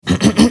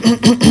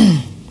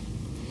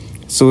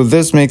So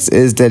this mix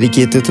is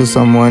dedicated to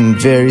someone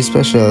very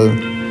special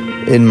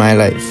in my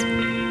life.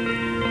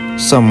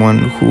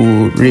 Someone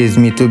who raised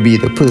me to be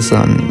the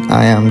person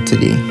I am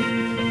today.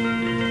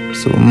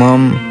 So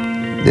Mom,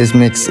 this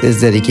mix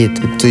is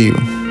dedicated to you.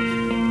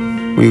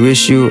 We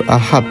wish you a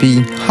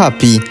happy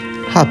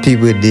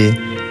birthday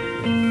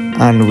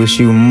and wish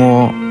you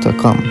more to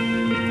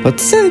come. But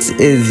since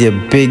it's your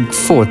big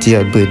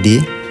 40th birthday,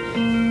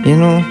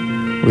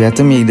 we have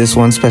to make this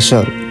one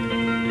special.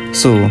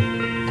 So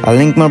I'll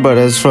link my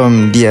brothers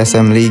from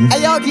DSM League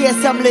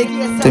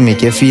to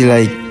make you feel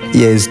like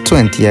it's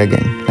 20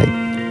 again. Like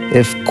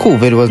if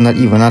COVID was not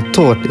even a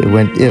thought,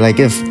 like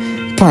if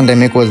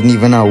pandemic wasn't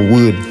even a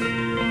word.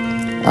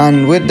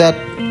 And with that,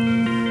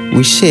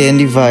 we share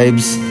the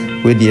vibes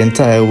with the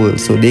entire world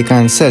so they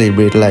can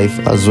celebrate life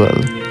as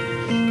well.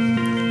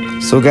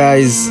 So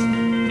guys,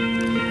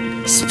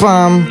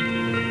 spam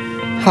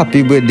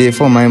happy birthday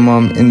for my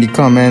mom in the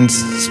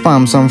comments.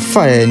 Spam some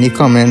fire in the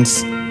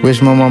comments.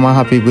 Wish my mom a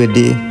happy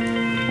birthday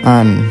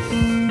and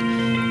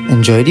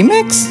enjoy the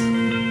mix.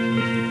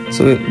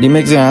 So the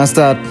mix is gonna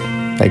start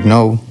like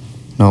no,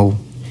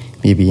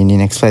 maybe in the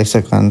next 5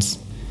 seconds.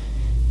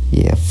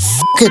 Yeah,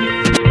 f*** it.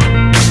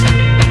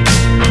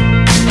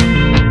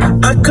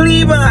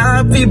 Aklima,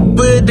 happy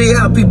birthday.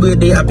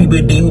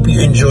 Hope you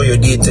enjoy your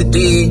day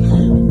today.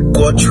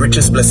 God's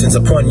richest blessings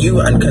upon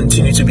you and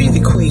continue to be the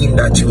queen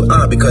that you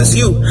are, because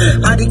you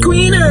are the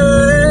queen.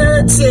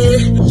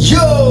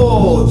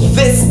 Yo,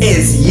 this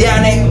is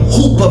Yannick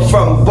Hooper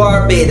from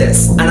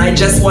Barbados, and I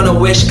just want to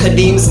wish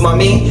Khadeem's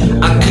mommy,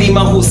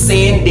 Aklima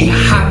Hussein, the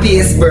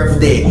happiest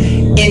birthday.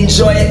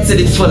 Enjoy it to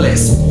the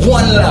fullest.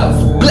 One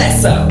love.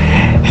 Bless up.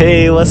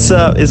 Hey, what's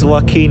up? It's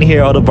Joaquin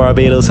here out of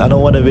Barbados. I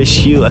don't want to wish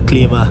you,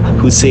 Aklima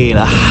Hussein,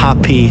 a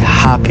happy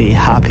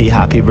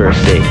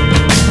birthday.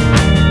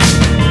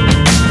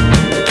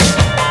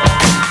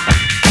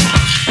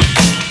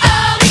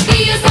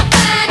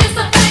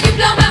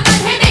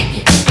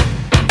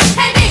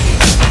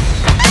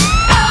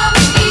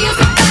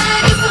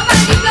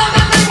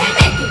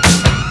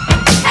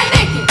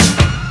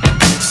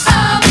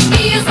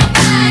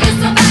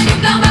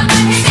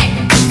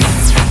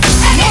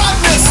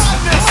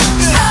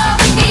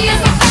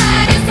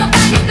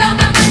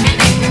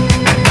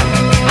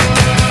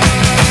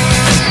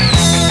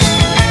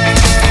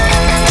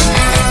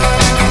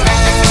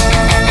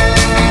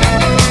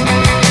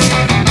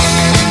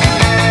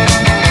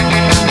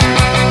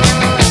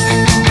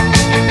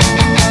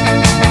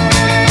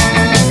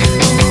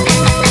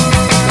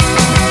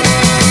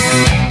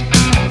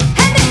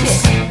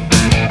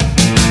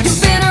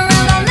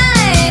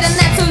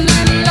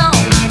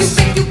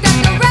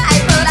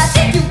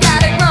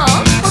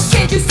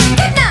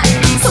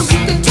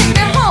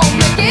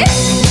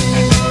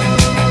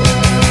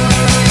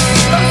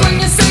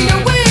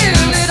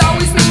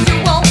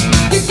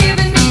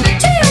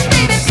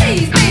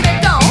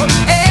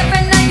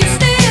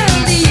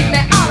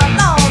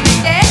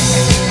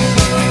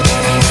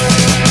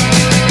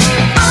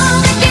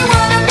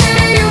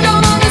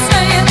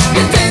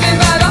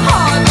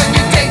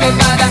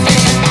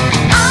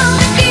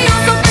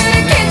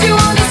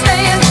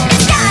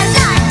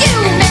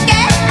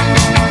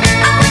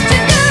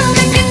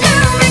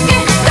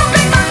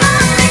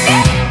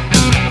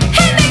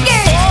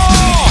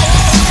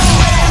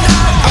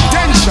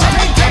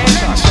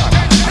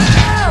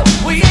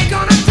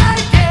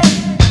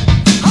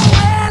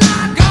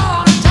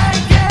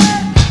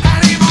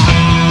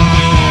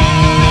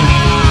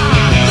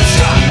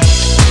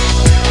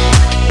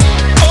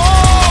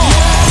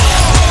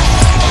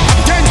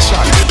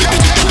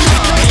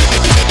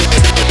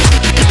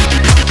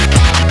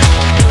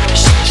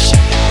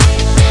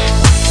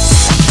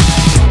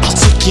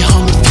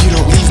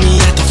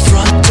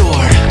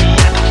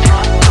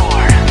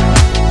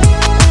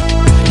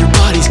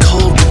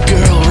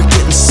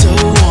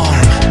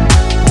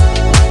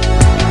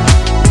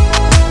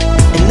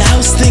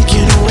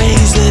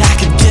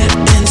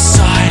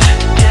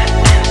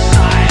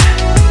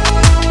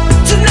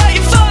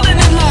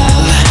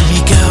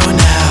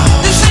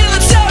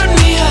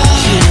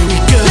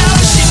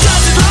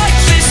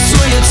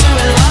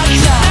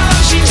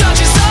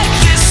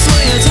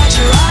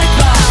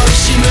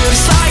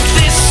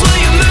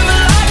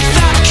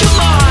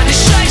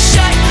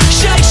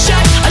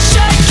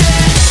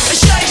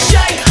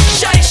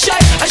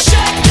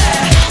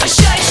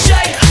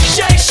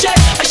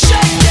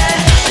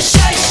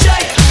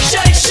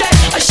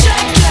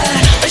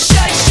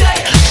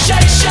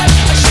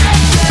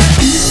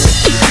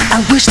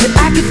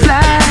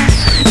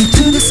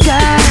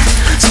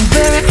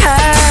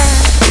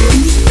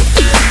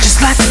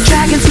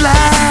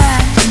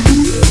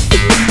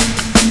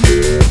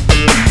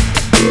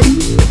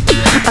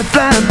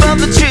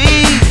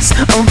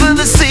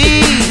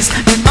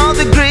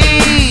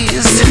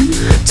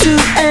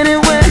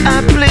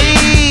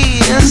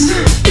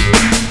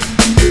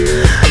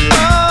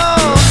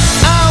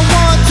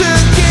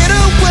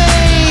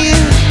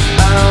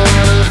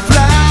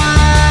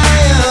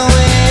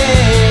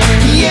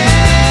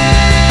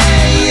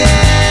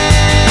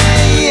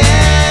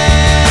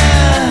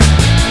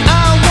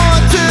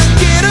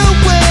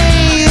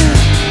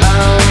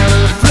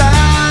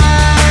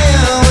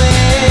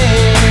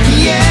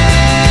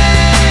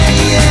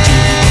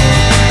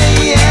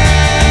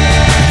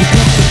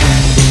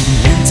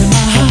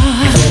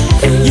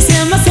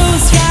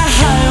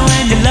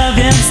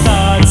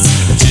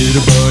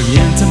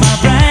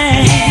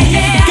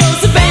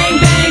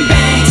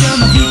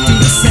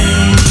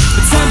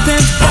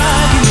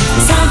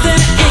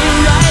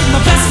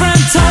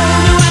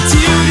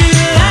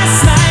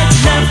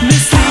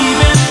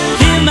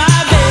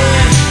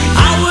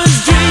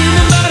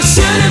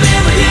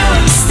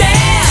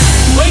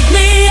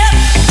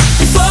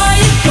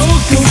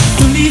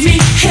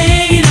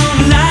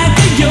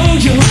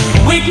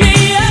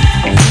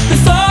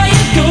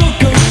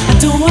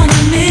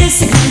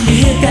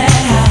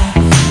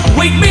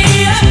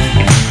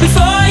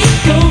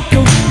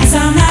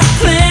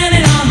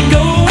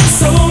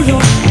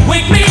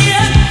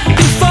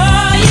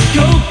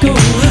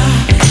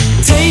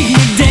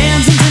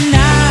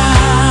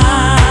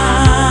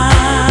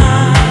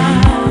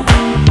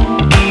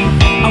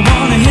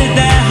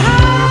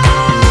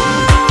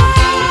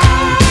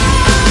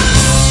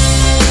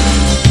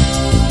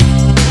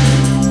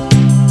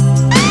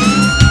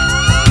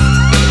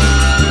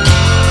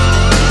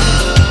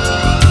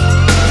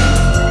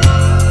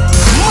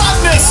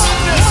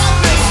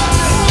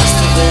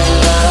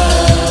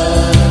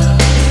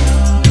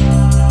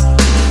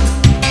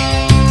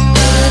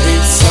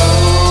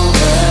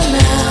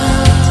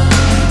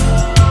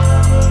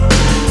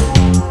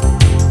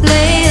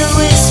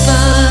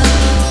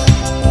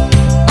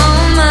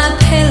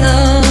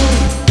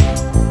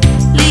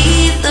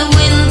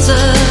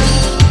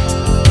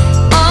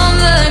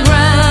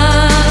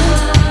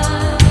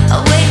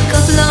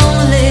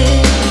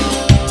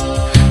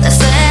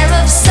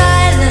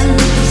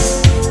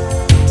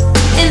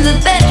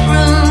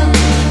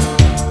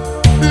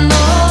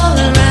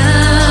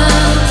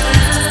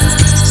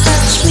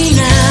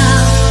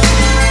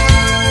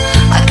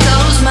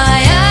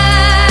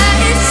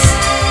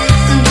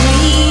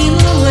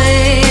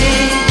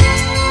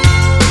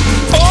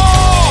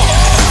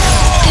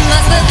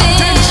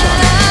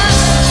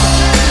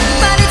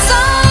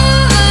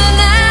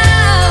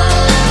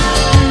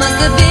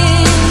 have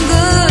been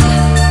good,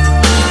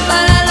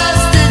 but I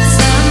lost it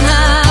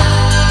somehow.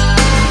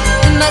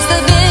 It must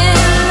have been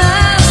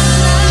love,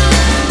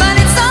 but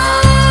it's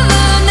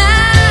over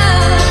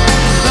now.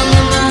 From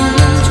the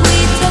moment we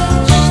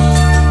touched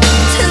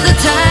till the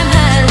time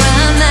had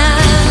run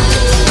out.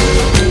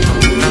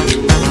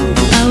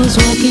 I was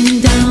walking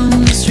down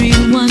the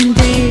street one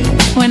day.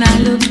 When I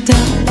looked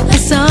up, I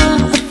saw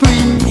a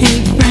friend, hey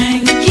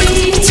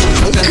Frankie.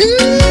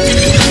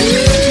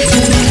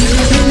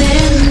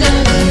 Remember,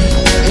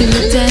 we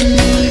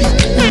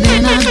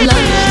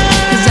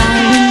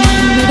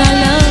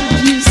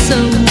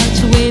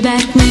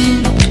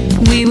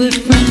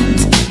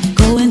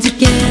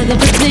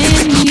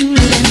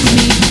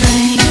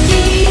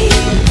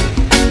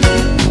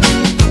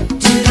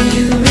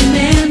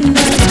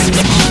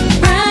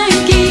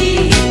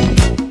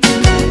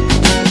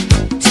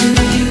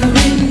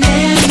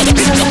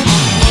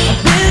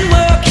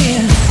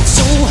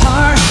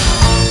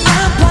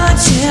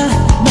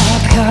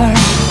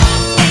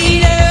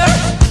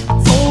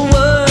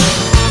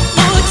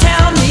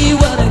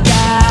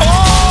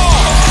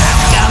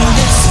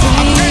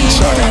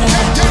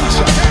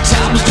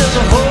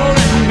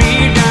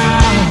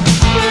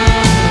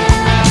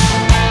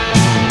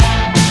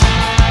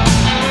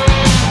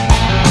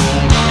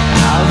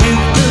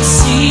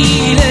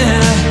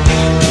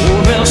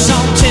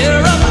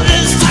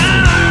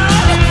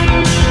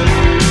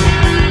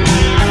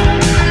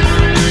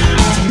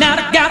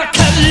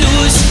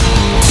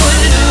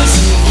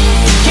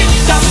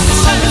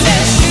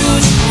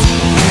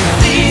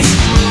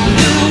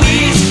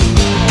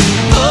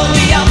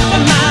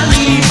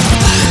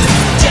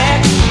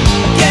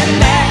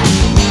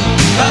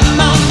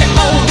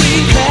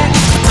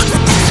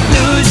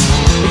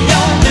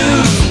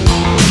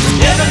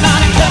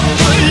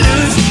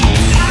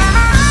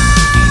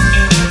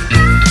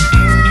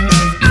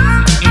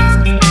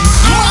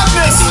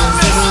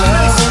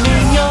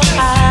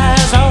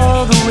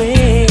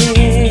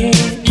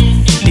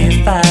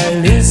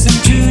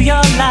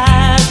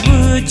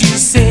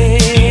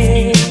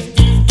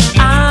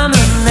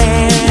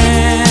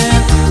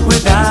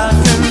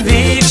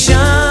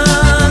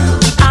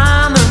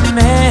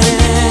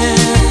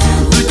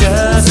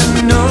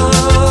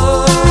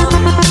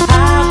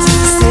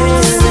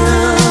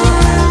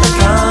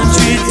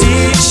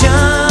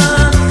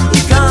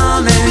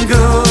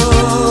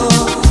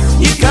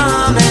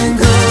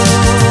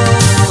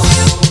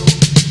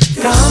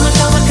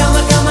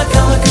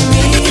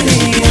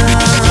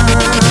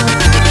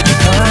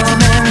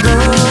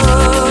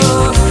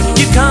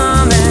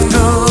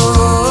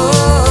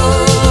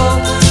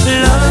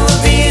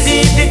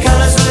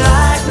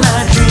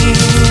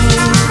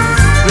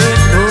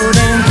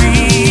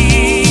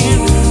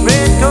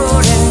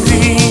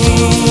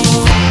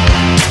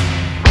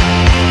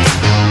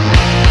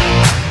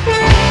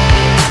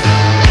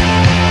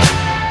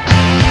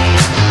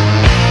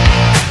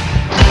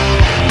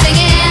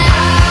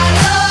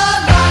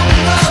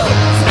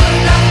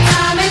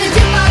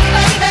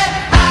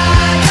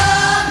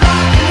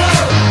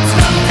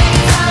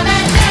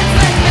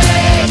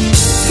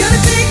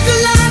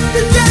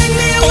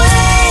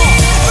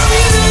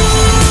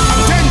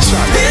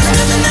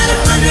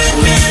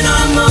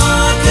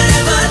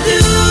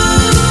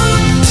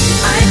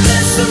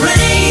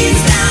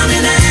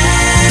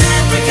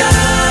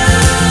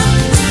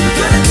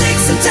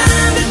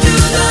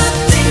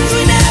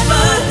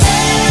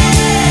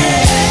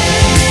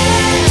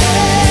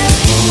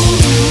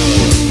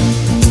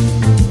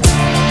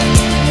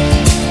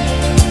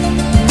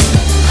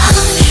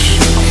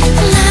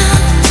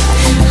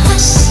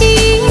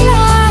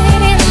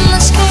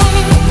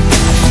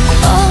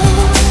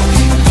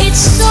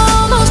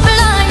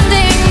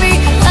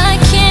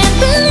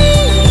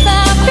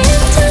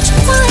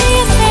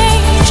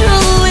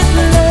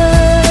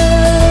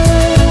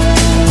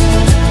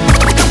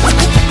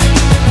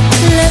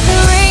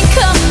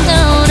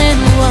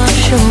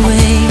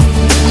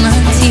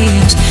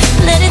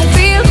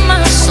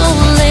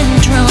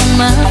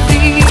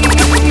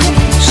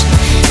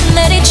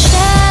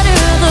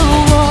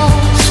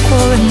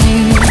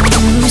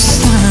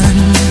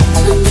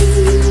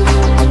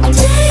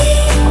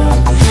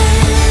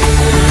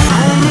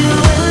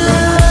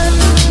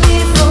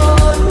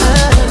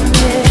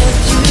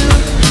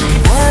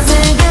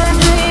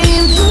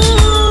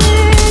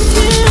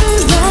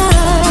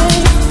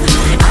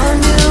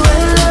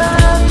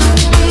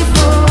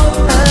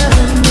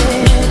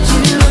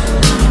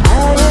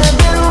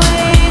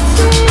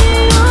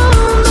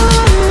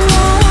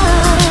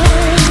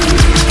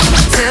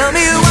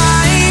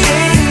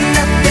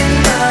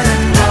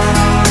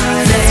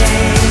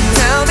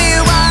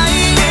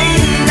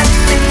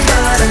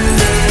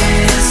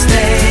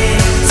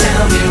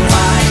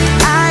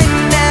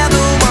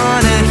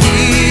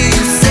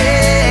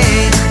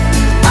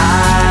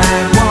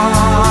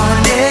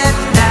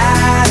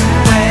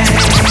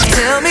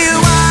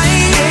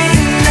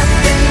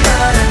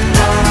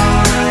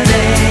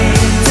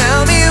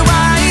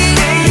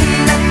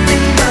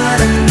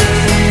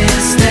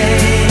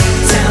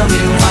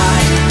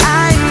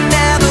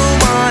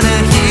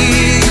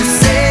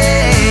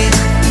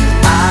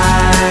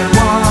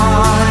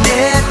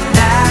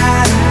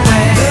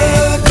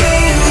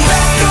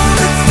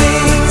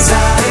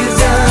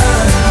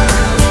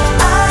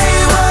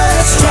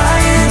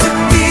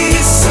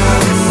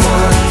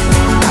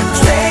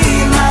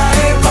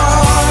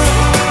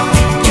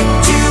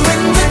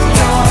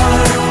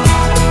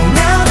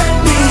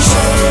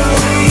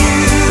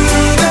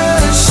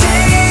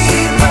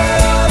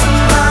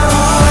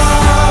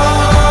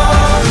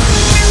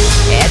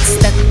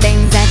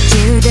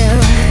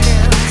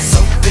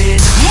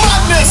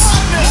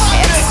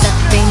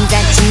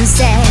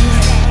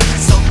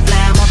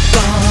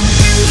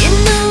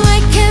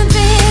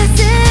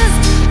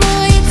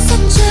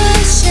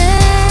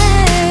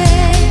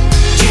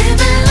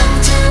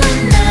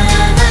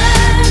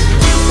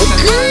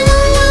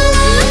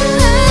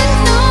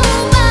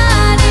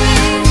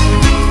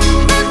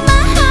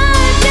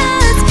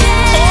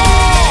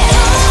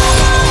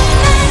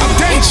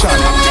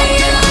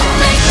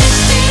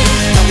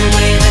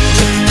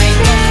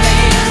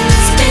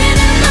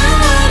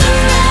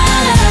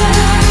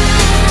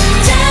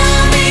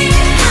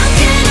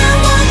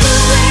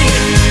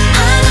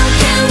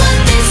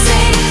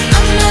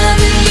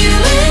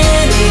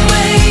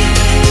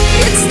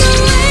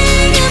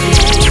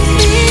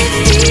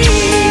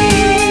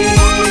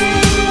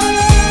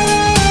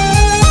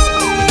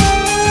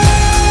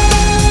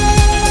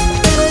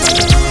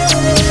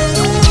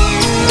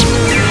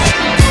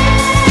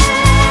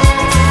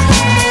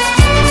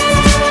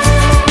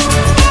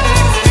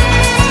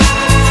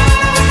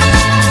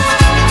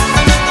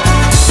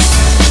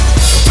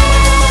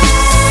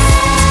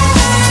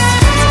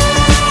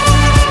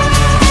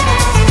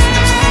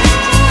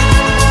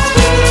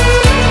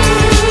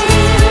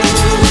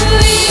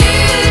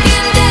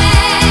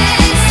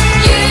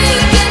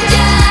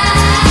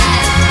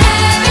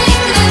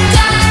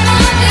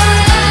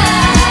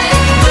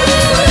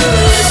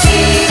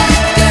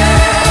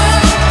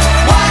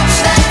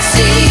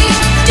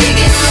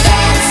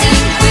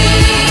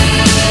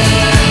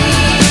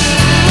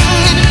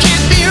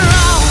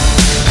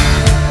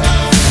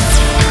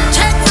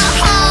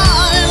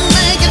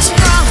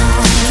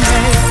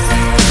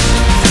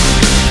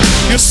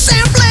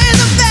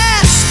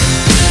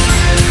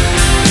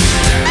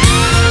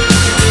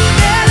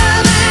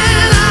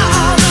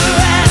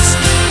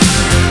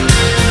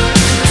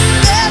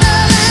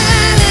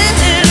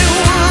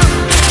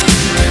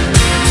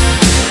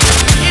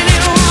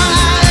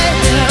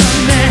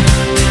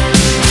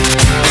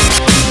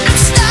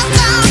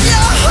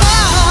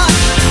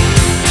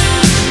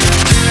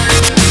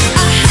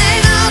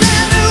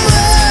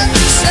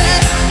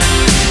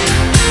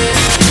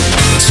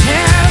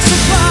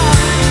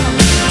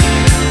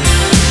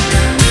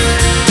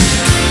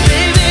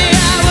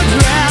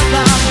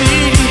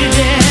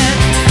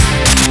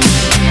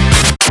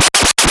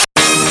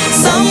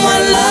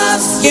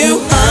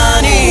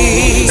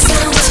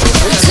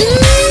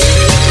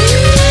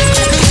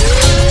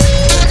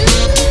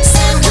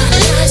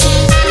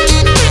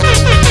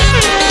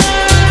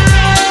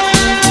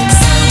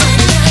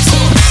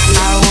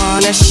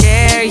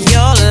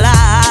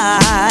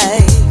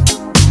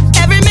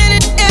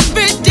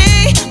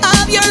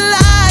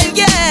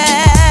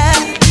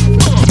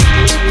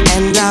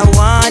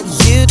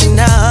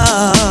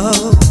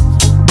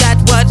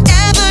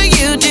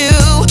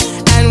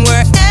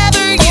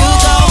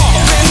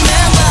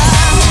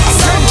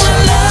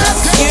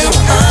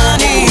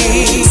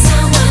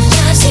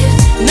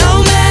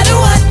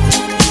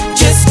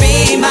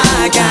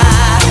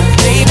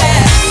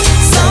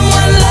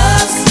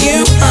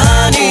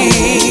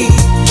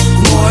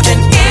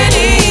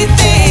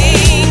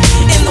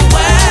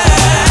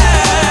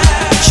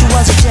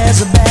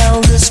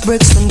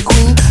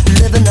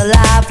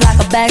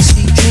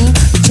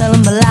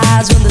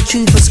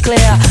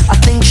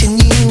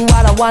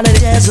wanted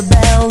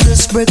Jezebel,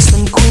 this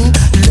Brixton queen,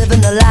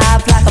 living a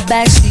life like a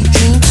backstreet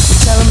dream,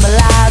 telling my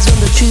lies when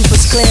the truth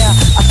was clear.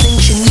 I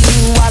think she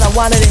knew what I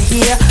wanted to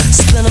hear,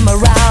 spin them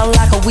around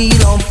like a wheel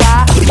on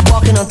fire,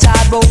 walking on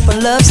tightrope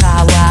and love's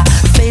highway.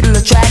 Fatal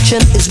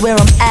attraction is where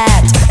I'm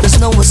at, there's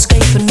no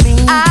escaping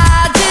me.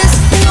 I just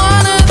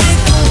wanna be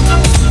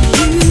close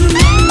to you.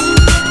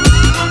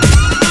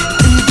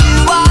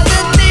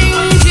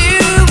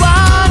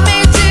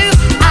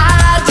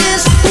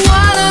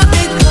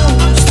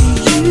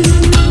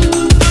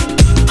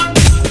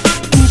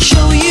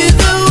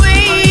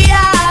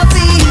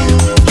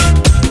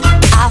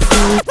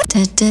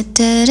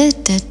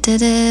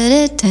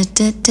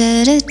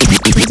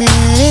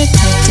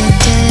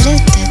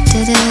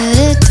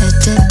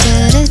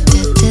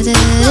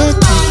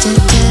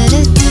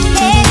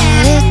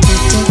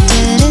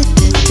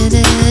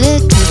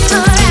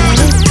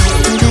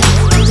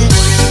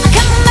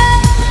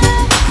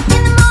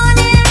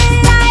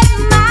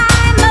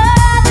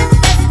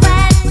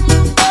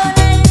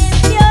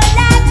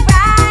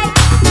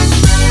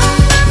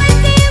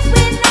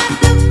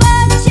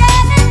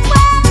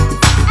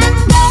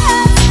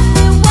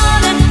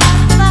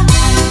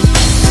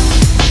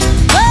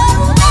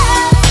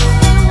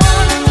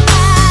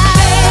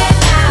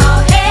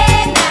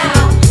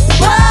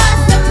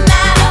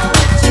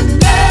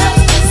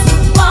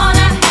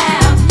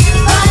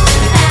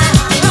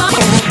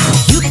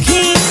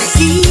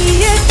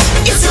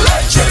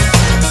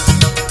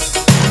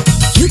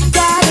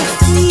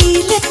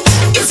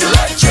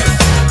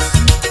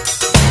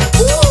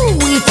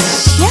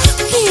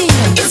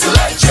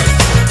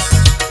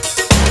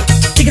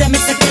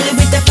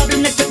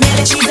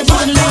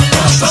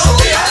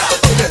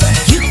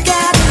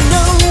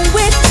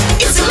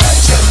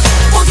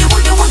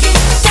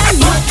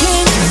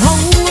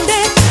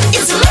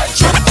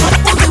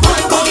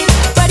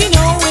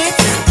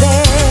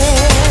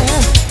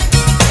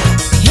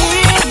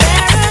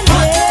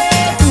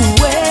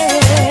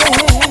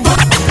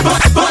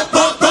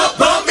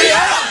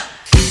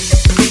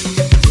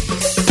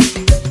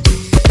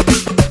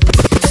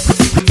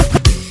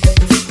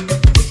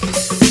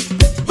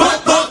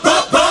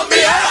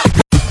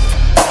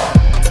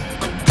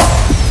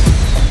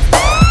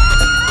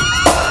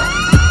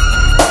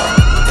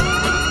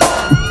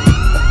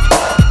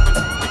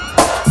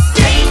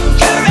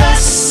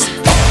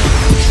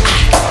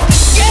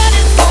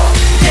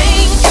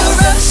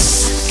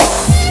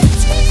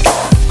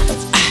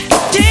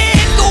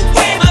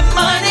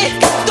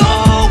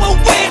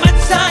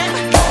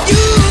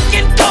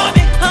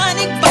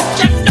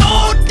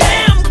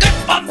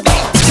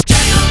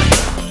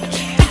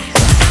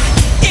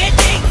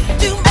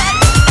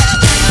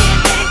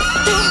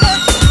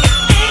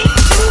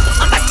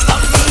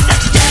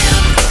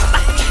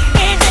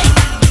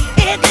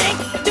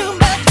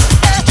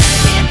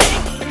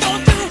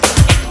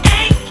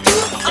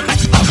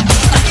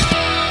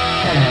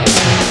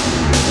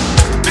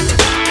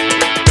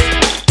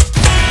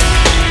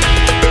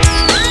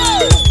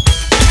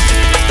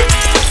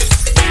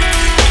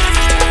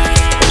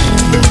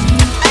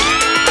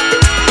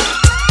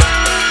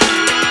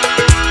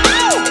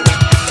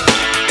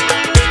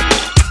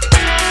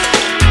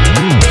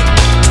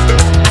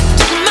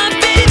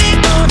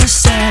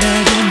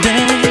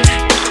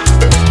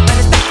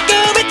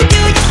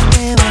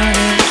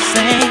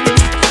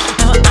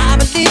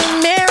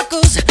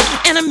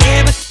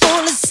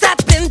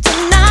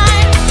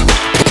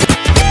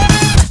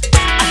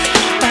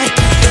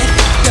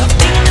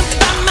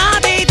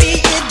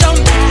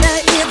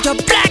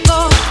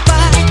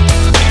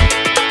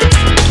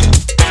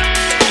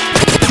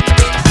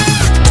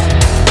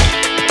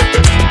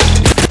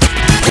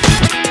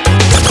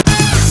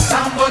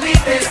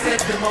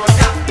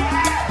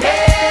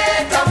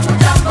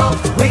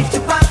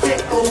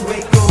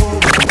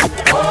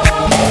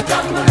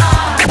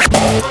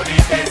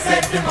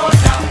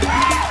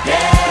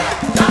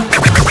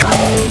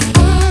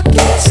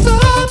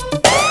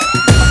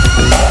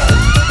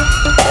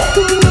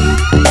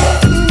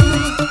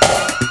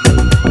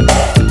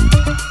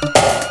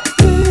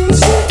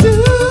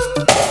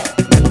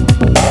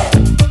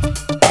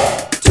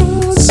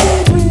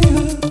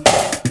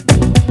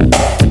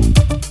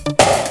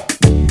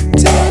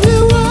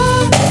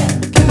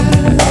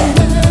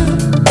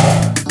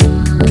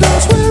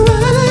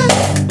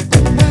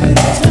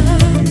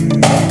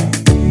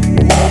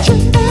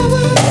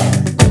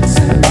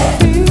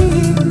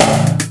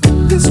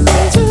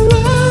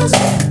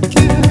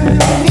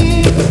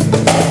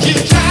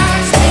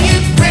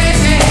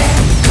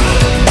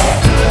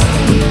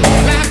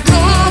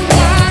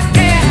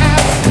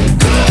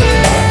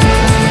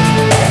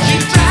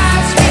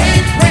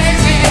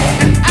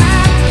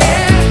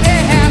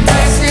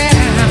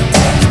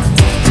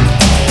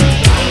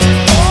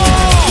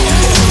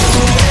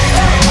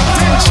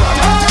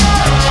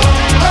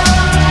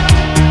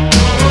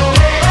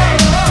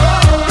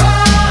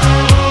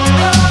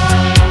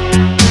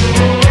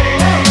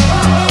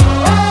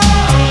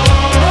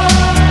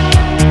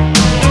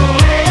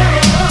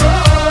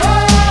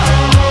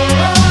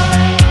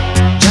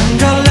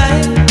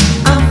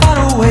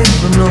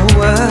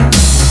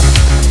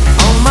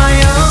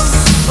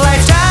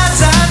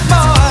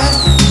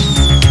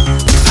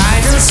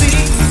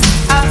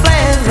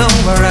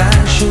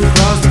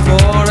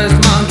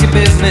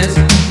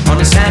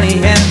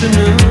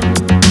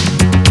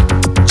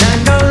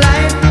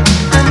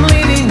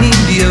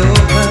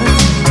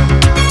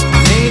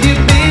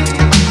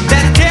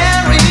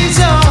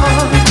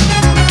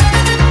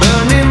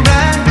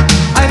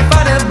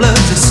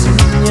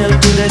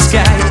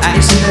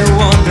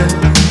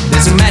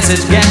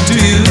 message get to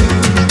you.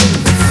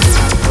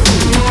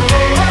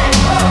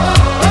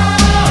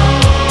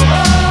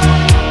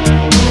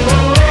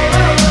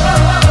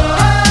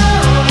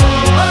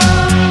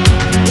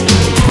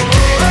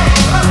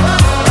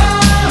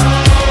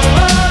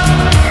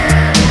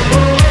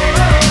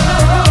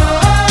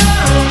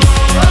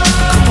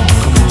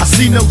 I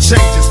see no changes.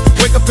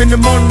 Wake up in the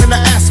morning and I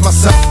ask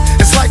myself,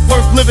 is life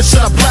worth living? Should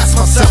I blast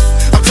myself?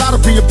 I'm tired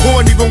of being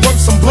poor and even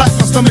worse, I'm black.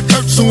 My stomach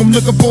hurts, so I'm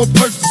looking for a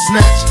purse to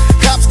snatch.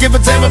 Cops give a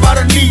damn about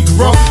a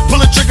Negro.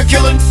 Pull a trigger,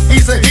 killing,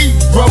 he's a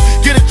hero.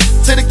 Get it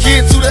to the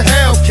kids who the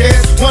hell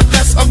cares. One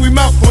less hungry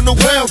mouth on the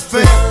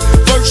welfare.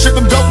 First ship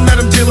them, don't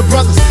let them deal with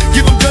brothers.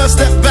 Give them guns,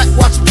 step back,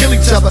 watch them kill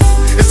each other.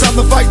 It's time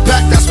to fight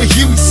back, that's what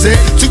Huey said.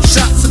 2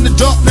 shots in the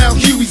dark, now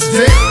Huey's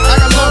dead. I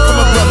got love for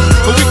my brothers,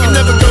 but we can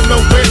never go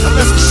nowhere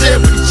unless we share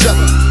with each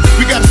other.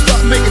 We gotta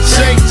start making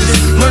changes.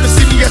 Learn to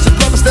see me as a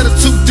brother instead of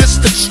 2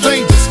 distant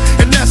strangers.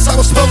 And that's how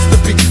it's supposed to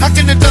be. How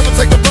can the devil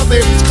take a brother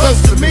if he's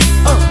close to me?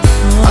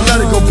 I let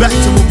it go back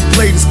to when we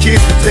played as kids,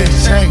 but then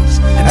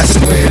changed. And that's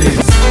the way it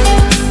is.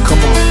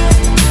 Come on,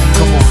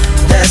 come on.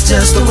 That's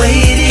just the way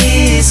it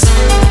is.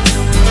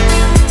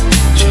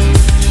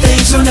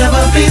 Things will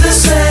never be the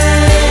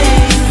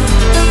same.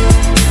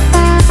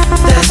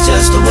 That's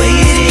just the way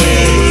it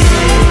is.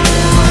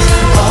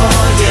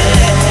 Oh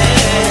yeah.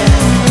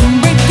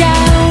 Break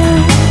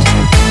out.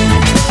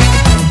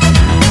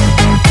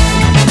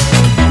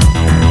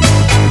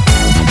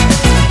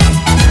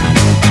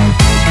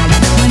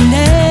 When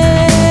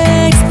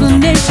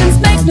explanations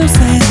make no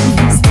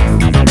sense,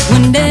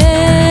 when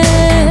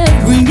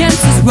every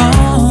answer's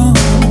wrong,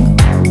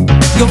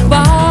 you're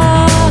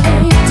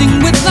fighting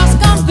with lost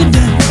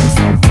confidence.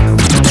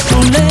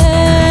 Don't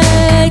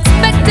let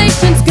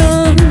expectations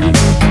come.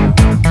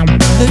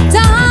 The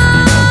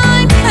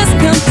time has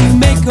come to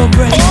make a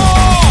break.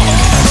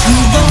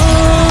 Move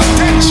on,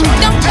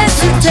 don't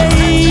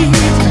hesitate.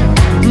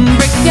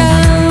 Break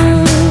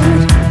out,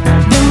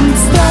 don't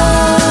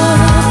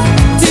stop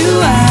to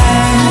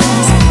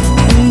ask.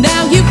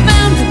 Now you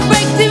found a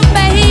break to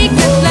make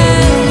it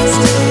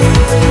last.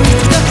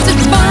 Got to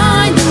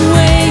find a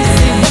way,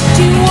 say what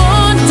you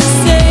want to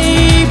say.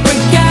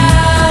 Break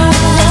out.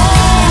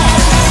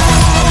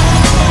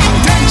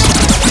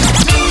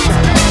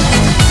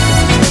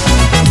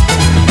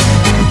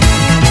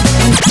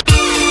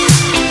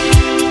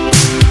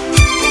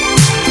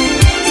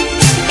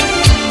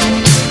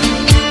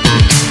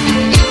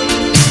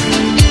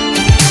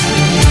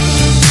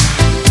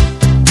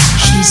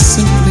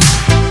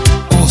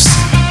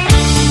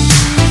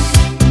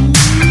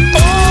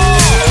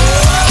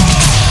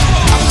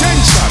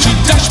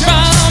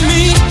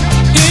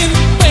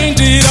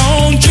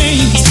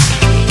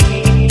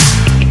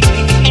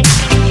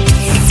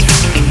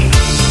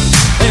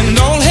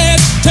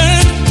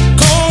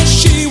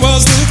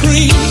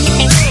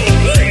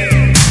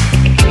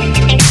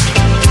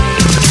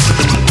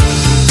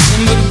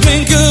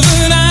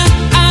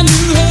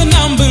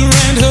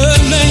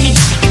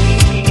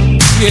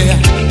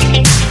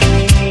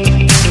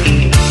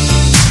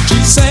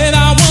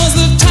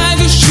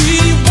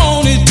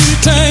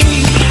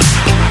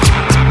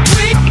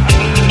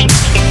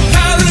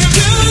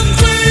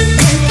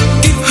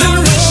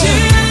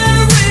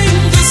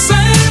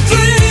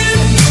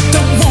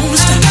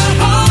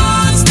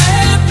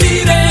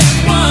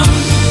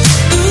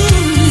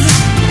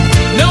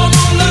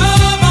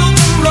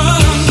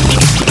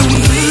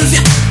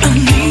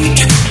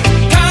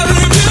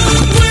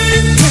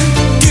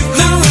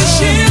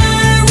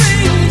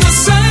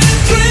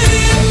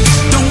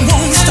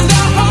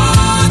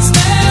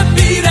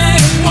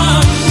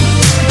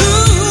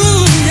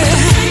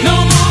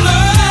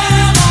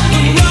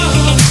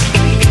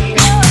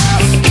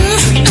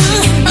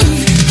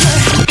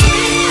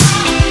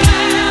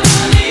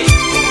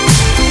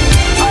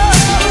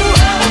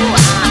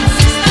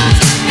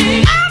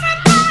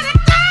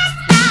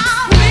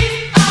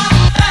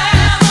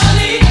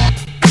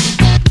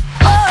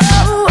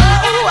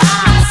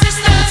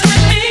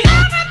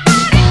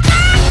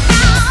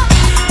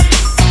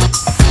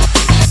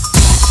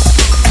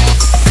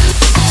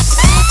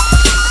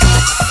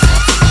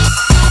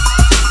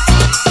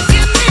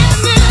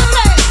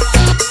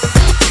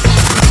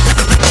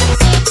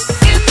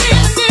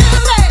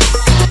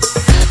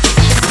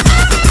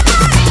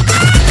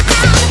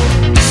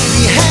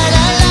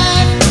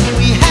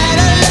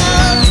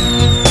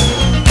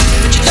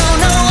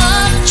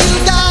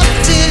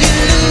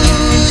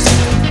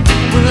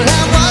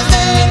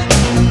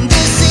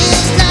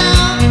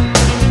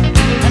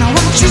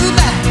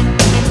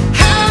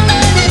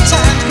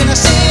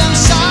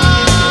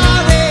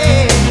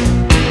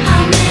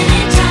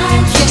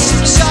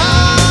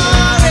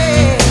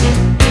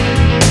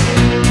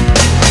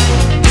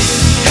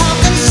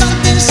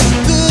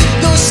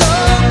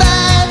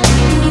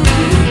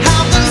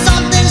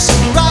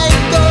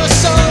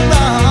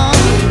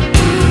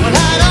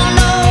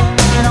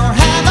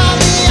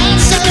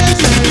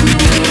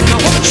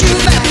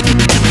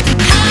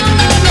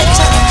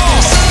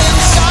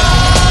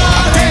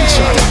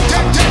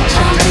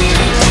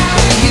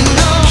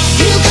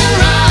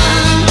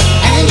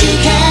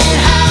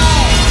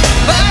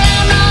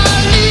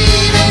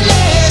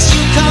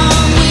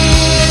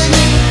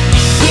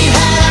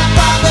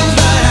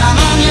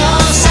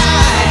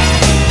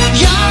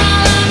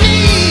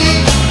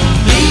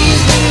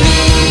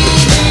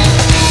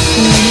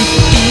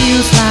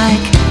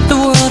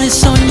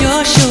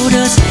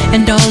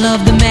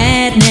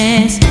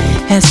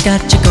 has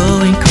got you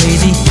going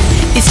crazy.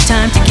 It's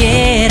time to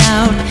get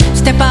out,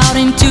 step out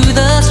into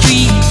the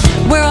street,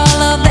 where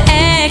all of the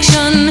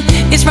action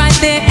is right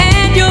there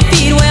at your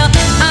feet. Well,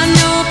 I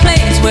know a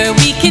place where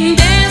we can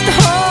dance the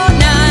whole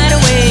night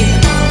away,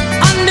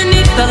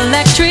 underneath the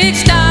electric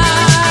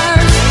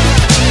stars.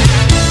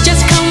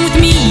 Just come with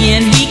me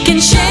and we can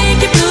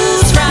shake your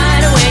blues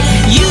right away.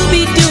 You'll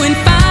be doing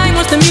fine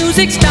once the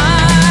music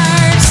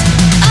starts.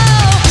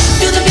 Oh,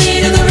 feel the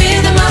beat of the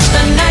rhythm of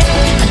the night,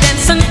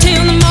 dance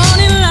until the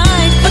morning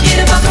light. Forget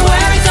about the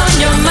worries on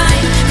your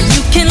mind,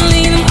 you can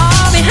leave them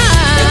all behind.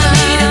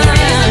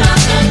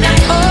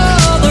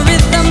 Oh, the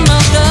rhythm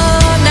of the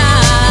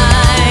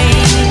night.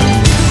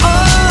 Oh,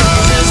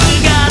 'cause we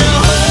gotta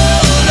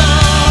hold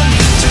on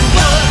to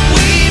what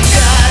we've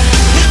got.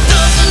 It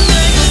doesn't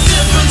make a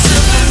difference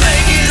if we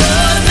make it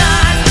or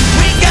not.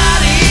 We got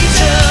each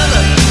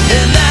other,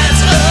 and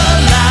that's a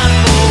lot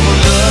for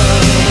love.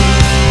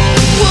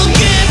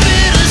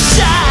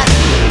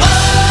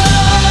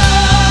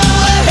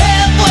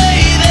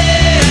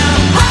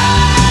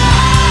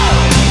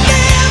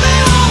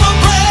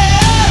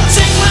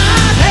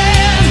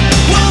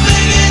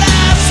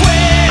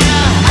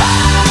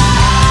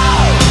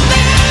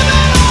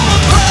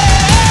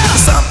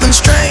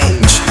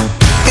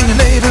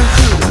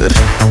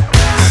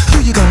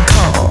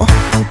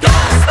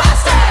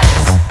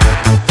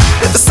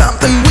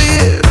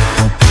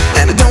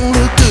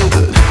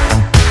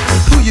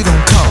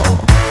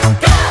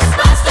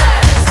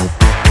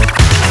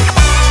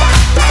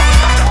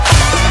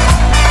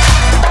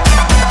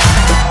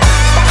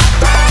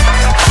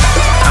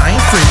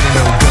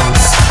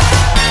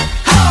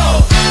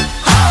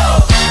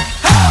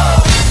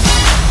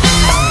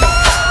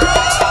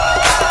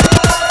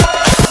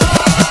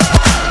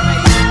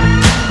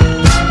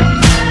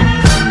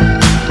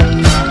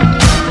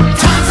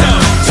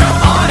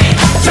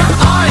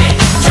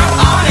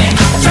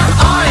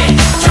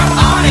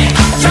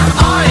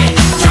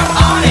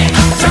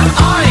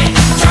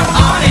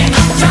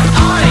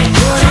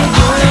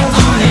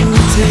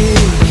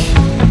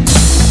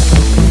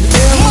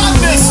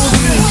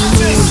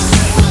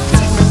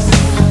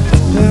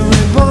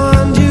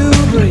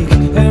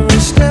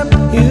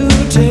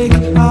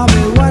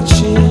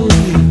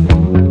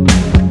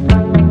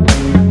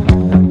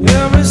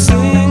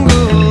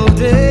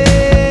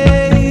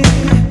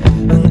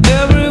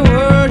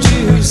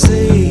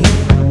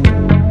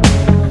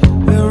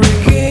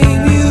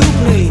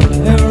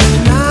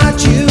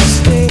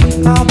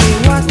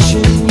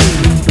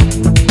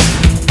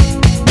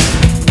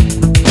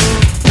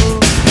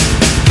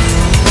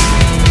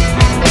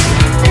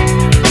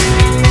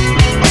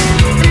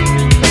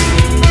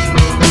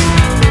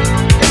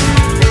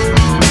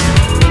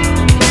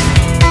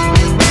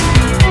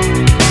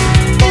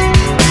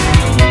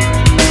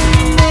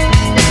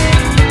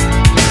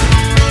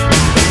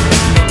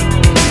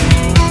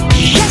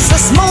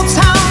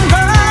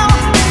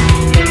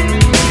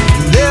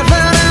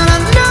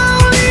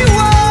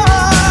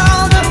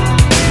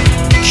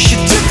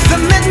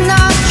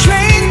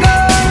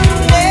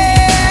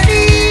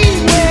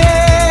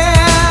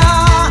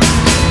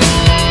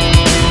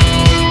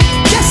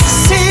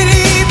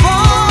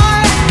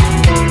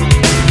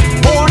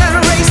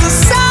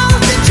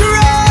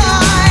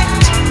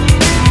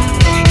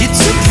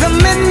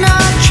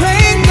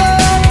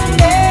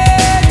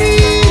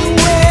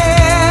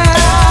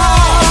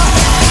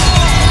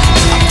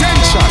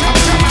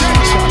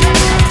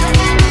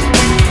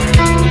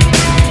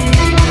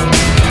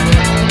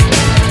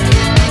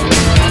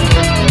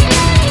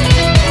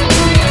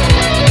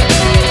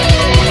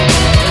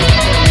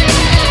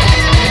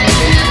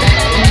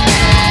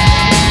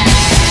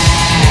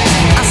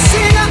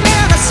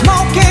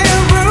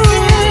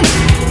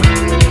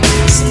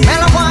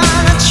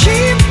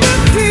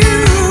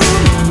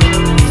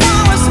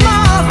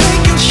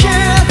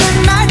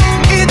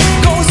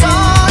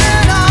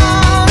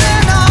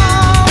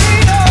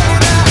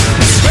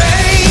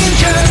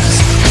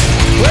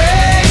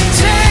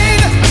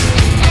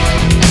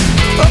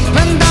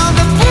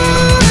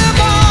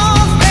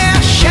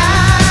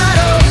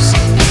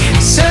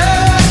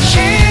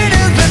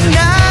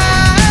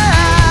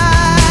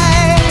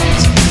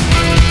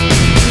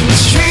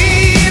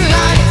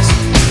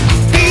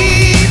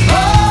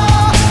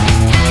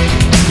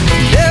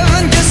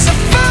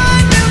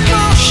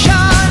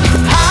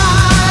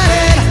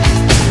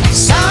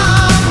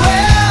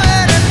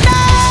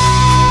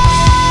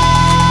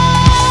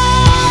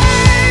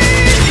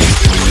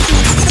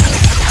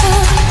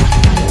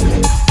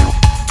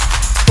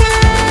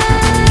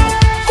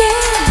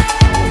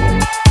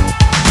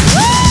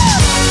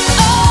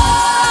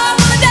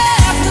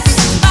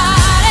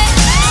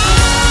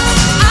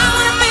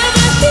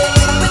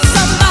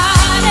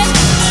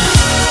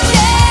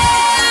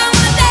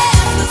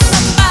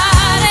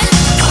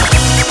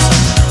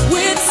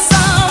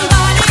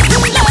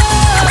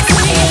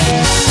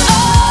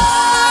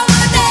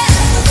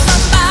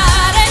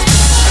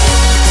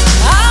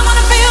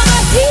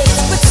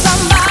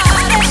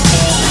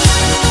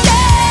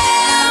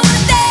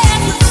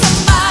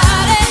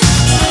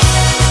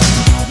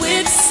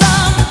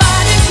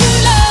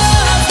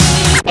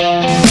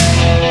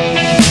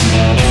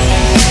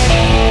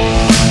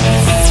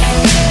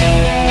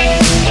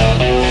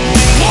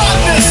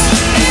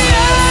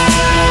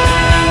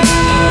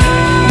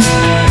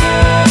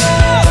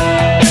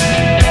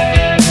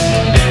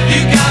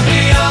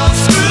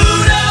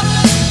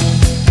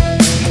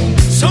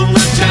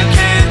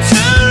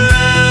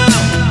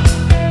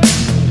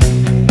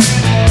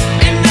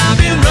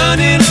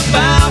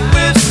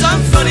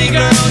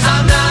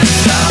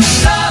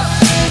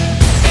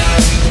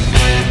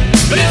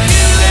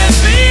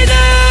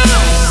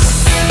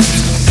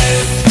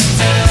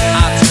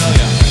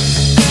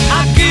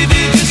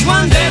 just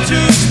one day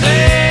to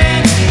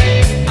explain.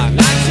 I'd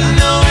like to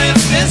know if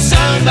there's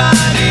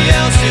somebody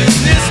else in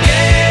this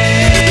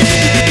game.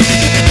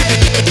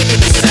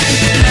 Say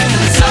it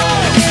isn't so.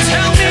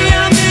 Tell me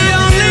I'm the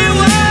only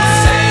one.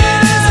 Say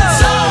it isn't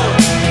so.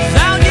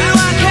 Without you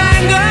I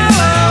can't go.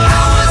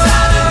 How was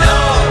I to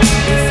know?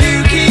 If you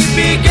keep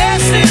me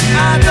guessing,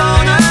 I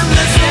don't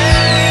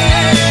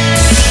understand.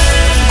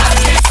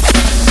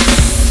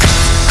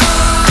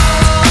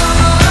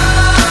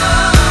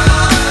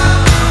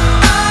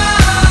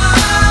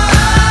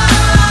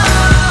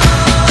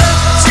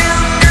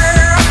 Uptown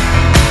girl,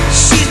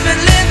 she's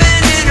been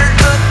living in her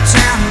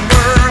uptown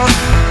world.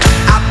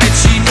 I bet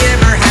she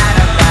never had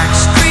a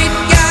backstreet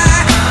guy.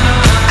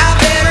 I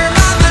bet her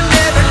mama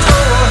never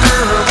told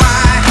her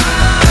why.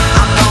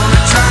 I'm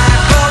gonna try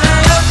for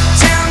an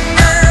uptown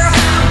girl.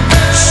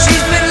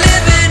 She's been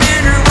living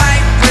in her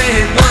white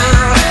bread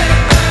world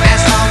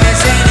as long as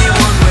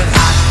anyone with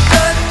hot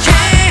blood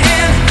can.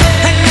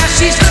 And now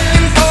she's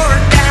looking for a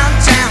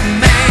downtown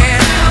man.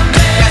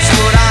 That's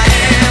what I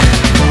am.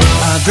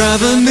 I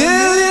drive a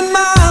million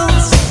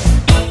miles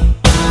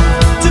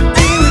to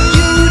be with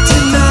you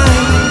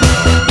tonight.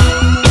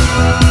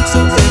 So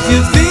if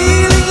you're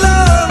feeling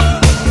love,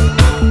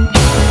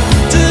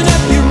 turn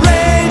up your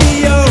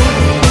radio.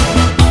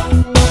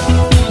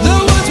 The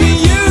words we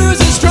use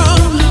are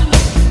strong.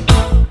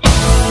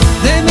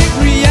 They make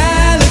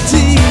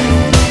reality.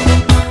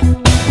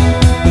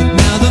 But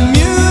now the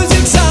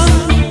music's on.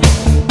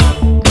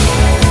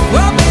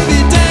 Well, baby,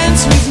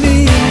 dance with me.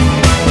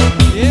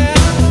 Yeah.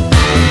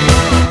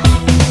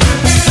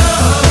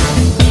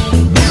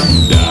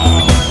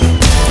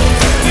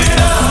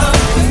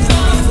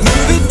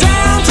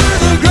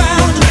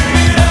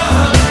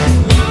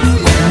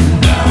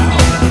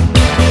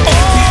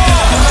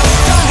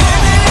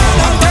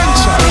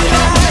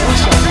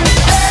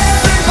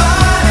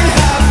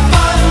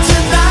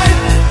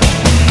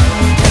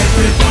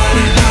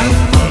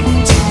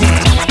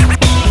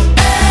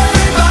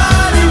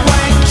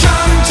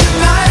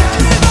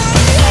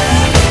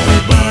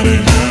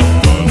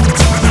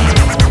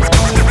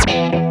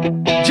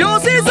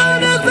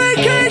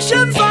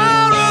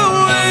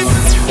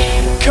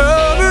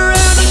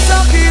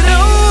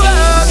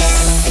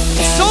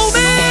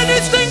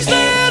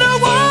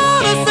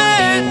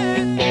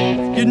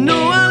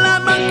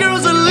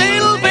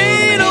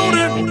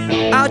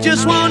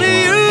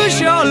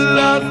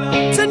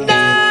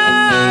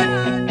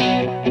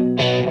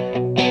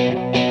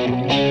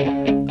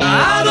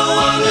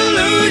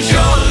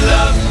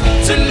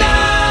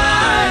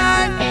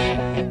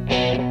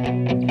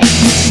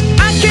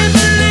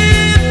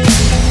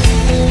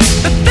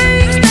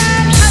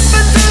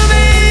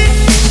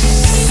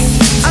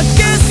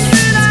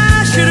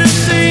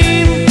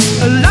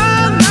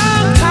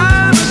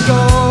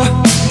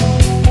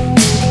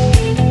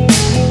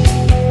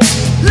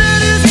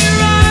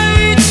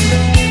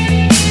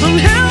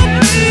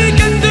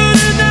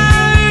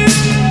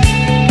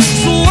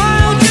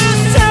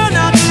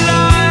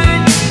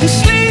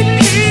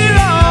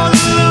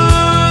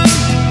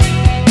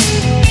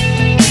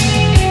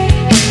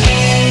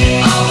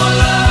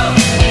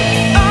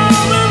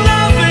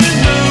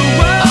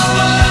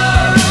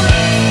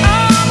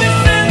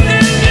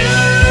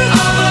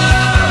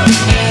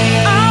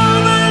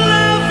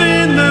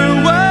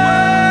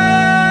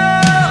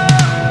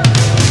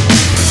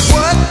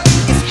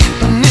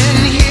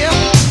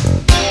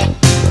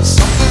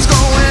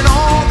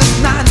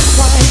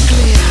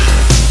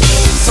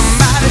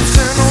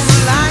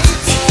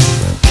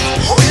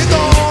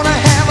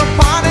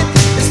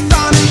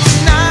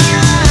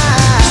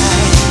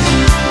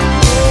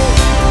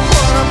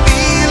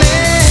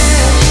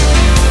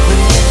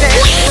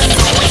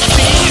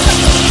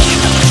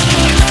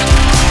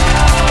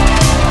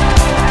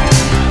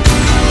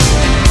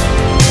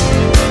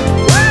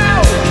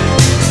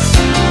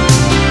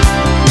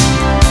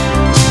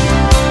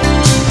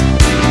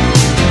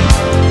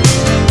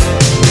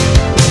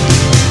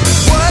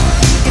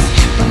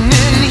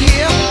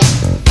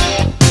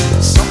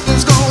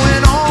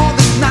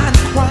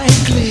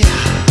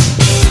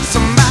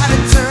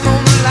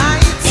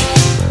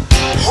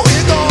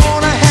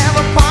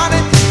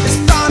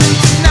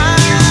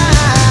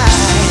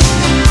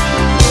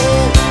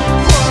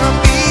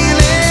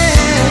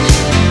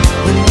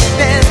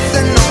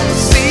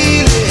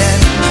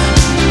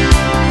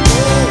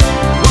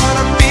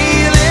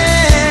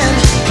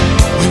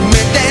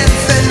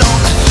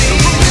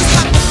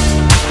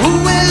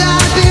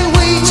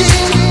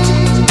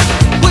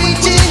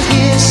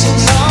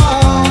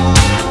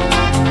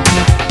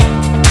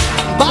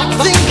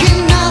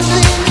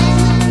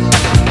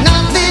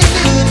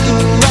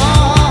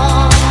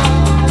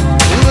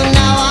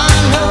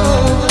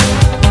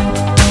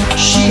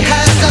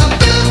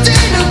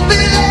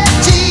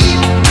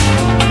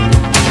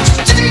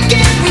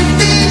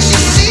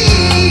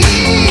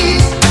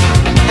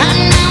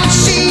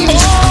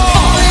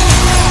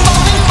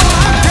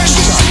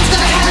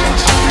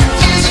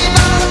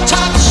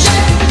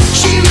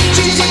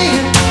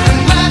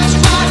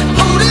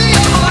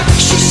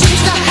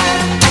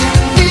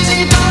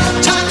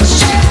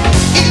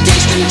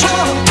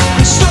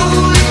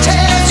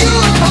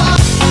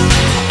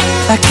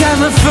 I got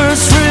my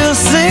first real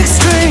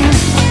six-string,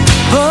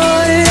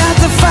 bought it at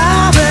the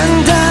five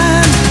and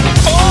dime.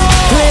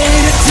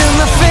 Played it till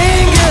my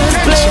fingers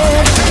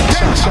bled.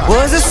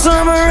 Was the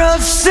summer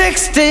of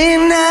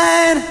 '69.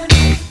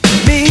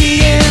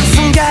 Me and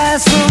some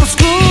guys from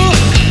school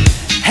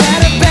had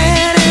a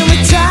band and we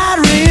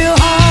tried real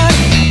hard.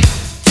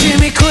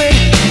 Jimmy quit,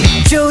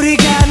 Jody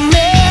got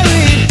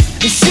married.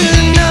 You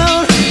should've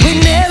known we'd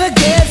never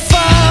get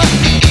far.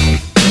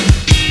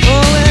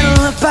 Oh, and I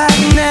look back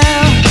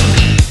now,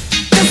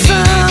 the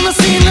summer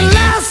seemed to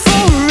last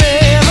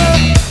forever.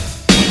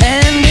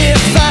 And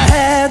if I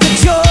had the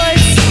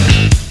choice,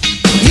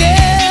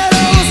 yeah, I'd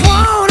always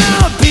wanna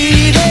be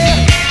there.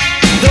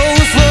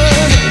 Those were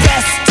the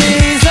best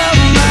days of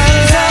my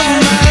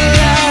life.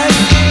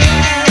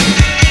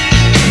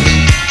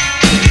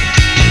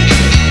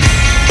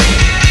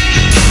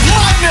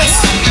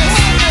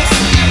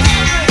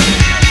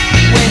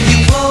 When you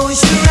close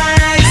your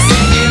eyes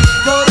and you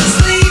go to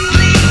sleep,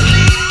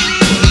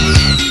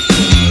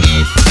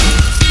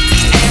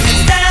 and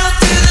it's down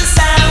to the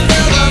sound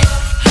of a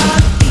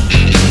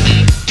heartbeat.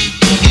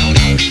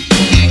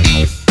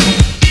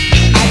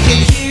 I can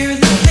hear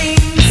the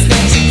things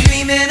that you're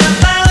dreaming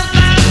about.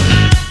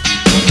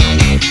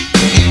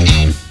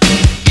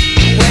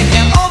 When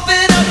you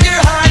open up your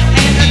heart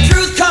and the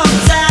truth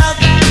comes out.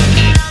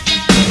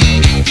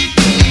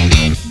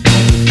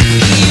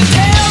 You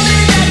tell me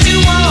that you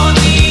want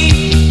me.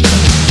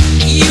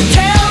 You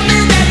tell me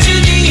that you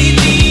need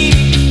me.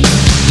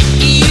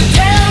 You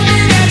tell me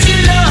that you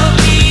love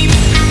me.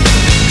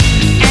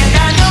 And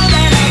I know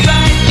that I'm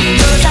right,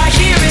 'cause I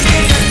hear it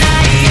in the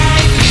night.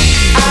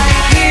 I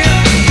hear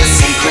the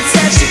secrets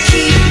that you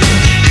keep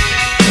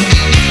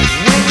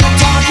when you're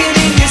talking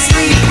in your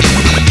sleep.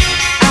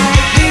 I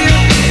hear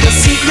the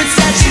secrets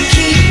that you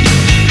keep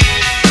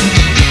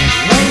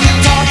when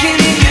you're talking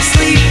in your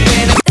sleep.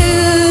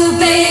 Ooh,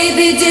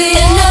 baby, do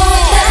you know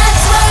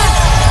that's right?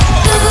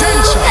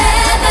 Ooh,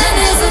 heaven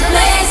is a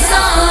place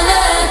on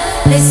earth.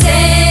 They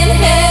say in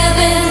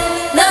heaven,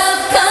 love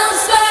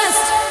comes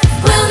first.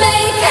 We'll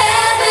make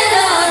heaven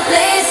our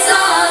place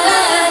on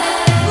earth.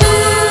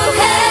 Ooh,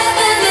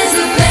 heaven is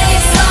a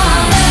place on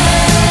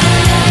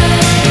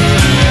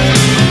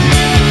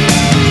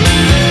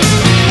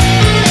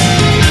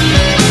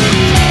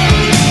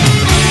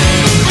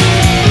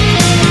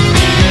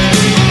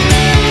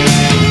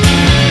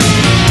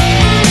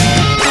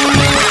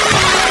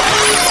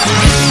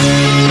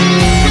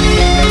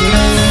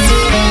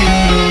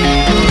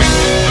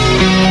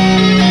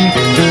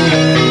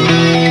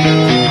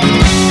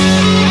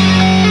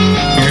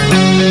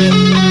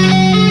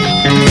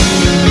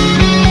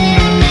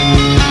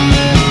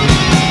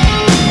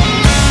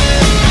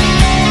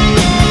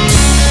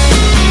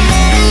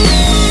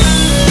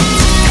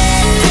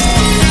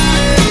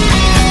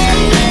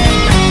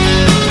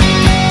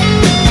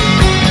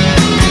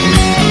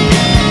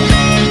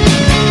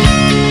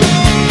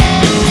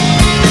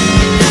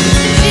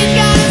She's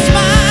got a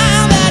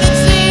smile that it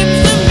seems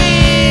to me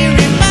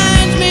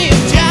reminds me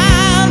of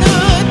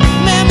childhood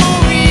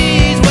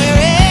memories where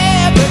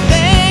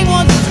everything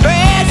was as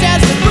fresh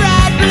as the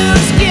bright blue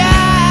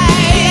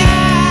sky.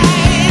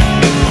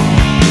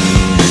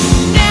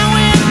 Now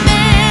and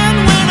then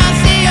when I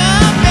see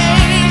her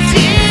face,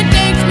 she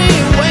takes me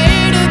away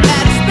to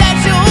that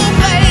special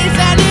place.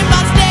 And if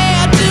I stay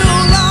too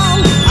long,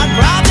 I'd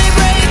probably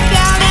break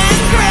down and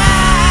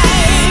cry.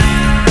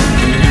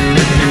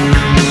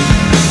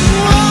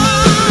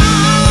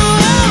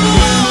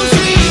 Whoa,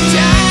 sweet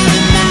child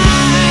of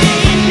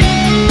mine.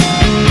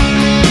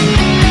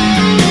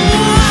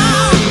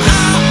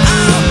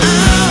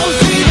 Whoa,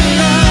 sweet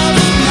love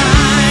of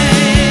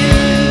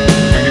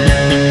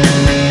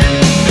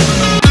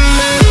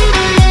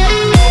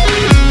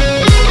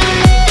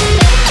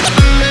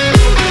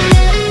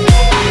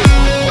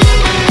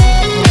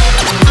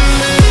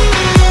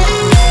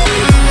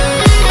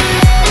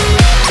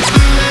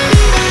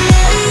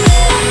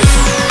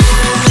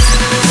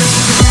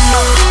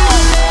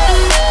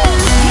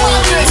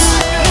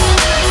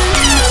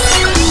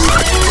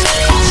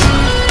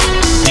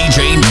DJ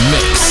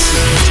Mixx.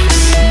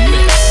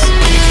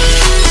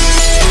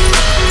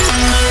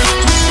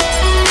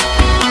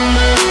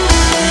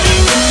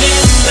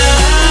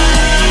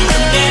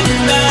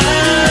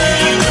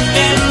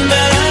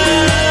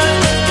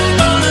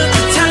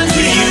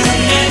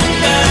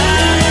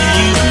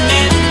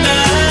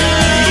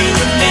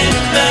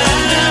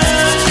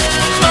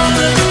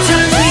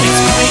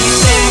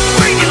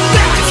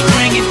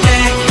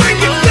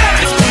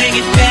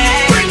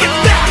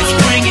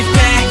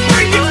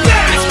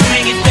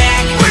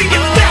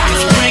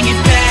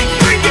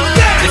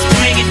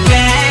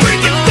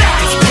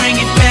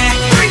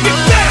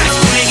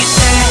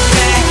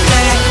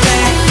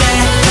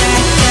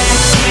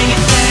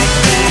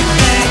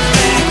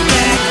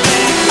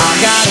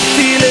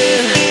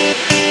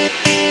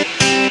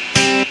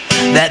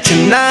 that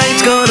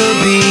tonight's gonna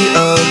be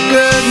a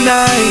good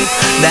night.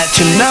 That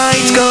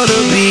tonight's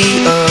gonna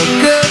be a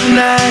good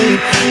night.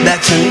 That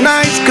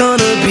tonight's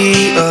gonna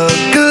be a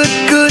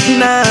good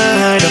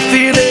night. I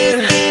feel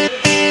it.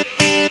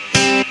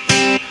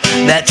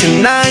 that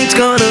tonight's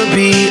gonna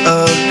be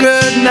a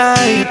good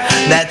night,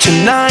 that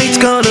tonight's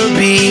gonna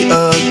be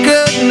a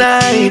good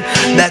night,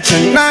 that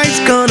tonight's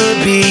gonna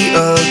be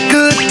a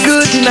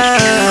good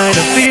night.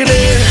 I feel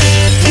it.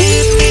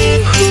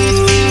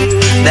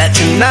 That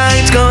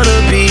tonight's gonna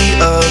be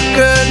a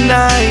good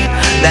night,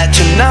 that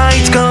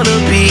tonight's gonna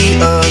be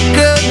a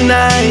good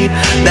night,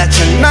 that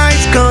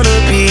tonight's gonna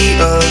be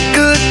a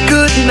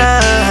good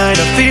night.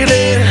 I feel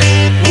it.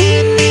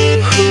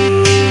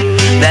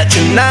 That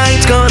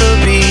tonight's gonna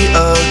be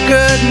a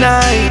good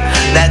night,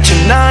 that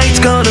tonight's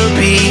gonna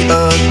be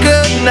a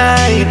good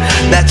night,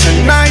 that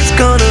tonight's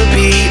gonna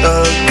be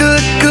a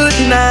good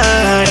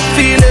night. I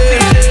feel it.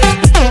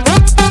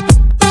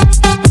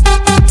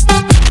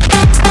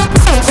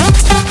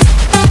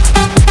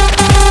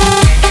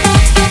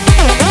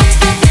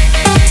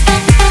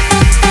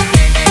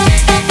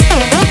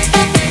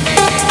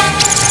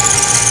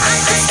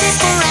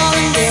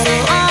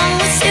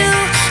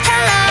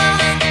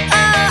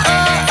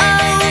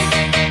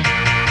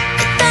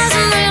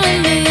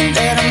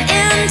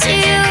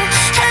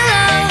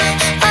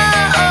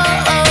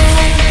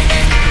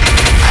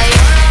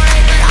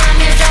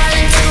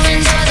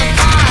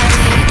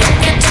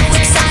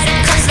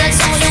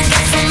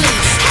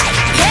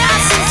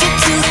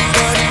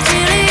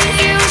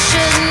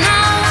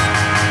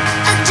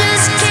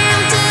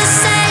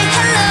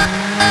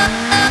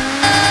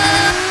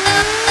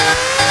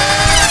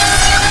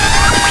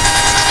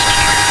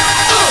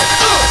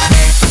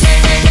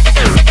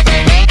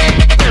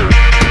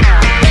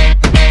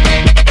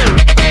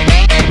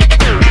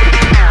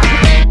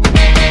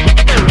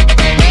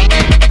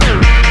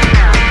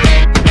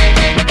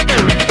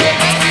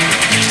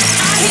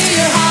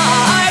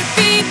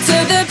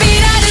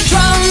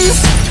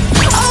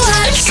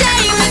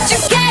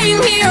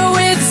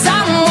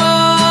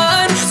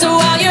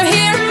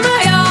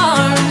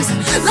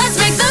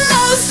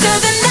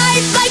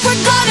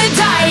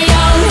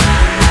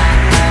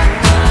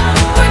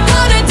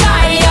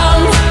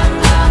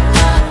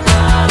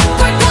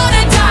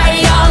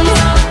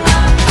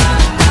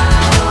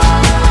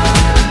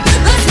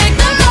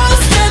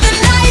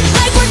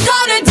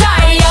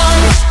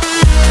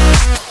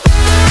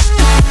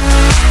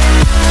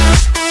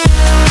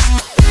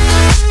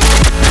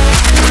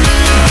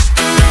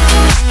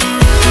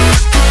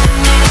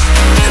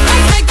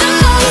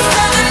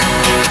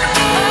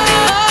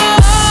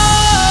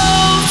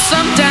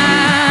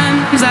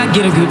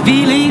 get a good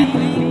feeling,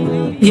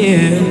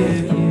 yeah.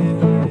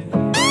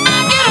 I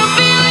get a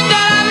feeling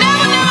that I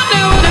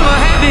never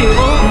had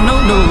before.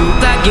 No,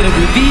 I get a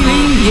good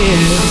feeling,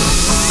 yeah.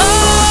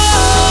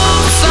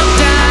 Oh,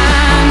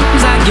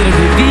 sometimes I get a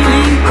good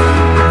feeling,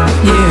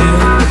 yeah.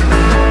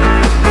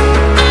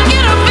 I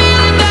get a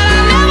feeling that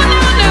I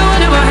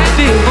never had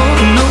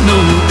before. No,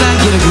 I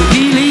get a good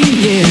feeling,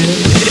 yeah.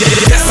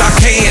 Yes, I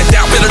can.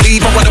 Doubt, better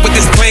leave. I'm running with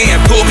this plan.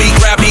 Pull me,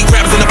 grab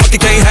us in the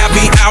bucket, can't have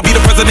me. I'll be the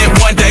president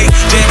one day.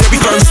 January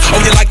 1st. Oh,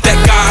 you like that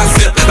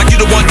gossip? Like you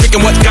the one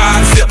drinking what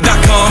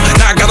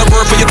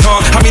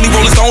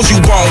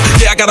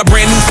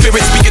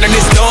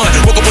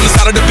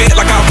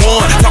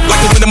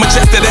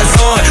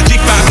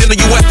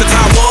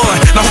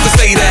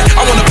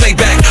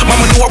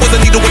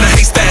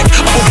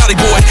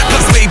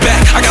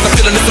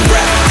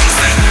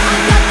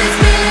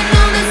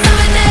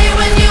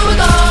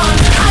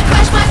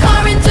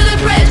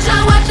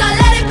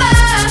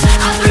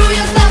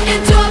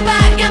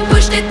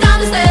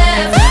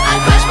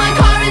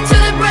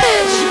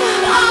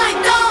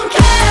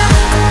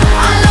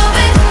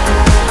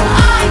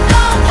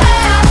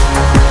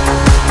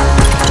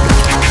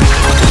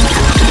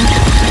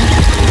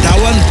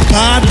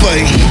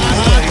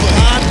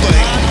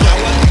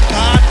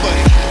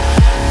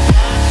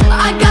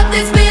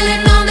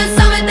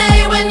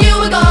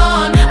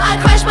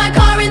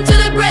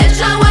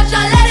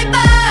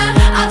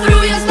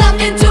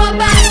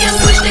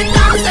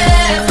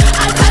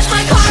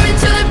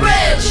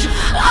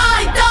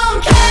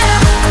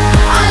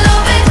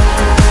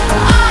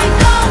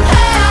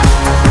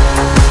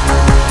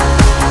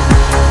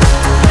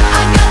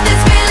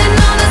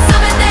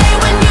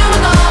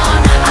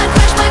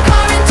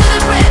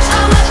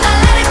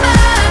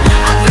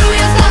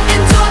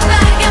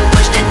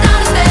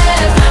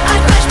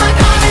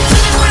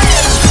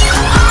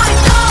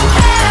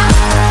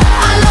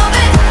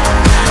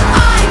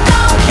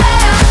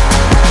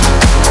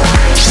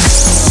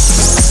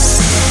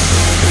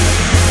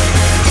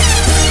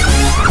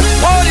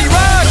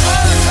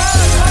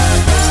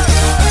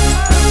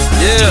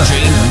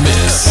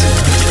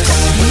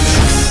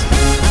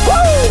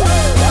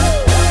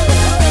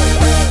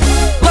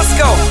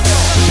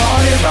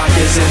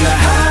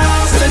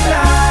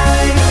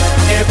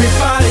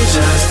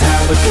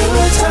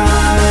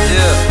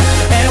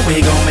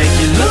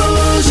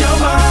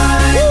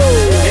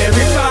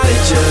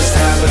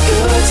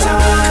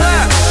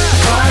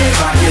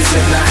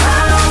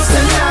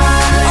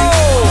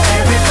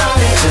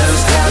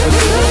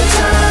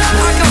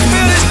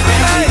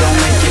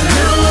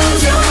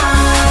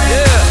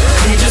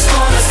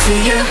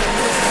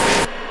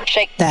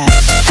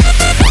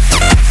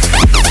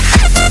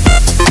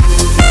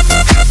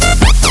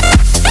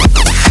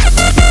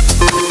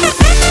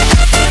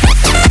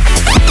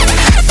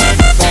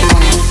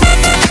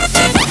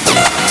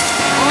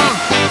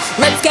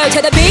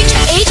to the beach,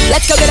 eat,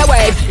 let's go get a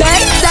wave.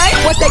 They say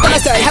what they gonna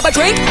say. Have a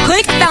drink,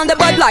 clink, found a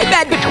Bud Light.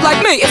 Bad bitch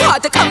like me, it's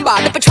hard to come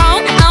by. The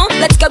Patron,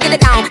 let's go get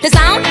it down. The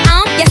sound,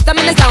 yes, I'm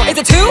in the zone. Is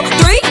it 2,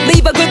 3?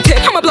 Leave a good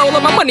tip. I'ma blow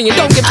all my money and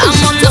don't get pushed.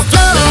 I'm on the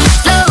floor,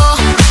 floor.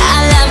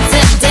 I love to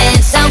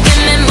dance, so give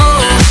me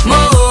more,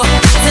 more.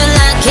 Till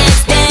I can't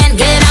stand,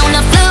 get on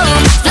the floor,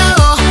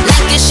 floor.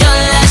 Like it's your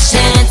last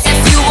chance. If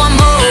you want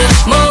more,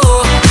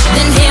 more,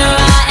 then here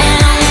I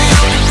am.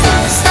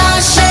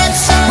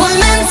 Starships were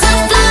meant to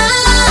fly.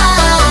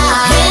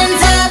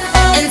 Hands up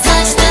and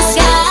touch the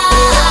sky.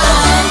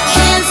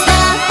 Can't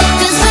stop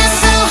 'cause we're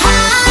so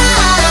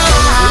high.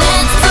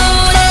 Let's do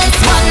this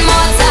one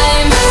more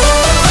time.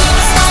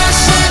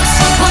 Starships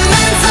were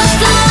meant to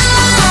fly.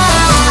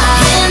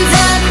 Hands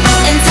up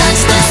and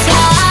touch the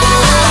sky.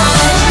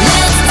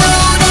 Let's do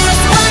this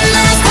one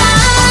last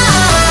time.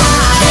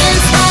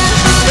 Can't stop.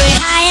 We're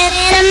higher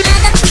than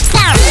a mother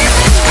star.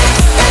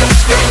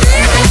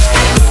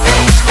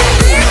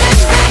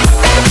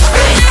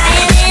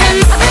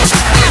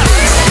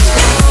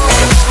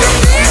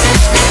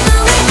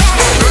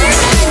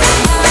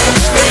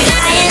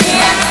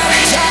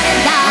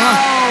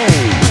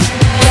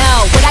 Yo,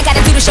 what I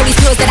gotta do to show these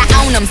girls that I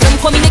own them? Some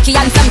call me Nikki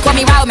and some call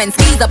me Rowman.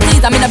 Skeezer,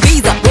 please, I'm in a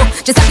visa. Whoa,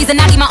 just a piece of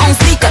naughty, my own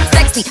sneaker.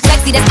 Sexy,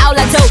 sexy, that's all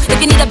I do. If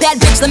you need a bad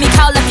bitch, let me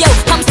call up yo.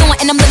 Come soon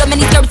and them little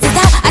mini skirts is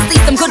out. I see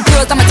some good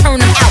girls, I'ma turn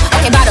them out.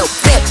 Okay, bottle,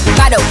 sip,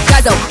 bottle,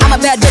 guzzle. I'm a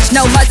bad bitch,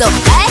 no muzzle.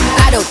 Hey,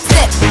 bottle,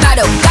 sip,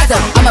 bottle,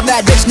 guzzle. I'm a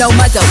bad bitch, no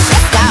muzzle.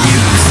 Let's go.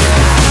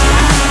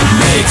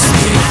 Makes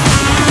me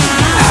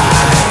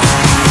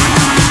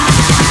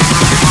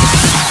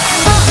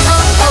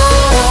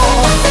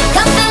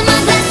Come fill my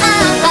glass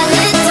up a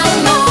little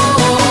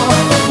more.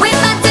 We're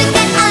about to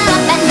get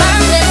up and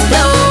burn this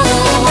floor.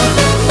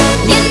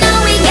 You know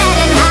we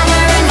getting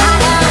hotter and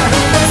hotter,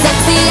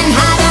 sexy and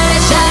hotter to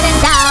shut it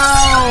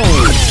down.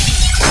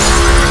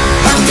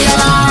 From the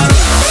alarm.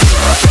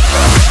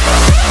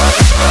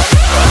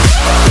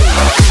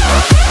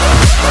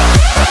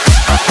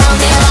 From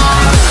the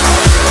alarm.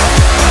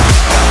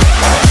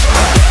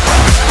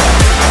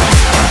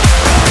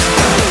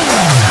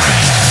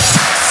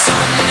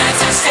 Some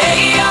nights I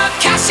stay up,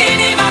 cashing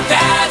in my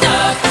bad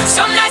luck.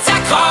 Some nights I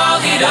call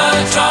it a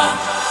draw.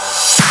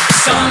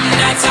 Some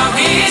nights I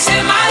wish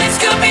that my lips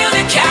could build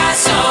a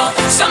castle.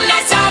 Some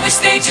nights I wish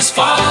they just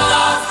fall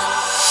off.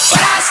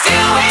 But I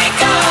still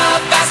wake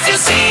up, I still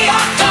see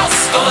your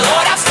ghost. Oh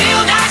Lord, I'm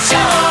still not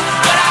sure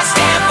what I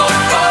stand for.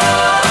 Oh,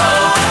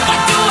 what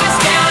do I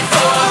stand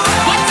for?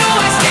 What do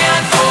I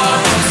stand for?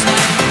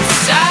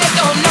 'Cause I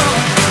don't know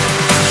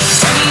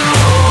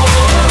anymore.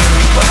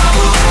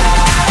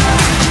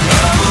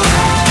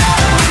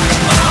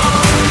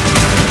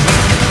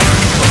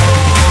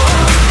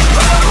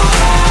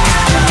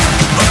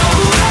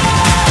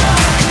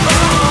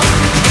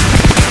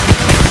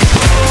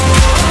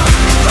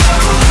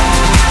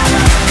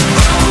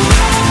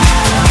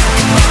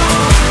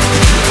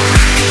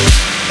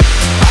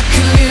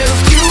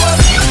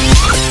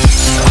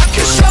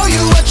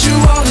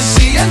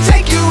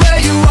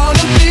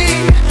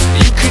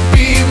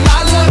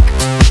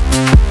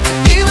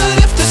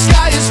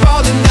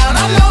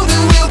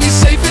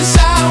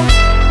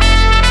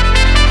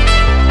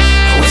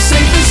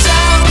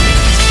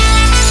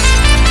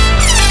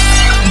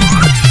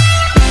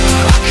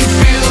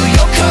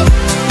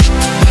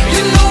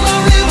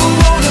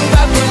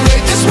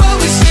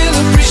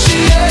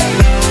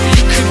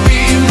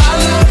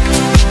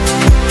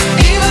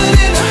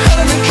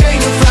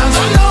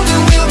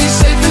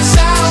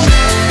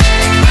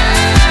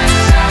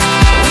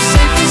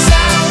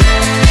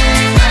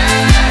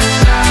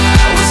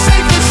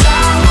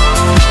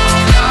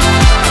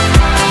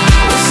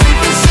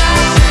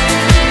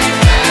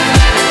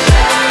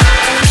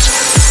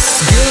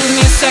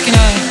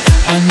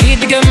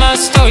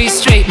 Story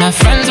straight. My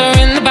friends are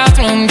in the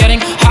bathroom, getting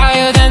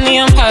higher than the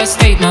Empire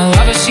State. My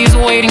lover, she's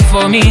waiting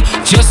for me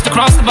just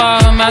across the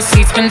bar. My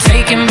seat's been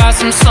taken by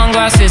some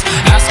sunglasses,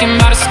 asking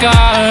about a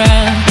scar.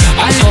 And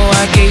I know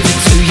I gave it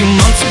to you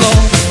months ago.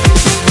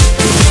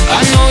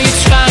 I know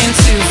you're trying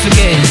to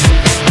forget,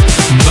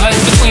 but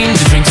between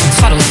the drinks and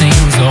subtle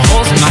things, the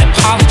holes in my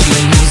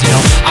apologies, you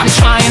know, I'm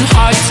trying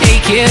hard to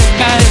take it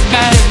back,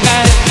 back,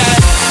 back, back.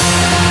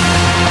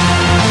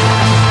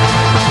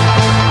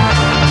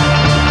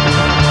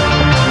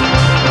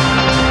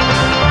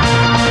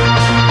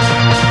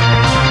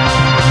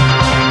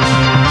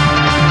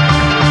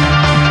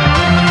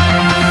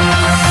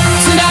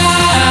 Tonight,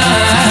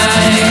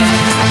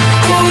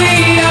 we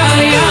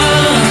are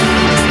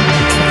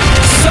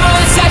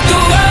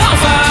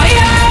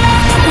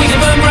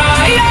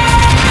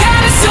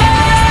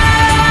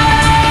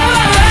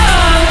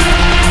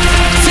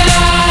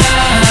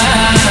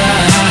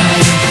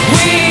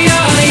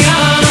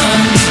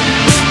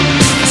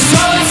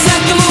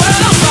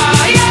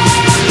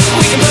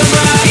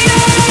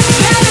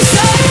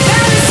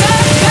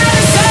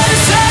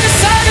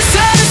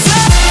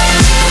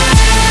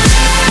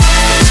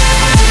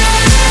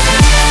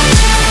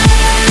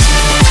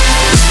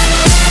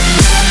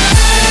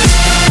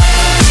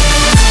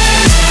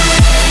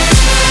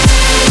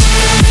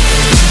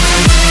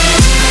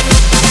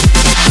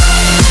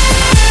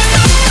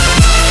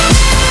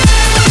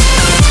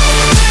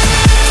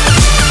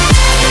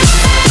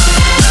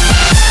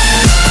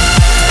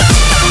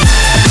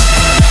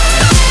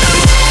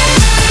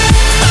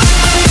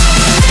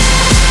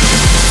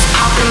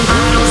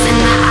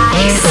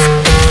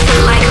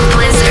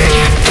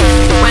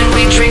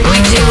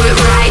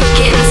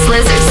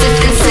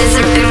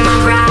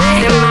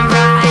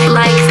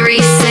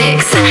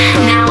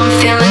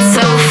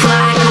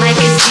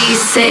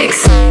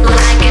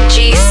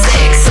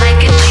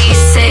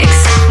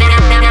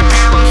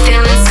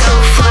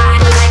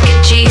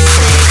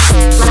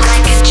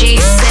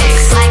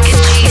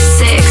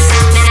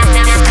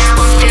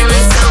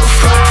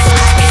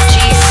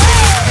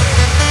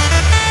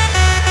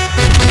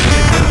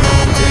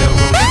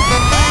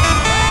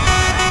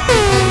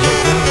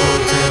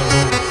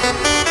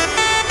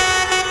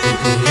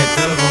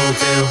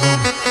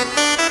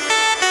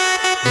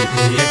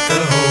meet me at the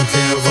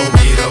hotel room.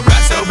 Get up,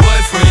 got your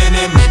boyfriend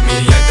and meet me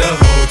at the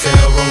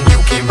hotel room. You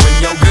can bring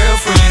your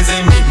girlfriends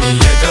and meet me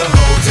at the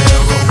hotel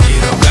room.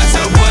 Get up, got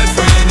your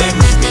boyfriend and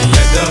meet me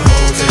at the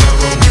hotel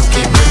room. You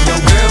can bring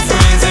your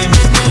girlfriends and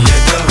meet me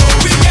at the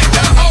hotel. We at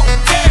the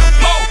hotel,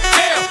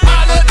 motel,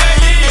 holiday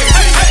inn.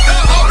 We at the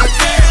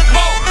hotel,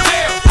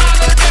 motel,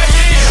 holiday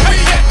inn. We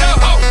at the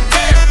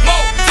hotel,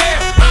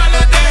 motel,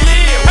 holiday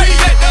inn. We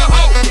at the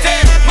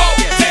hotel,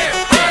 motel,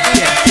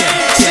 holiday inn.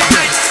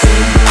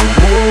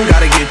 Boom,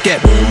 gotta get that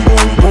boom,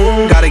 boom,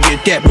 boom. Gotta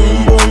get that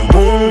boom, boom,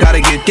 boom.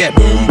 Gotta get that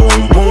boom,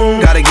 boom, boom.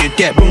 Gotta get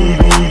that boom,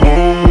 boom,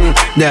 boom.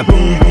 That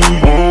boom, boom,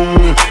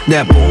 boom.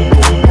 That boom,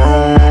 boom,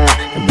 boom.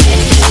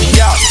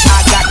 Yo, I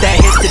got that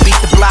hit to beat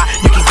the block.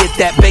 You can get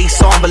that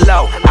bass on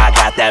below. I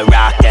got that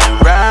rock and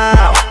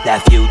roll,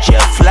 that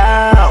future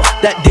flow,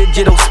 that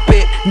digital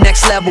spit,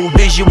 next level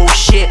visual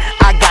shit.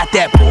 I got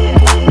that boom,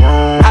 boom,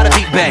 boom. How to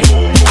beat bang.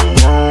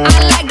 I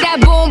like that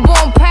boom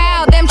boom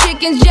pow. Them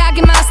chickens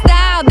jacking my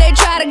style. They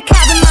try to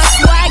copy my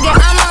swagger.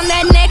 I'm on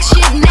that next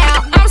shit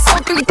now. I'm so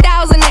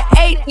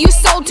 3008. You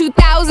sold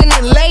 2000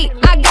 and late.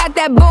 I got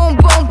that boom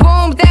boom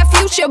boom. That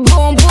future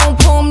boom boom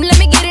boom. Let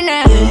me get it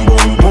now. Boom,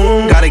 boom,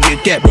 boom. Gotta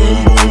get that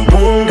boom, boom,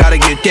 boom. Gotta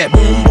get that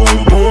boom,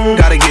 boom, boom.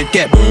 Gotta get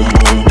that boom,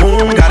 boom,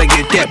 boom. Gotta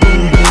get that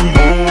boom, boom,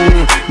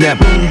 boom. That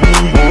boom,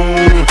 boom,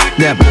 boom.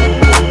 That boom,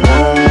 boom,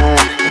 boom.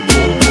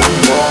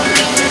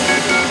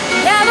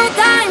 Yellow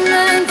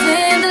diamonds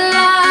in the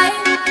light,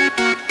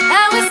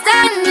 and we're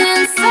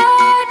standing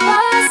side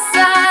by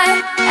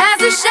side as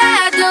a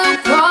shadow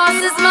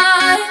crosses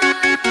mine.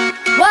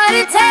 What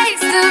it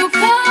takes to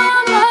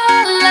come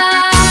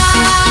alive.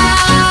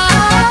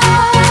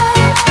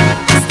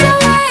 It's the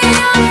way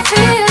I'm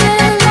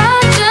feeling, I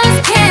just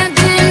can't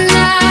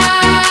deny.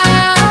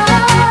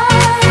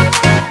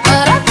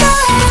 But I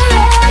gotta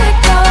let it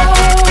go.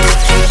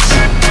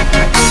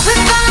 We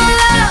found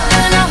love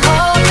in a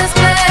hopeless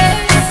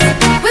place.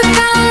 We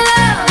found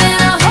love in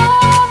a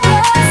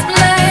hopeless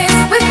place.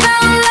 We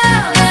found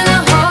love in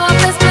a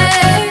hopeless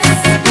place.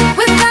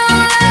 We found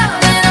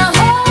love in a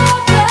hopeless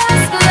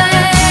place.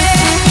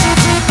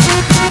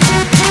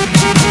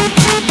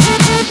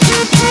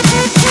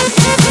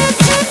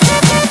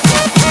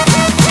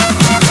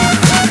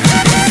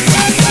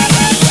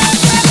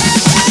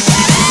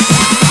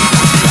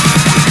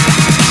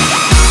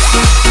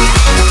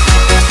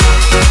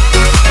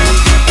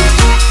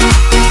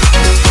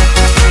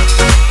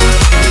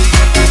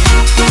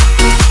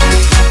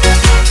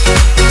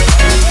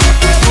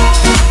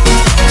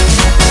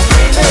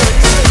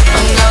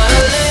 I'm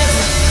gonna live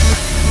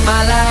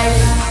my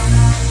life,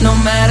 no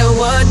matter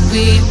what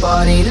we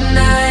party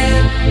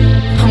tonight.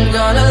 I'm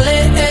gonna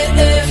live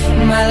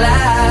my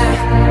life.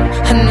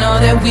 I know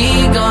that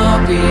we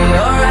gon' be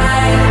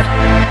alright.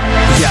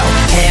 Yo,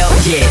 hell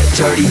yeah,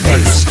 dirty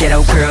bass.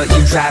 Ghetto girl,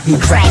 you drive me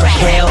crazy.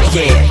 Hell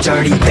yeah,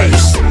 dirty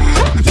bass.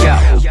 Yo,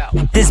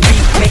 this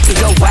beat make me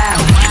go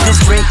wild.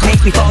 This drink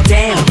make me fall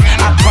down.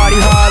 I party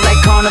hard like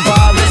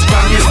carnival. Let's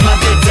run this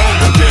mother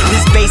down.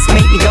 This bass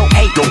make me go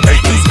eight.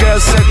 These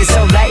girls circus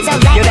so late.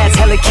 Yo, that's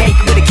hella cake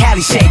with a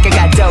Cali shake. I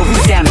got dough,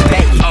 who's down to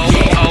bake?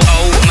 Yeah.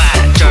 Oh, my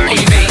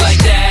dirty bass. Like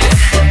that,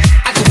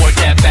 I can work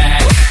that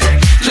back.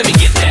 Let me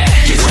get that.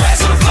 Get your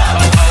ass on the floor.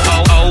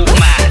 Oh,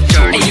 my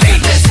dirty bass. You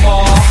got that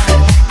small,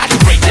 I can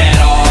break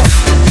that off.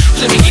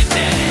 Let me get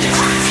that.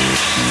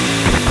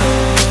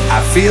 I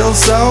feel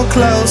so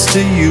close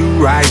to you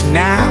right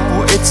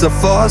now, it's a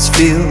force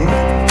field.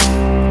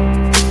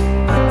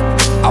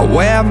 I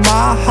wear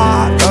my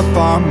heart up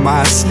on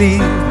my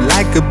sleeve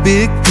like a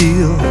big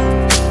deal.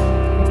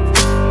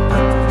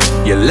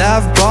 Your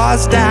love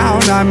pours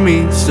down on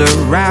me,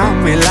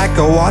 surround me like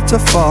a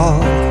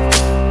waterfall.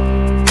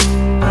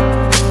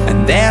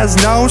 And there's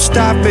no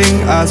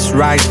stopping us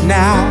right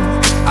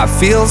now. I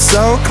feel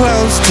so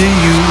close to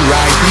you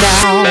right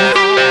now.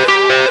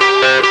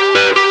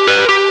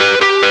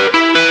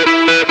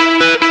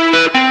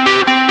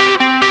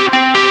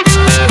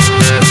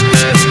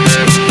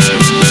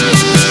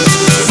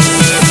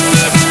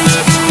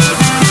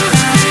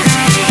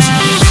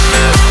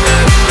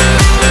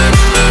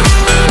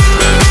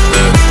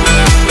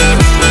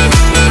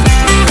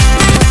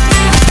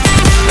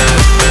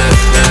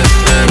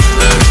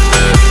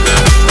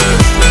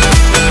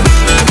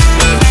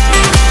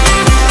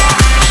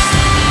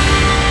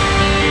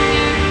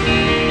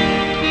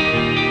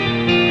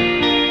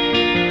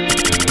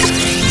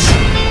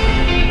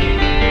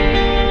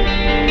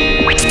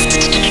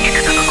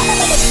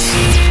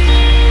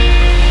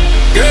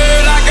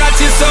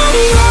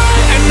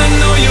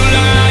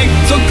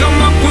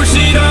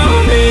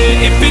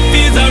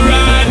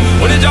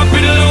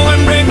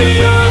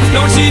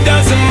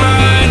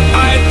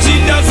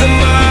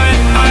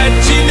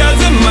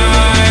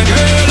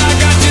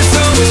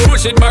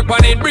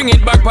 Bring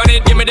it back on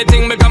it, give me the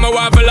thing, become a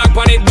waffle lock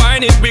on it.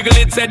 Wine it, wiggle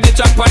it, set the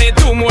track on it.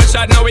 2 more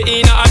shot, now we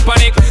in a hot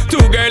panic. 2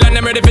 girl and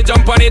I'm ready for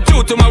jump on it.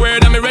 2 to my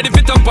word, I'm ready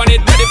for thump on it.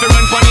 Ready for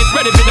run on it,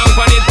 ready for dunk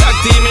on it. Tag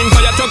team in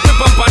fire truck to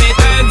pump on it.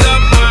 Hands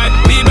up high,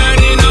 we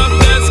burning up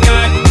the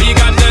sky. We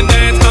got the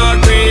dance all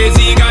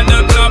crazy, got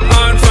the club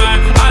on fire.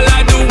 All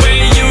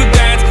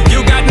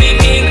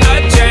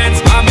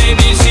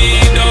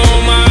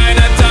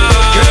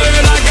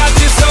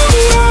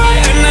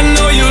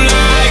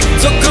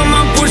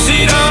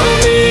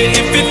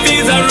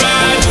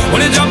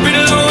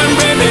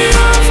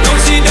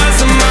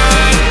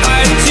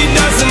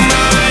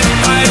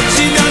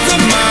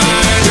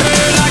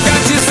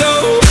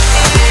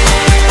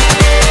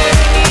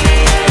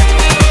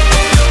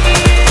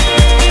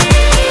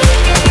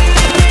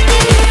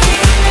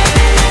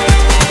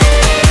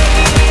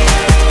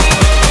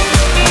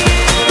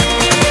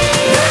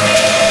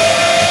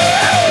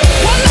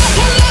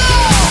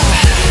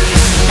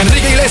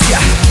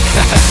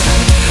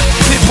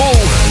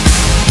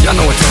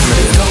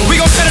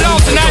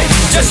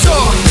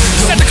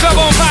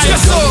y'all gon' find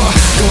yes sir.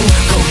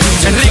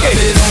 Enrique,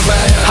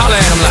 holla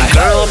at him like.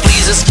 Girl,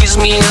 please excuse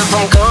me if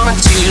I'm coming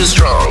too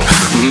strong,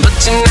 but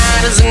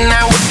tonight is the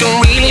night we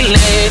can really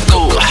let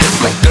go.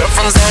 My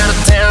girlfriend's out of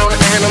town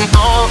and I'm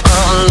all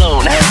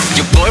alone.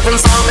 Your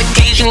boyfriend's on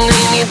vacation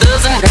and he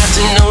doesn't have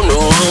to know.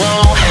 No,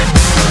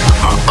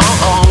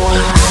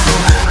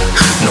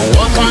 no,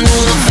 welcome to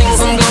the things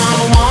I'm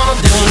gonna wanna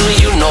do.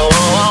 You know.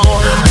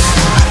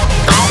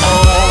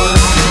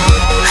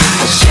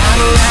 Shout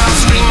aloud,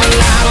 scream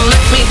aloud,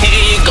 let me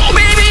hear you go,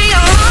 baby. I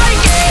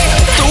like it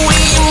the way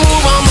you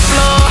move on the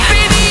floor,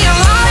 baby. I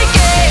like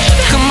it.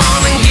 Come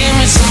on and give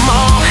me some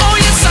more. Oh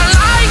yes, I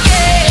like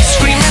it.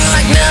 Screaming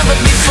like never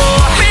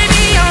before,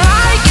 baby. I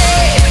like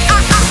it.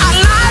 I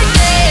like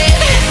it.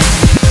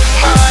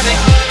 Party,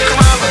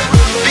 come on,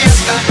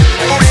 fiesta,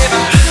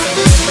 forever.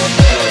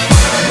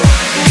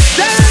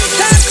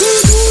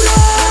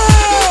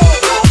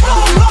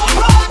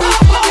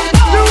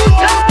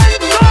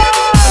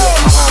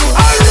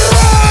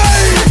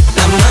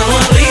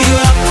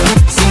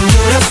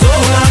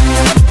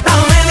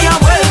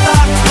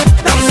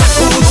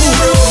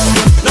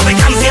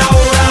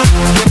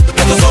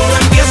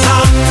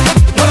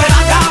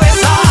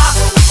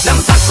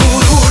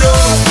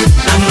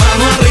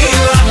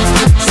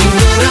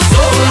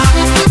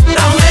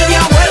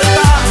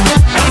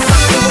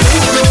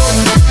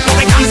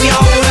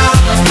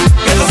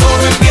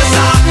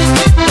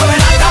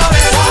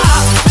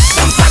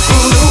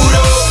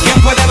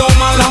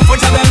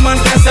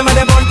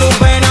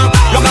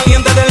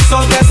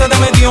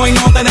 Y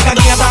no te deja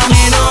quieta,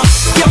 nena.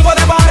 ¿Quién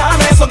puede parar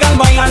eso que al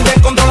bailar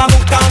descontrola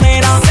tus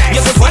caderas? Y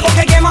ese fuego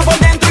que quema por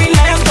dentro y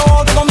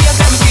lento te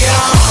convierte en piedra.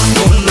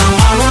 Con la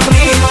mano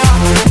arriba,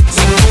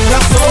 cintura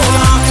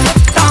sola,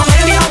 da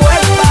media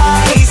vuelta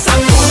y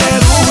sacude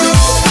duro.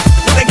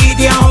 No te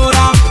quites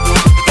ahora,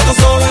 que esto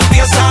solo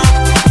empieza.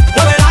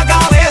 Mueve la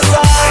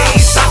cabeza y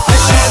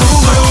sacude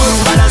duro.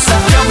 Para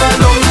salir de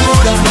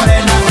locura,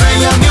 morena,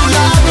 rey a mi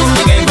lado,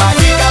 que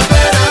vaya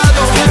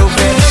esperado. Quiero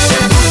ver ese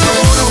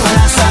futuro.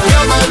 Para salir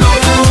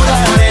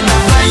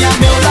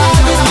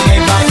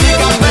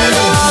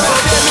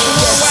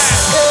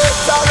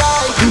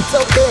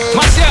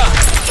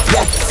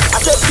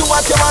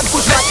your man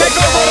push back, take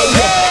over.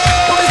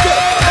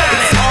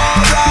 It's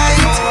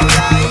alright.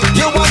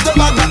 You want the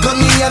back on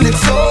me and it's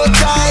so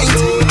tight.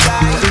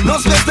 No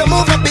space to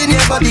move up in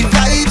your body,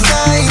 vibes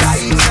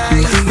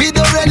nice. We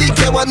don't really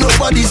care what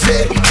nobody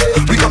say.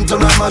 We come to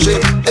ramage,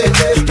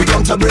 we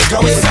come to break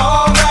away. It's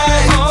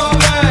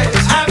alright.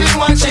 I've been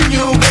watching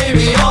you,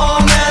 baby, all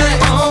night.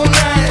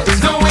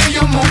 The way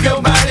you move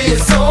your body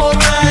is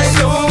alright.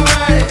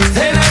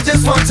 And I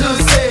just want to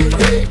say,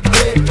 hey,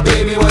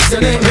 baby, what's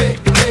your name?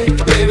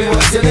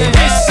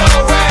 It's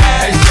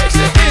alright,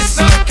 it's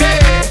okay.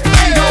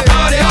 We gon'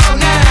 party all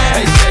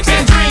night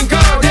and drink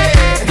all day.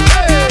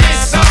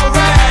 It's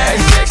alright,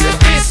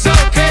 it's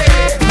okay.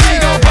 We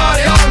gon'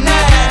 party all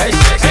night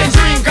and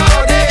drink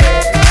all day.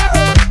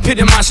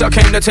 Pity Marshall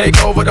came to take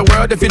over the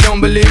world. If you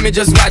don't believe me,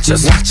 just watch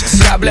us.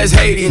 God bless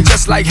Haiti, and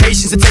just like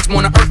Haitians, it takes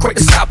more than an earthquake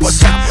to stop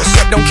us.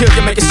 What don't kill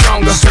you, make it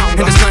stronger. And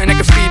there's nothing that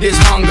can feed this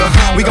hunger.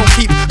 We gon'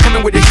 keep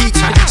coming with the heat.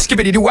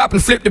 Skippity-doo-wop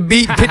and flip the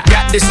beat. Pit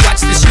got this,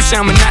 watch this. You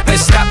sound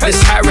monotonous. Stop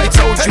this. I already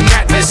told you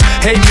not this.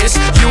 Hey miss,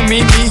 you,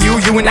 me, you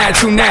and I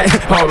tonight.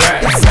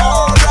 Alright. It's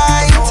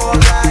alright.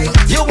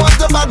 You want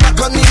the back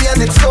on me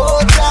and it's so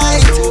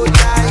tight.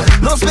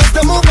 No space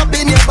to move up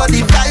in your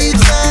body,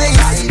 vibes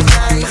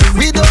nice.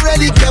 We don't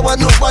really care what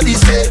nobody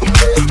say.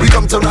 We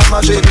come to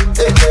ramage,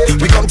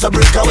 we come to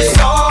break away. It's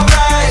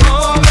alright.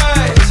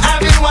 I've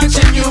been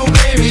watching you,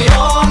 baby,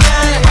 all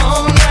night.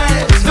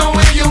 The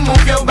way you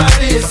move your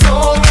body is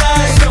alright.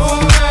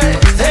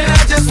 And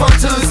I just want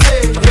to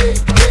say, hey,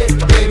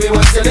 baby,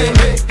 what's your name?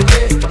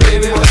 Hey,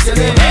 baby, what's your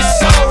name?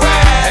 It's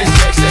alright,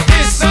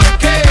 it's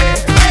okay.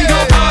 We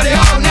gon' party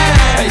all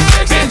night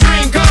and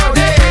drink all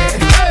day.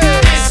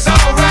 It's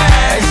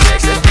alright,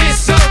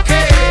 it's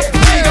okay.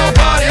 We gon'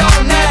 party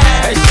all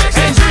night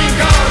and drink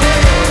all day.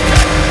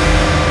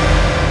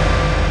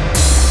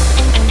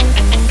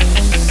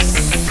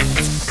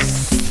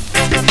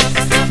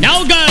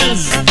 Now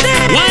girls,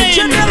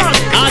 wine,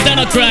 out there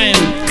not crying.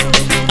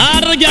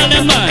 All the girl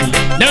them man,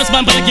 there's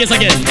man for the case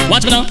again.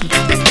 Watch me now.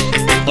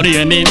 What do you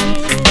hear me?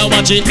 Now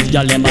watch it,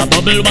 girl them a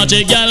bubble, watch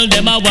it, girl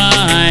them a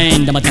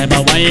wine. Them a type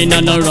of wine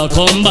and a rock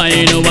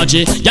combine. Watch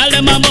it, girl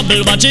them a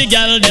bubble, watch it,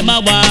 girl them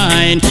a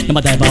wine. Them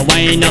a type of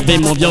wine, have to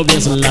move your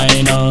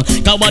waistline.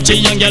 Cause watch it,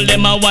 young girl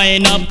them a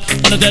wine up.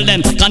 Wanna tell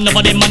them, cause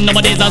nobody man,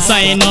 nobody's a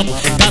sign up.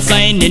 Cause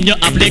sign in your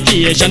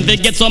application, they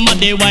get some of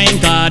the wine.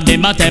 Cause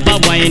them a type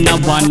of wine,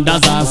 and one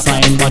does a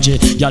sign. Watch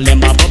it, girl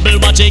them a bubble,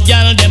 watch it,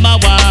 girl them a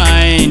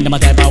wine. Them a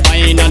type of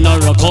wine and a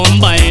rock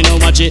combine.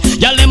 Watch it,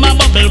 girl them a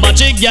bubble,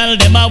 watch it, girl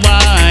them a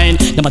wine.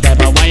 Them a type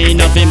of wine,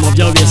 if you move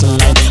your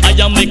waistline. I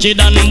am wicked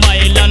and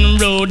wild and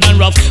rude and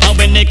rough. And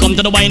when they come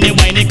to the whiny,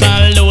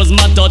 can't lose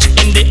my touch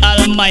in the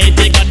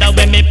Almighty God. That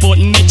when me put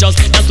me trust.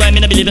 That's why me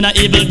not believe in a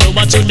evil do.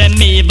 What you them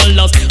evil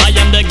lust? I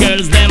am the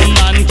girls, them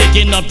man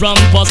kicking up from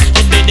us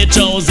to be the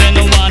chosen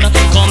one.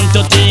 Come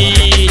to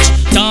teach,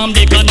 Tom,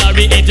 Dick and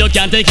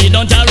can't take it,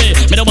 don't tarry.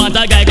 Me don't want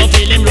a guy go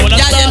feel him roll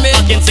and start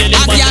fucking silly.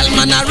 A gal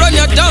man a run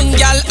you down,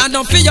 gal, and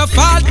don't feel your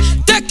fault.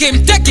 Take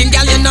him, gal,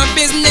 you no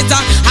business.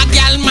 A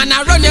gal man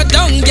a run you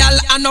down, gal,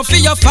 and don't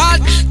feel your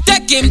fault.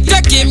 Take him,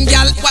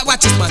 gal.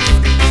 Watch this man.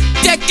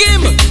 Take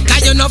him,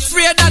 cause you no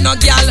afraid of no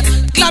gal.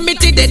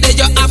 Calamity day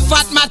you have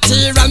fat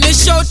material. Me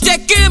show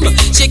take him,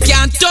 she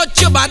can't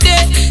touch your body.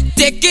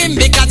 Take him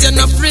because you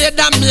no afraid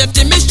of me.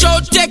 Me show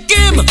take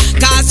him,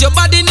 cause your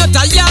body not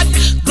tired.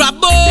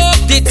 Grab up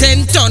the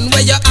 10-ton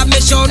where you have me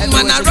show.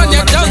 Man I run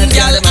you down,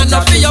 gal, and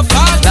don't feel your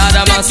fault.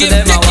 Take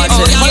him, gal.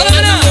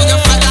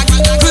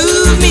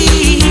 Prove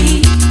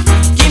me,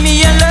 give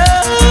me your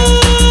love.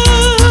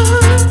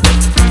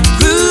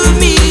 Prove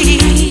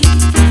me,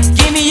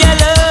 give me your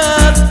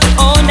love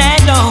all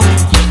night long.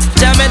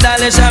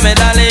 Show me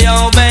dolly,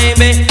 oh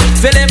baby.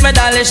 Philip me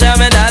dolly,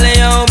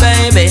 oh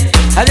baby.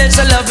 I just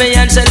she love me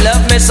and she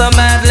love me so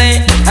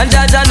madly. And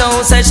Jaja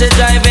knows say she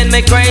driving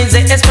me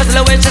crazy,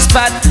 especially when she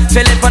spot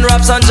Philip and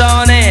Robson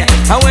Johnny.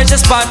 And when she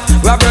spot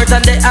Robert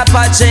and the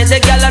Apache,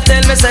 the girl a tell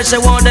me say she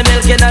want the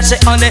milk and she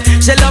honey.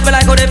 She love me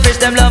like how the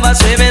fish them love her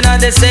swimming on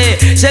the sea.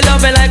 She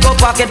love me like how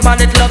pocket man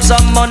it love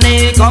some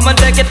money. Come and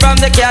take it from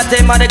the cat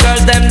team and the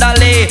girls them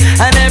dolly.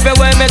 And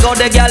everywhere me go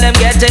the girl them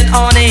getting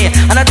honey.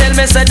 And I tell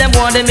me say them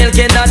want the milk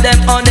and not them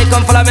honey.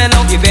 Come follow me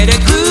now. You better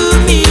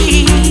groove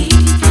me,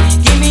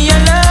 give me your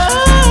love.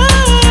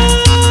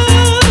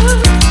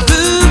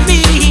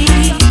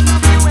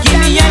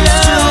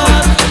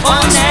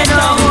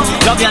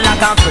 Love you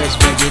like a fresh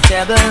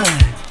vegetable.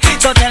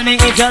 So tell me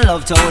if you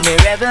love Tony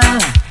Rebel.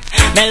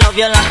 Me love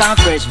you like a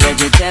fresh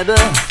vegetable.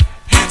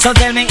 So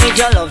tell me if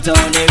you love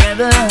Tony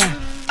Rebel.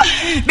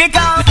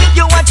 Because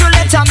you want to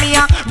let me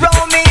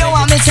roll me, you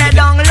want me say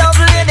down love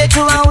lady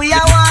to and we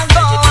I want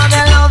go. And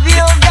I love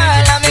you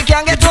girl and me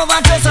can't get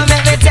over to. So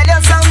make me tell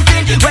you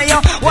something where you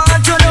want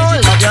to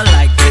know. Love you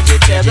like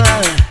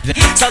vegetable.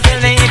 So tell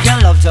me if you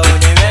love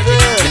Tony Rebel.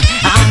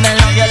 And me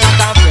love you like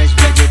a fresh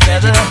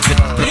vegetable.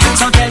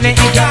 So tell me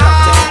if you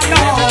love Tony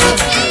Rebel.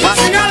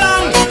 Sing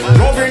along.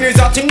 Loving is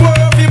a thing where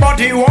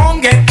everybody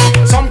won't get.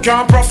 Some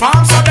can't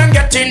perform so them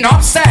getting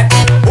upset.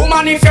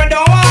 Woman if you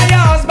don't want your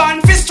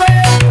husband fi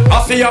straight,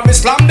 I feel you be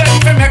slam them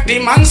fi make the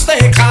man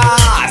stay.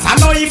 Cause I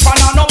know if I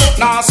know but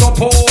not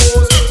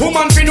suppose.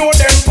 Woman fi know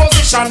them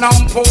position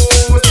and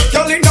pose.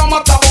 Girl it don't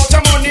matter about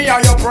your money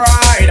or your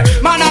pride.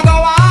 Man I go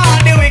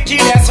on the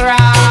wickedest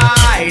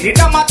ride. It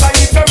don't matter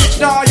if you're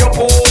rich or you're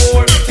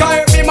poor.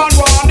 Cause every man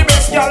want the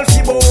best girl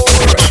fi bore.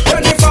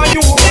 When if I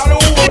you girl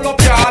who hold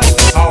up your hand,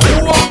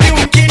 who want the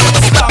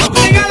wickedest love?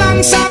 Sing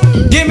along song.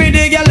 Give me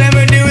the girl let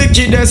me the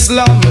wickedest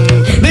love.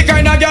 The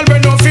kind of girl we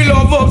no feel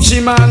love up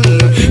she man.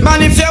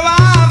 Man if you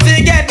want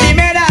to get the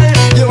medal,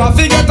 you have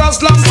to get a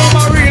slum from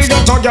a real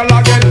ghetto girl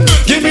again.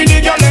 Give me the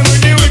girl let me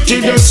the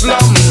wickedest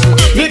slum.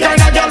 The kind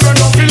of girl we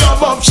no feel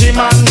love up she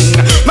man.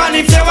 Man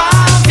if you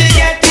want to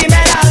get the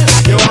medal,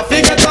 you have to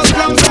get a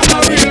slum from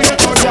a real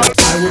ghetto girl.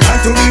 I would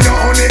like to be the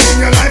only in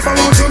your life. I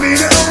want to be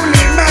the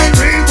only man.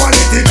 Real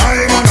quality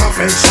time and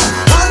affection.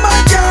 All my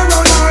girl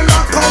run on a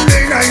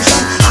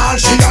combination. All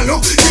she a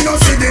look, she no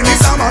see the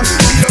miss a man.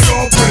 She a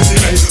go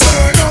president,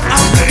 burn up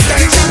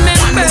application.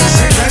 Remember, I'm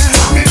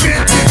a bit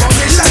the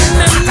condition.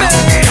 Remember,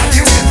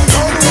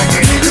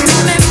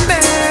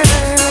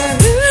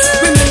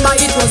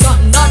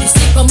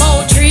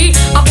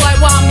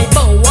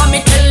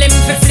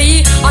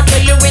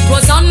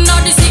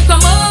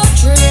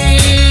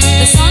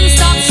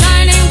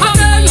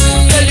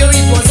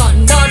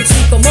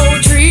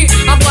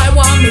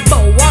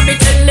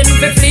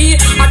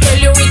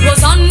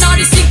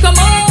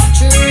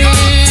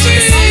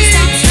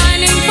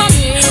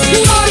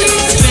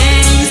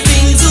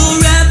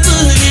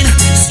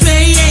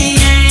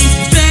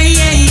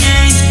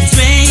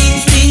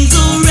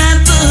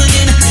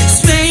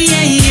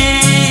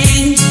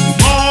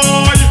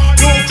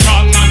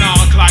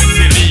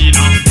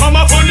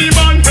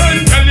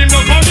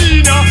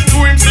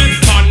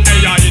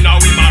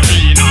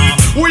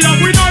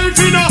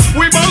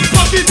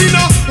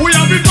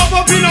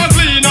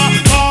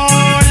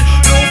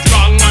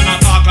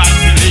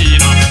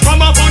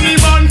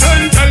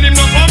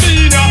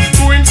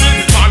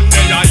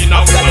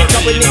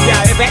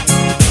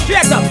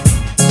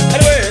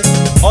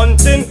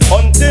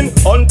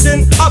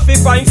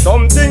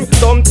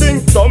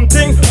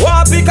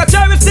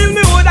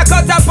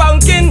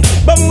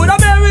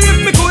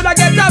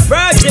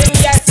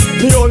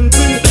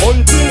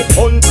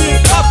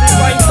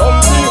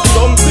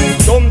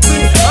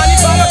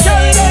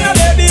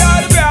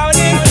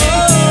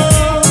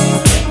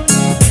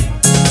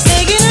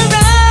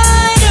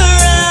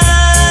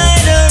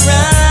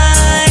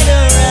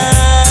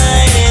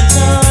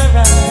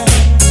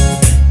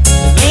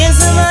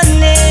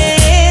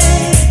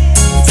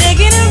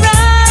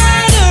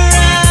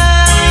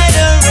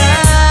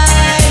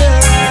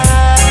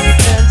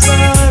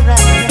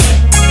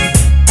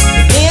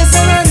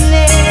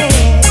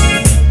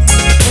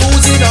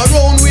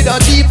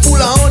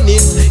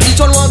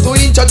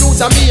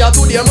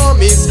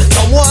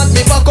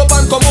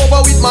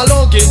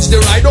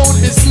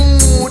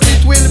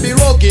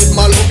 rugged.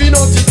 My loving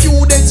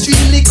attitude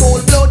extremely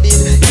cold-blooded.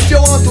 If you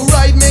want to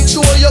ride, make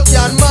sure you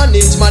can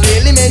manage my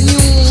daily menu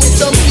with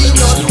some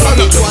peanut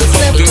butter. One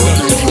step to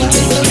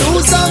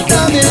do some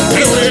damage.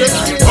 Anyway,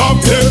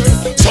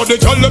 magnet. So the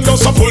girl them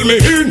just a pull me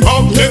in,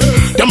 magnet.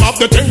 Them have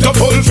the thing to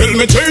fulfill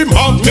me dream,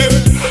 magnet.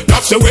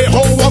 That's the way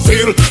how I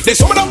feel. They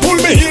some of them pull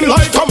me in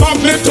like a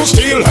magnet to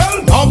steal,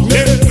 hell,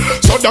 magnet.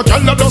 So the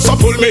girl them just a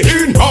pull me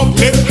in,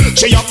 magnet.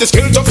 She have the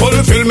skill to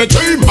fulfill me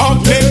dream,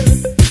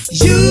 magnet.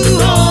 You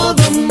are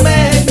the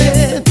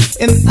magnet,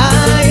 and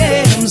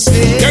I am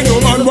scared. Then no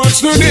man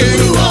what's the deal?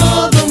 You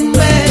are the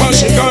magnet, and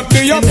she got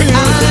me a pin.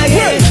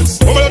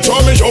 Well, woman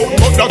throw me out,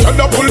 but that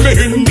girl pull me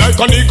in like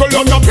an eagle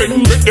on a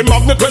pin. With the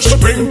magnet where she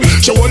bring,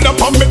 she hold up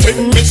on me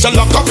thing. It's a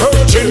lock of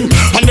virgin,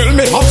 and tell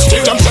me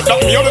hostage and said that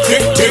me on the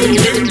thing.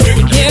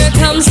 Here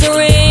comes the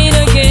rain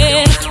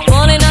again,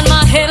 falling on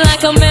my head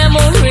like a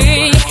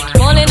memory,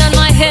 falling on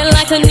my head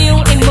like a new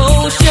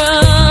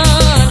emotion.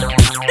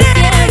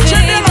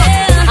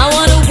 I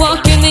wanna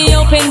walk in the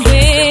open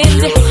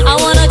wind, I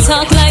wanna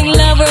talk like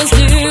lovers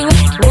do,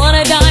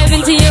 wanna dive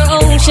into your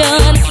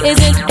ocean. Is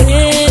it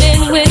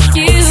fitting with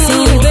you?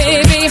 So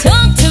baby,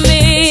 talk to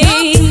me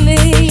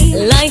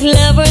like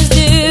lovers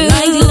do,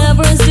 like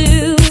lovers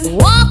do.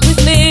 Walk with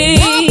me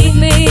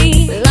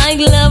like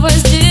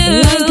lovers do,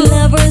 like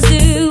lovers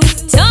do.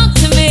 Talk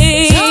to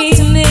me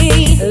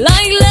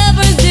like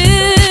lovers do.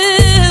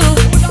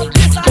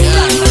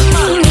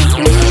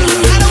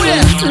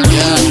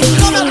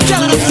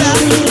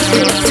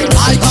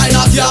 I find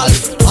a girl,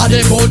 a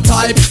the good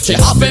type. She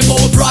have a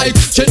move right,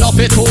 she not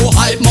be too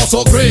hype, not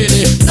so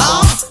greedy.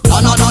 No,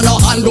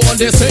 and don't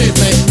deceive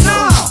me.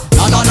 No.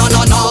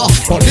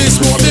 But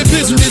this no be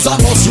business, I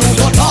must you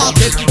go talk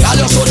it. Girl,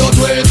 you should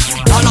do it.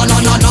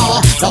 No.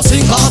 Just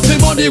think of the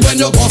money when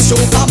you go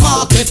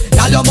supermarket.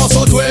 Girl, you must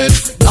do it.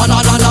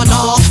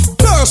 No.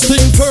 First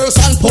thing first,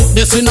 and put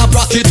this in a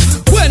bracket.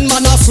 When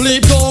man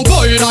asleep, don't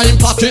go in a him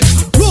pocket.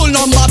 Rule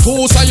number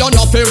 2, say you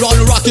not fi run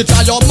rocket.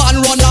 Tell your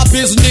man run a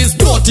business,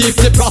 don't take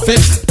the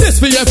profit. This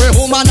be every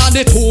woman, and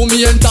the 2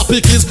 main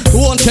topic is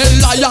don't tell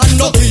liar,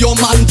 no give your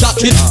man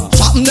jacket.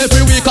 Shopping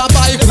every week, I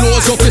buy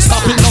clothes, you fi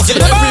stop it. No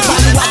get every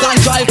man wagon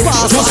drive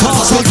fast.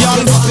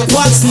 Girl,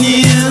 what's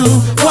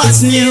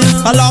new?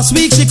 Last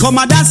week she come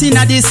a dancing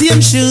at the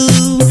same shoe.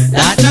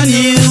 That no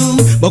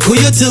new, but who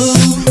you two?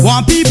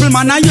 One people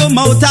man and your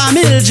mouth a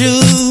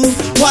mildew.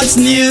 What's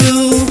new?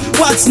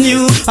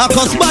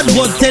 Cause bad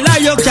word tell her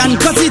you can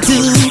cut it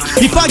too.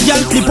 If a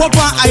girl flip up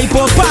and hype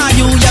up on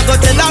you, you go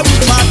tell her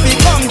which man fi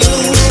come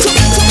true.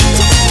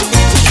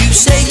 You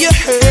say you're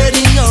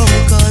hurting, oh,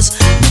 cause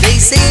they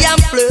say I'm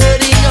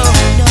flirting, oh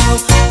no.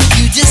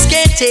 You just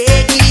can't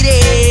take it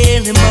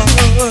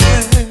anymore.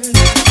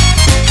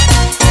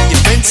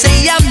 Your friends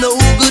say I'm no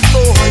good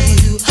for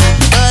you,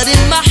 but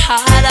in my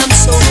heart I'm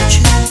so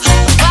true.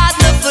 A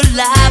partner for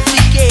life,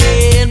 we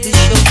can be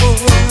sure.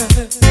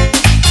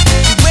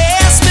 You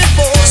asked me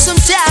for some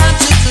time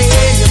to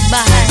clear your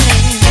mind.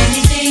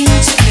 Anything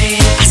to me.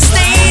 I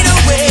stayed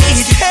away,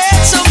 it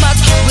hurt so much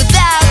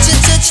without your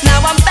touch.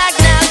 Now I'm back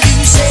now,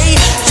 you say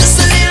just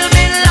a little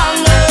bit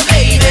longer,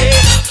 baby.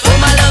 But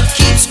my love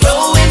keeps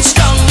growing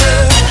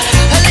stronger.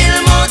 A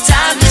little more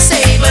time to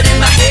say, but in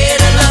my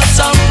head a love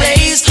song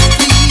plays. You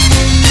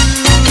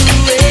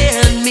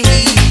and me.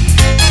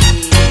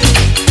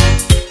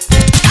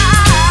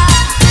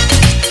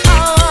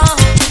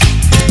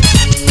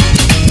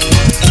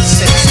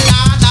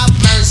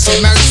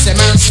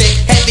 Mercy,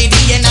 heavy D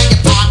and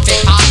your party.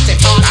 Well,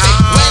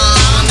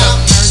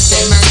 Lord have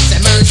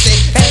mercy,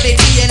 heavy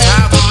D and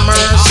your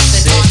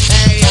party. I'm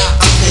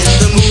in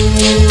the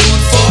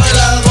mood for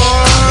love.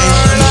 I'm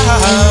in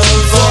the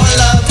mood for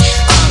love.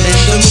 I'm in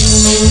the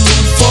mood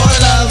for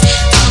love.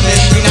 I'm in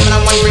bring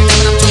number 1, bring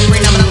number 2,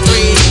 bring number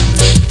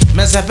 3.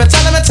 Myself,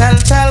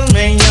 tell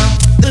me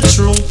the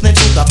truth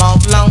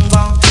about love.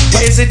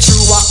 Is it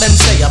true what them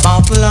say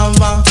about love?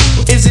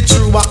 Is it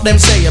true what them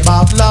say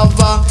about love?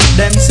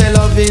 Them say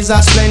love is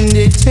a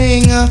splendid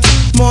thing,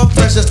 more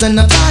precious than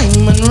a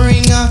diamond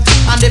ring.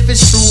 And if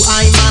it's true,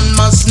 I man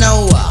must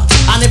know.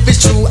 And if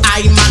it's true,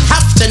 I man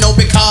have to know,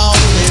 because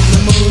I'm in the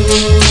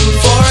mood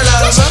for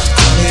love.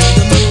 I'm in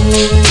the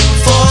mood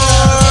for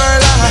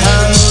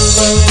love.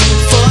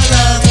 For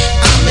love.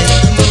 I'm in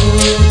the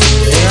mood.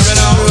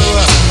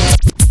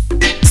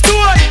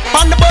 Story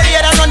on the body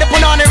head and run the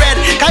put on the red.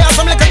 Cause you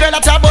some little girl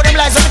that talk about them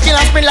lies, so the kill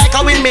and spin like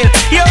a windmill.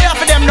 Here we are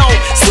for them now.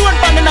 Stone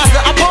on the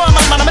nozzle, a poor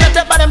man, I'm gonna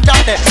tell by them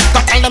down there.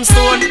 Got tell them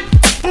stone.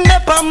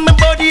 Nip on my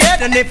body head,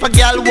 and if a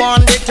girl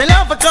want it, tell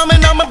her for coming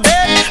on my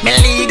bed. Me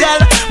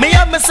legal, me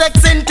have my sex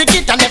in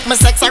ticket, and if my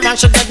sex around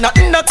she dead,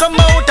 nothing no come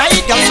out. I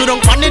eat, girl, so don't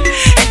want it.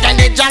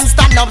 Intended John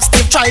stand up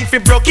stiff, try if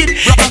you broke it.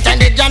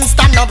 Intended John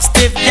stand up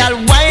stiff, girl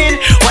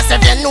wine. What's if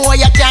you know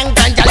you can't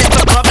grind, girl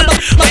it's a bubble.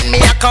 When me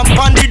a come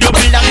on the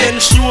double, and then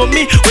show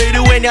me where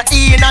do when you're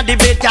in a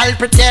debate, girl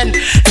pretend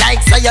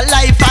like say your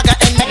life I got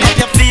end.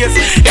 fuck up your face.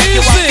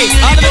 Easy.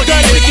 All of the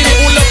girls bikini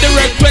who love the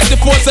red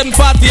 24/7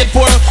 48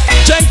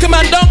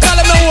 Gentlemen, don't call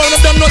them no one.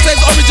 Don't know says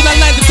original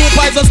 92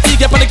 pies of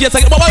steak up on the case.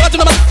 What you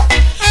know?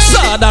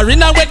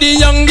 Sodarina where the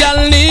young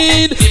girl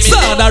need.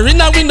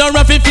 Sodarina we no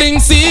raffy fling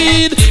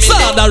seed.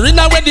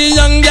 Sodarina where the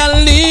young girl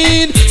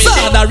need.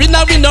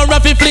 Sodarina we no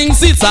raffy fling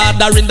seed.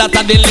 Sodarina that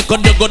a the liquor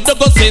you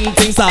go send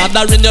things.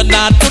 Sodarina you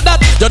not do that.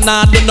 You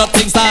not do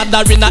nothing.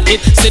 Sodarina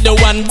it. See the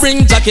one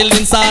bring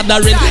Jacqueline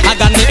Sodarina. I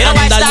got it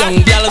under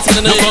young girl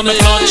sitting in the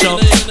clutch.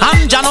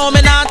 I'm Jano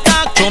me not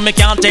talk to me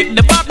can't take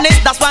the badness.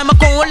 That's why me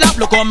cool up.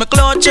 Look how me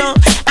clutch.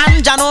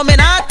 I'm Jano me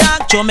not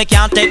talk to me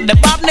can't take the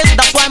badness.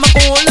 That's why me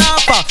cool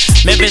up.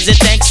 Me visit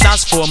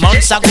Texas 4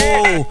 months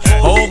ago.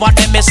 Over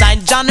them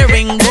beside Johnny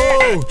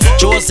Ringo,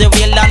 Josie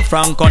Will and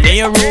Franco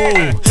Nero,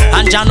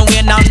 and John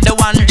Wayne and the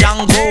one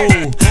Django.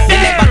 Me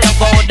never talk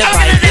about the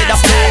vibe with the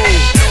flow.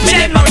 Me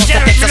never go to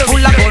Texas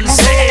full of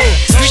guns.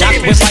 Shot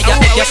with fire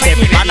if you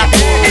step on a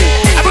toe.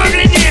 I'm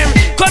ugly name,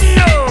 come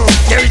now.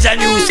 There is a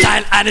new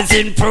style and it's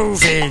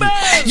improving.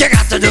 You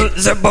got to do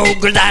the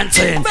bogle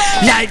dancing,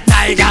 like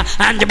Tiger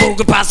and the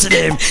bogle passing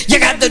him. You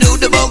got to do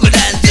the bogle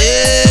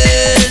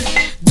dancing.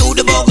 Do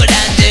the bogle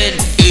dancing,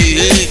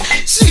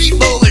 sweet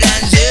bogle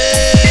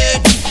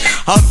dancing.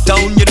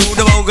 Uptown you do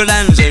the bogle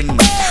dancing,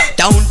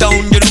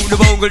 downtown you do the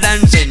bogle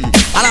dancing.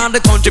 Around the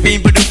country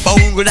people do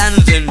bogle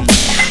dancing.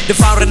 The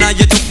foreigner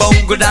you do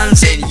bogle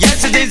dancing.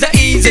 Yes it is a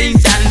easy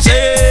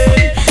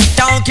dancing.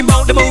 Talking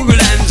about the bogle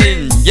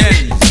dancing,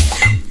 yes.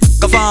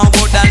 Go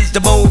forward dance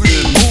the bogle,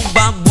 move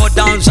backward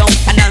dance out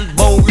and dance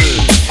bogle.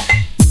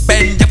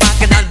 Bend your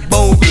back and dance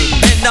bogle,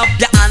 bend up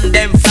your hand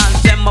them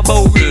fans them a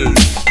bogle.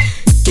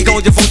 Kick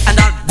out your foot and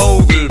that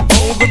bogle,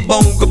 bogle,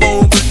 bogle,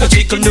 bogle, the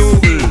chicken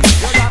noodle.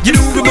 You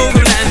do the bogle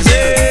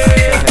dancing.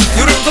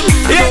 You do the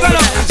bogle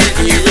dancing.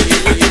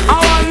 I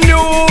want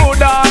new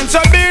dance,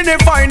 a beanie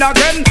fine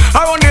again.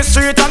 Around the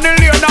street and the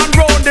lane and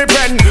round the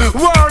pen.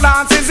 World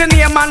dance is the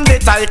name and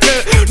the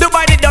title. The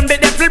body done the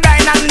devil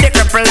blind and the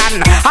cripple and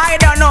I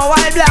don't know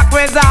why black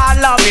wizard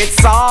love it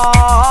so.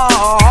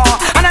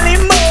 And a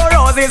limbo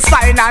roses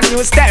fine and new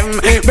stem.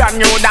 Brand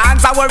new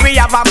dance, I we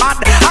have a mat.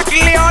 I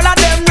clear all of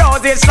them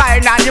roses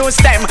fine and new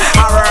stem.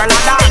 A whirl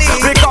of dance,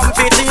 we come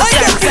to teach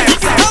them.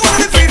 I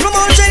wanna be free from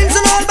all chains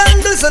and all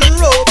bangles and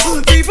ropes.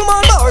 Free from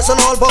all bars and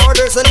all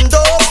borders and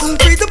dope.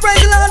 Free to praise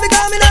the Lord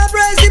because me not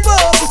praise the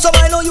Pope. So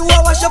I know you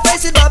will wash your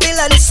face with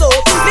Babylon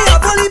soap. Me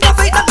have a leap of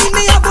faith, that mean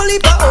me have a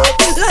leap of hope.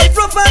 Life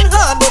rough and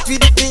hard, but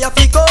with it me have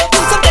to go.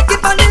 So take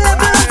it on the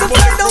level and go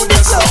fly down the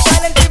slope.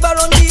 Silent river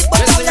on deep,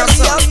 but I'm not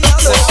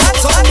the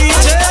So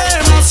DJ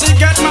must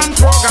get man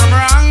program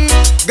wrong.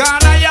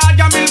 Ghana yard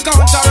got milk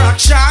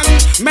counteraction.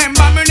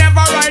 Remember me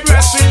never ride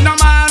west with no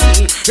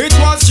man. It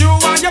was you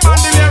and your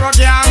bandolero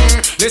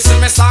gang.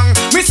 Listen me song,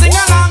 me sing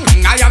along.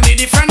 I am the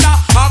defender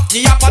of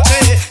the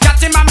Apache.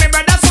 Got him and me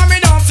brother so me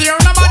don't fear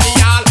nobody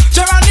y'all.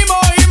 Geronimo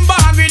him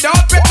born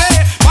without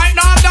pity. Might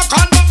not the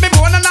con but me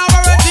born and I'm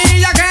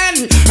already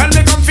again. And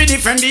me come fi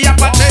defend the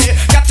Apache.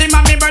 Got him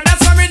and me brother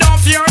so me don't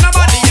fear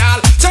nobody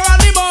y'all.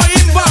 Geronimo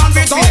him born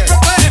without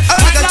pity.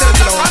 Might not the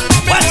con but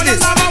me born and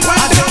I'm already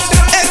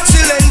again.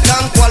 excellent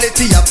and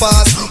quality a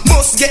pass.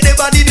 Must get the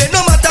body there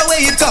no matter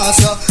where it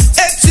costs.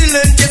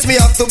 Excellent, yes me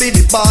have to be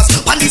the pass.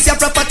 And this your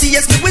property,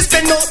 yes me we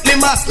spend out the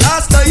mass.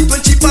 Last night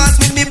when she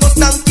passed me bust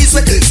down kiss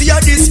sweat. See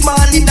her this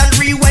morning and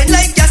rewind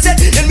like I said.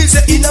 And me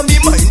say inna me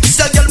mind, this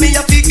a girl me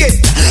a forget.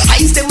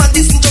 I stem at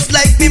this just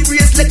like me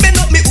bracelet. Bend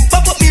up me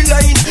up up me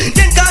line,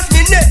 then cast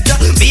me net.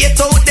 Bait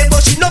out the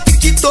but she no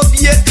pick it up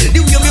yet. The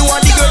way me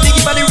want the girl to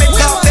give her the red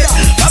carpet.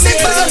 And me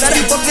bad and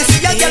the fuck me see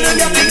a girl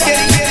me a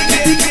forget.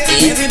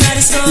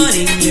 Everybody's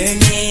calling your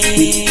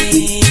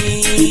name,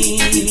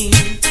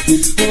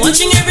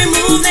 watching every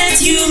move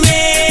that you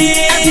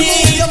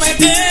make. You're my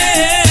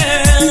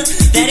girl,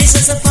 that is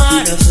just a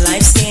part of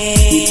life's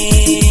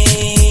game.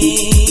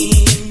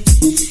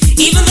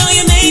 Even though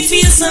you may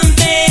feel so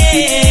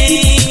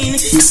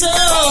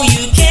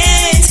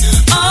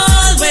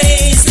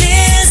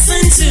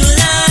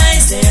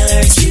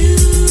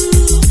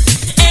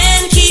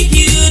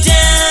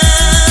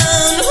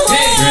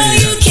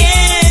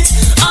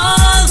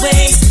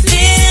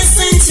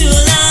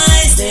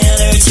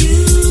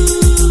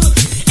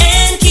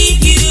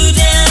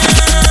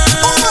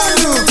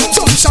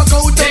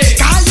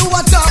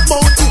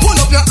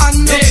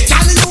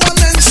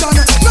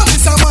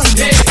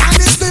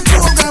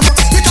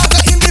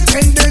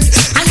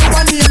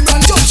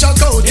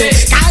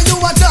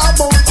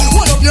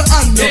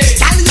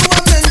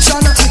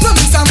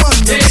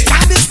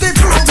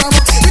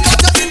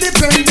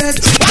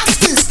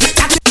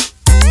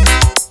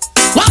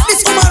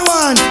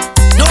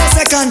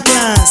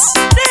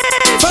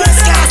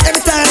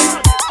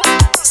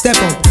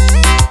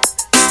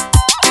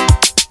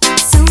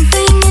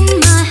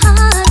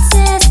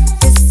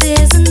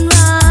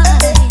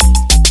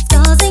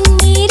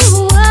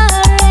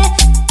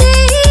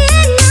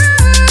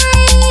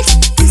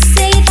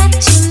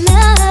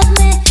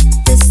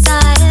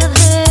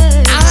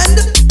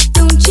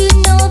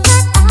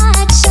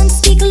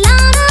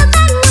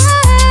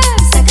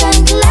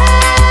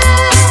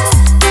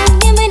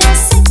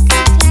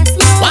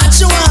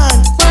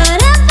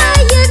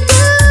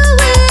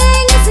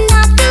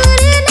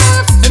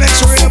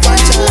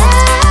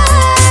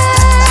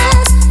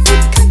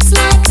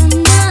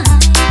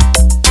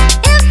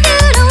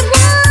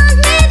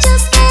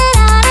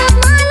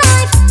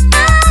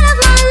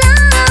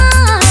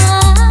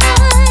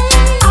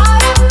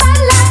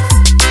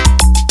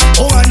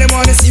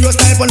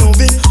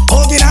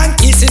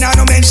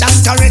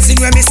caressing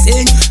when me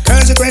sing.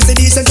 Girls request a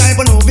decent type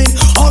of loving,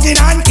 hugging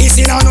and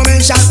kissing and no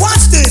mention.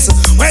 Watch this,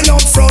 when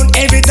up front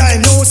every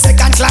time, no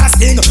second class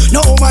thing.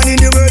 No woman in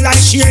the world I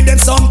share them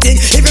something.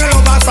 If you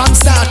love her from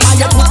start, I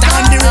you put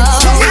on the ring.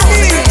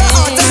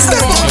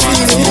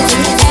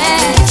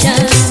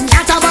 Action,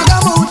 that a bag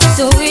of mood.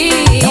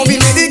 Sweet. Now we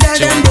made the girl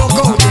them broke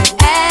out.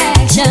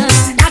 Action,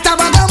 that a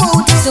bag of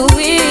mood.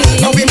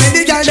 Sweet. Now we made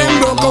the girl them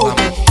broke out.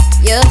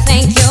 You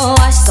think you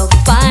are so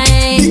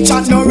fine. Big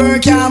chat no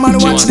work, yeah man,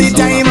 watch the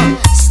time.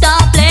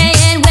 Stop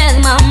playing with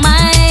my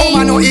mind. Oh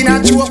man, no in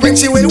a joke when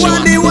she will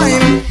want the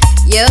wine.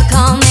 You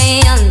call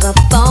me on the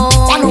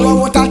phone. I know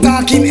what a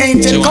talking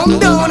angel come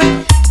down.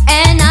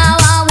 And now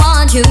I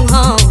want you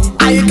home.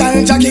 I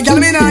can't Jackie, girl,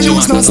 me nah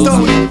use no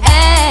stone.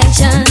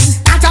 Action,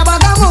 at a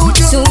bag of mood.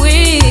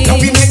 Sweet. Now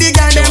we made the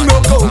girl them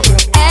broke out.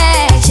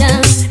 Action,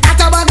 at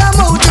a bag of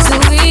mood.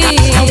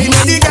 Sweet. Now we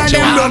made the girl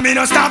them broke. Me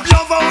no stop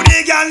love how the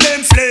girl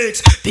them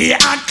flex. Pay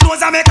hand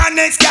close and make a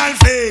next girl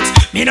flex.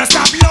 Me no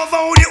stop love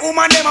how the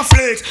woman them a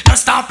flex. No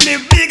stop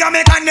live big and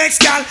make a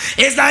next girl.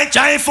 It's like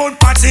giant food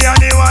party and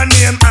the one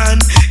name and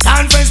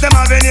conference them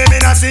have a name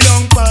in a sit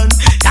down pan.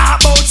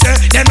 Talk about say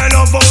them a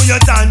love how you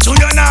turn. So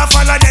you not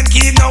follow them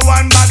keep no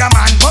one bag of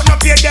man. But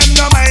no pay them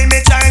no mind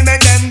me child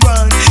make them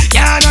run.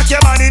 Can't knock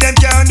your body them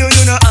can't do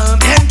you no harm.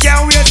 Them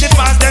can't wait to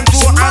pass them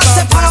to a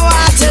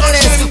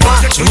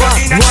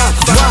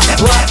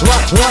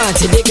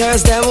wanted, the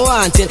girls them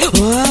wanted.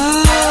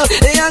 Whoa,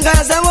 the young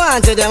girls them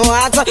wanted, them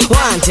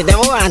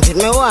wanted,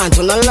 me want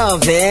to no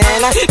loving.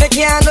 They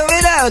can't do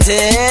without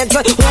it.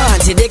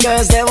 Wanted, the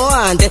girls them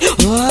wanted.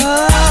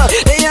 Whoa,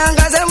 the young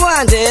girls them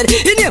wanted.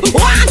 You know,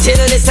 wanted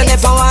to listen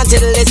if I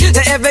wanted to listen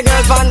to every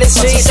girl on the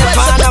street, if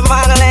I don't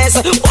want to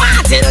listen.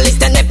 Wanted to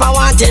listen if I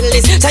wanted to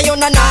listen. So you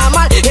know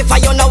normal if I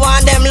you know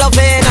want them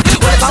loving.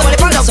 What if I want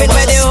to loving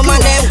where the woman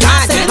them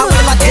can't? I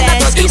want my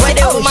dance where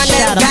the woman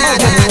them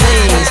can't.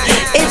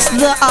 It's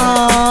the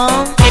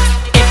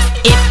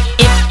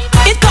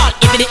it's called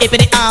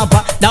ippity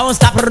ampa. Don't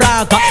stop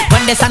rock.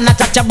 When the sun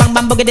touch your bang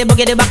bang boogity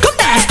boogity bang. Come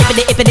dance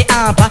ippity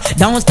ampa.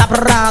 Don't stop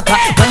rock.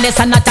 When the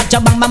sun touch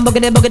your bang bang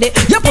boogity boogity.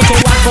 You put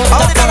your one foot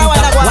up front,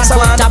 one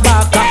foot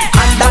back,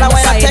 and the other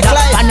side up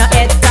on your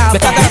head top.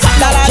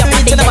 You're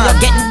feeling you're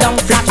getting down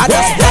flat.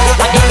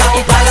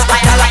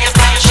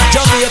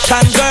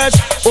 Jamaican girls,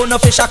 uno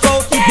fish a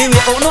coat. The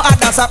way uno a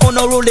dance,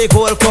 uno rule the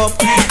Gold Cup.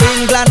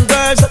 England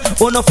girls,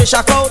 uno fish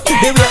a coat.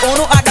 The way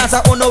uno a dance,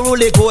 uno rule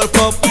the Gold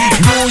Cup.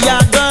 New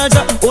York girls,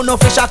 uno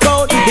fish a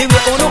coat. The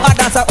way uno a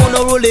dance,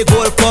 uno rule the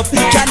Gold Cup.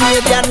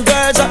 Canadian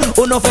girls,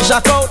 uno fish a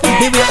coat.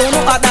 The way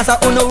uno a dance,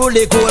 uno rule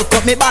the Gold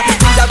Cup. Me back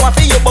things a go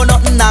for you, but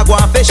nothing a go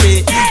for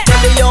she.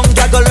 Tell the young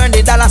girl go learn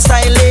the dollar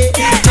style.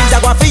 Things a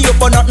go for you,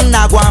 but nothing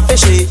a go for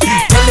she.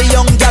 Tell the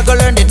young girl go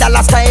learn the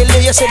dollar style.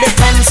 You see the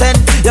 10 cent,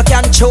 you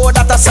can show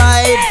that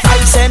aside.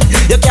 5 cent,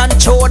 you can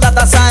show that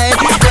aside.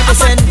 20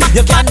 cent,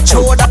 you can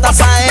show that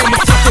aside.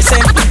 50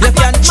 cent, you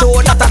can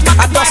show that a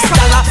just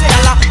dollar.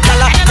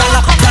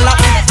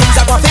 Things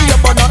a go for you,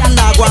 but nothing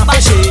a go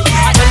for she.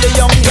 Tell the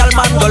young girl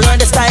man go learn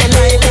the style.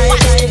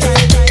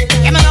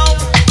 Give me now,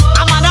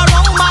 I'm on a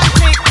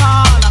romantic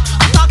call.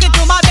 I'm talking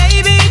to my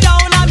baby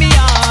down on me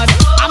yard.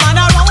 I'm on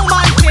a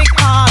romantic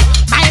call.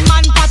 My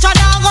man Pacha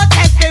now go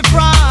take the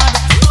fraud.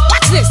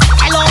 Watch this,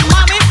 hello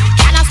mommy,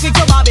 can I speak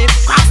to Bobby?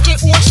 Cross the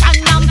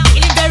ocean, I'm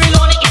feeling very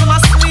lonely in my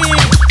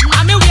sleep.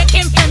 Mommy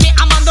waiting for me,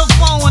 I'm on the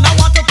phone. I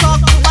want to talk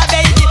to my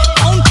baby.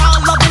 Phone call,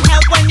 love and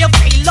help when you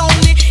feel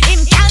lonely.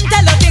 Him can't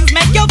tell you things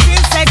make you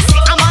feel sexy.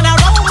 I'm on a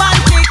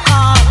romantic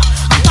call.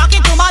 I'm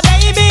talking to my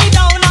baby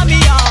down on me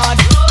yard.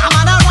 I'm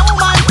on a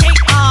romantic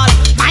call.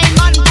 My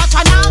man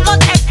Pacha now go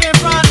take me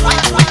front.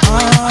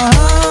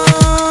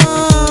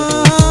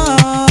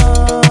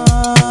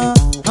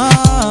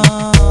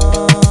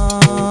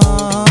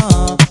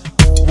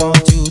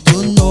 Want you to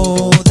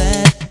know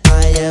that I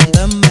am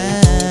the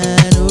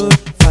man who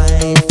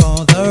fight for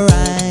the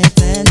right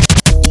and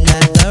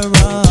not the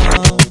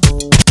wrong.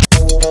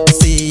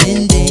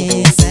 Seeing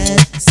this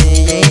and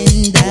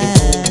seeing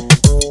that,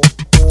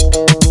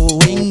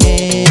 going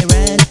here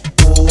and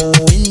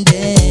going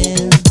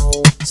there.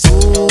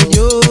 Soon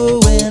you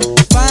will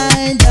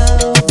find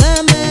out the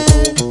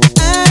man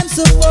I'm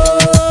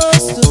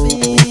supposed to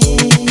be.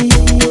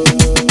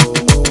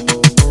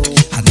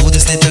 I know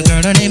this little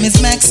girl, her name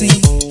is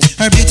Maxine.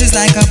 Her beauty's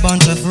like a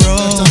bunch of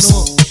roses.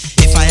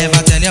 If I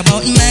ever tell you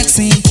about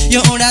Maxine, you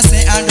would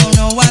say I don't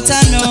know what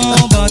I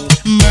know, but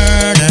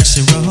murder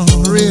she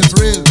wrote.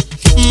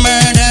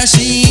 Murder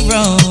she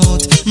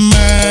wrote.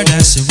 Murder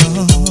she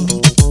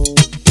wrote.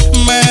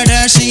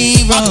 Murder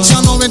she wrote.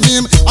 Action with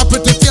him, a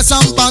pretty face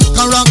and bad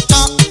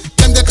character.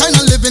 Them the kind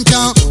of living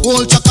can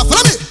hold chaka.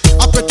 Follow me.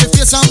 A pretty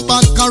face and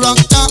bad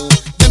character.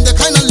 Them the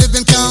kind of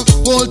living can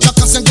hold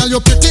chaka. Say girl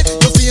you pretty,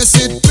 your face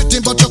it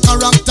pretty, but your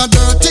character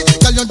dirty.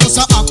 Girl you just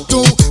a act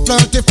too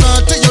flirty.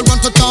 You run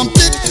to Tom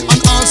Dick and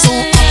also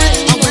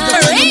happy. And when you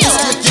tell you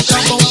mistake, you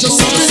talk about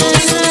yourself.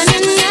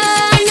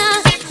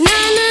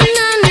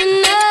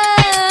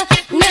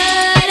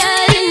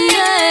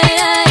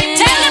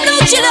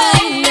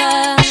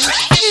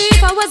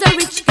 If I was a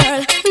rich girl,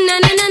 na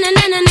na na na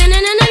na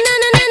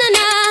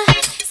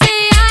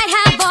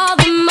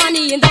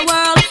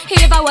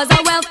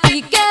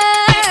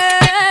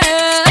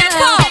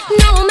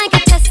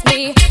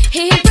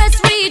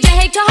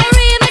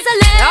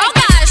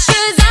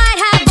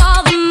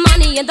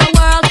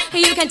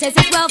you can taste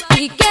this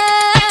wealthy girl.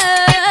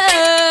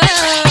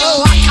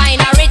 What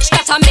kind of rich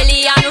got a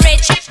million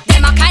rich?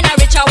 Them a kind of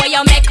richer where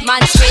you make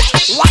man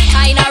switch. What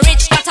kind of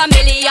rich got a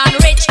million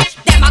rich?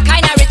 Them a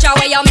kind of richer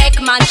where you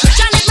make man switch.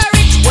 And if me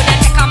rich, would I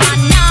take a man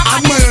now?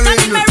 And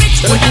if me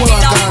rich, would I be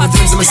down for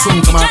two? And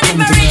if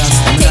me rich,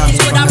 things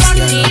would I run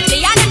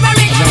neatly. And if me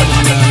rich,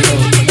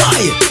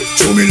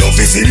 show me love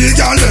is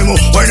illegal demo.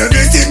 When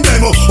everything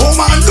demo, oh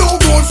man, do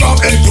good from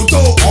head to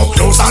toe, up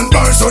close and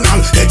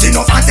personal. Get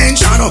enough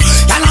attention.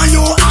 Can I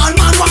you all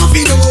man want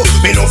to know?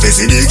 Me love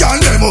is illegal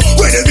demo.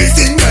 When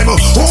everything demo,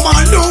 oh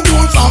man, do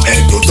good from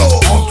head to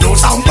toe, up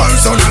close and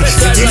personal.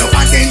 Get enough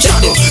attention.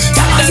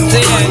 Can I you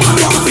all man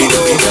want to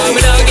know?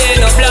 Me not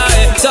get no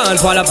blind. Don't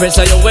fall a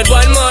pressure you with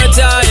one more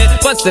time.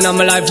 Busting on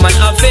my life, man,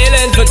 I'm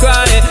feeling for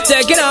crying.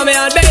 Taking on me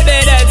out,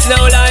 baby, that's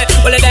no lie.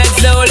 Well,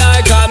 that's no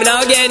lie, cause me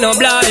not get no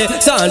blind.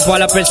 Don't fall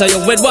a pressure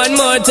you with one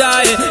more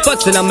time.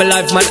 Busting on my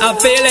life, man, I'm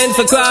feeling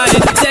for crying.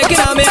 Taking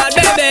on me out,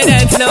 baby,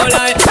 that's no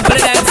lie. Well,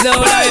 that's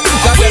no lie.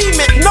 We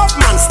make enough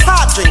man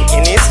start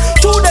drinking it.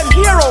 To them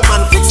hero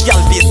man fix y'all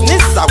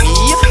business, a we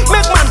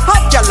make man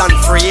hot y'all and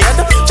afraid.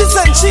 She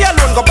send she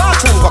alone go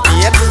bathroom go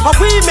paid. And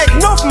we make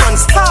enough man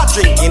start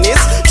drinking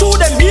it. To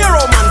them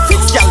hero man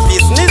fix y'all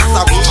business,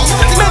 a we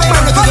make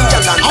man hot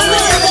y'all and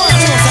afraid.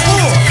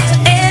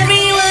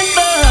 Everyone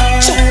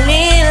falls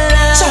in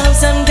love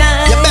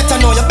sometimes. You better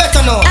know, you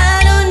better know.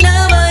 I don't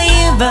know about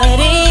you, but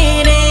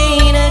it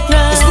ain't a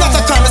crime. It's not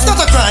a crime, it's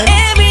not a crime.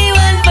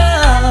 Everyone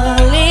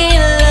falls in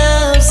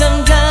love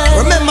sometimes.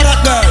 Remember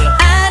that girl.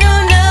 I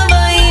don't know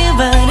about you,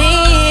 but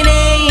it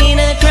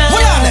ain't a crime.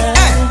 Hold on,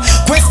 hey.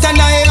 Question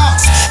I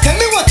ask. Tell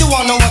me what you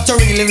wanna, what you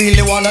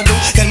really wanna do.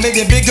 Tell me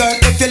baby girl,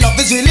 if your love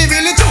is really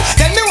true.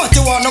 Tell me what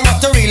you wanna,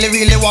 what you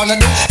really wanna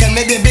do. Tell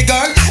me baby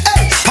girl,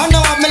 hey. I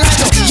know I'm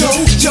like yo.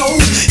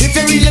 If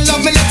you really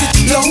love me, let it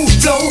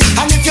flow.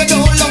 And if you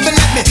don't love me,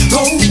 let me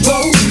go.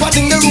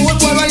 Watching the road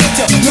boy, I let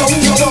you go.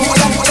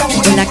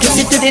 When I kiss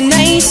you to the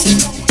night,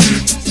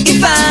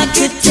 if I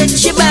could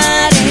touch your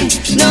body,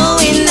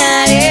 knowing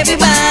that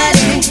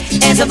everybody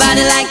has a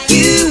body like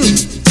you,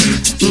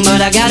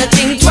 but I gotta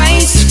think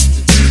twice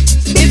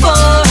before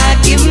I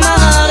give my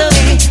heart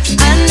away.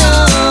 I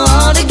know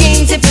all the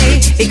games you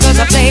play because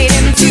I play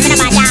them too.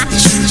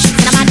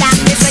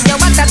 They say you're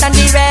better than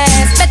the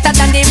rest, better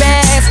than the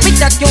rest.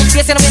 Picture your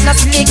face and with no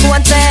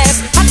silicone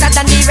test. Hotter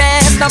than the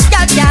rest, no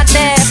girl can't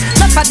test.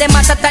 Not for them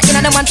a tata in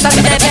and them want to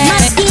be the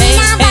best.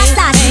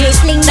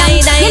 Fling down.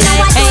 You know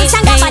what those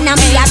and up and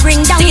me a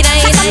bring down.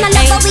 Cause I'm not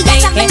love we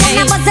get something and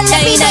I buzzle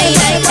every day.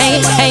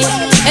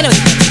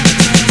 Anyway,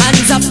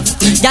 hands up,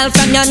 y'all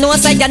from your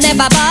nose say you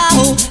never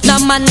bow. No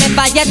man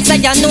never yet say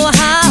you know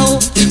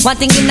how. One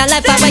thing in the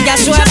life I when you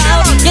sure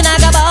about, you not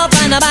go bow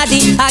for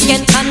nobody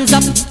again. Hands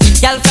up,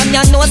 y'all from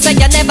your nose say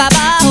you never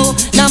bow.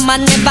 No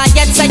man never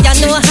yet say you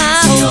know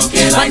how.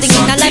 One thing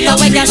in the life I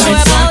when you sure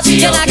about,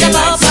 you not go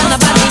bow for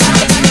nobody.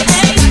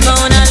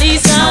 Mona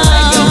Lisa,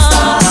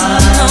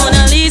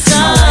 Mona Lisa.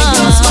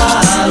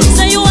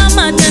 Say you are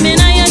mad, tell me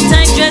now your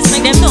tight dress,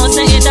 make them know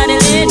say it are the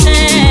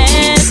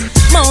latest.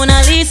 Mona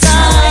Lisa,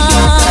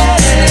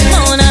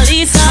 Mona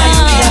Lisa.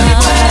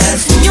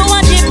 You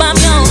are the bomb,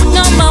 yo,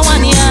 number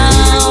one,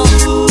 yo.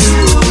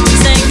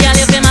 Say, girl,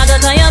 if you go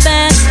to your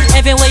bed,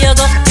 everywhere you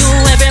go, do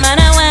every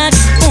man I want.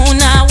 Who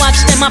now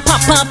watch them a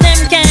pop up them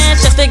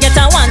cash just to get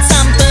a one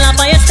sample of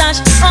your stash.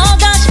 Oh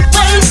gosh,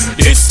 wait.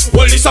 This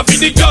well is a for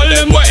the girl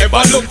them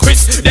wherever look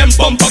crisp. Them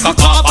bump a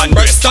cock and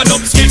breast and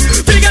up skip.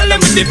 For the girl them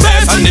with the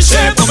face and the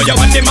shape. But you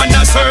want the man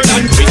that's turn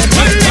and twist.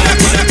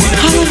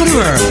 All over the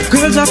world,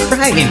 girls are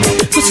crying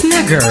to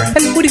Snagger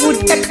and Woody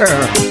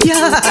Woodpecker.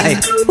 Yay!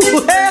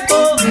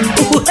 Ooh-hey-ho,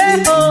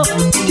 ooh-hey-ho.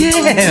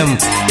 Damn!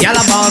 Y'all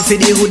a ball for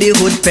the Woody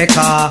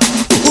Woodpecker.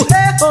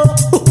 Ooh-hey-ho,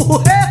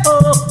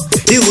 ooh-hey-ho.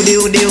 The Woody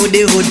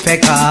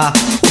Woodpecker.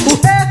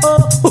 Ooh-hey-ho,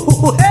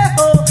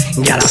 ooh-hey-ho.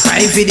 Y'all a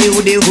cry for the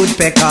Woody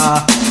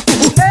Woodpecker.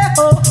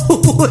 Ooh-hey-ho,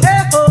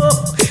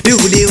 ooh-hey-ho. The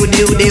Woody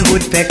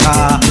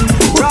Woodpecker.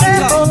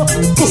 Ooh-hey-ho,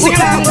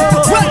 ooh-hey-ho.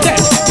 Well then,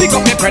 pick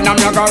up me friend and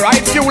me go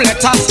write few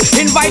letters.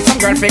 Invite some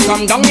girl fi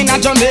come down in a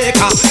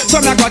Jamaica. So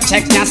me go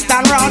check ya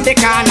stand round the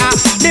corner.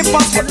 The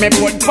first put me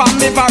put from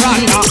me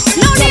veranda.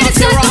 No need to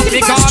set up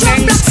the first truck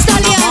block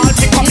stallion. All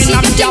fi come in a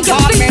me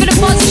apartment.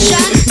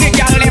 The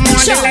girl them on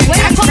the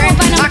left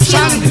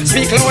action.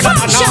 Speak louder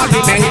than all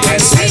the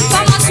neighbors. Sweet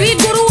mama, sweet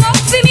guru up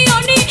for me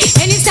honey.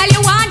 Any style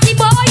you want, the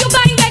boy you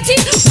can get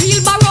it.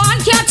 Wheelbarrow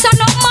and cats and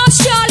not more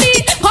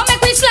Charlie. Come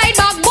make me slide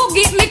back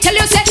boogie. Me tell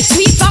you say,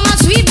 sweet mama,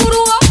 sweet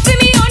guru up for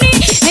me honey.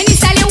 Any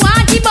style you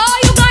want, the boy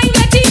you can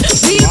get it.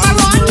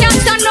 Wheelbarrow and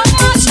cats and not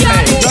more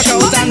Charlie.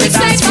 Come make me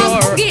slide back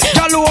boogie.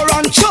 Galore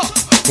and chop.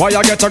 Why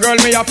you get a girl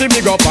me a fi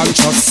big up and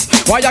trust?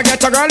 Why you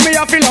get a girl me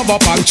a fi love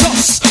up and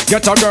trust?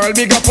 Get a girl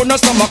big up on the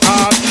stomach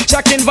heart.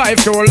 Checking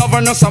vibe to love her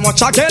no so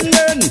much again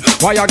then.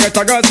 Why you get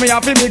a girl me a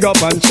fi big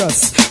up and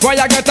trust? Why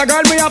you get a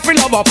girl me a fi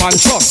love up and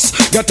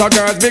trust? Get a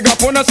girl big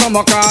up on the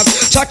stomach heart.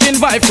 Checking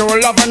vibe to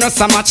love her no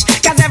so much.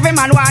 Cause every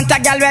man want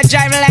a girl we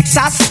drive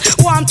Lexus.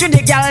 Want to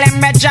the girl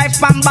them me drive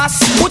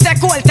Pambas. Who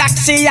take old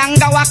taxi and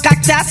go a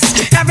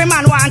cactus. Every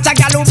man want a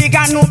girl who big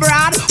and no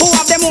broad. Who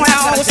have them own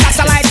house,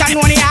 satellite and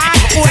one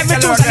yard. Who every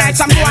Tuesday night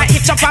some boy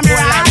eat up and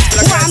broad.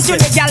 Want to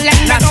the girl them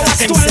me go a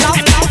stone love.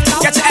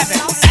 Get to heaven,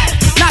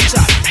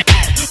 natural.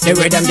 The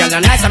way them girls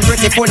are nice and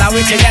pretty, full of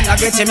witty and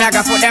gritty, me I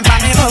go put them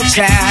on me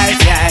bookshelf,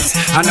 yes.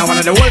 And now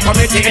one of the whole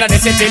community in the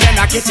city, them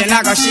a kitchen,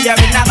 I go share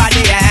with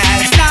nobody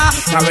else, no.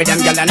 The way them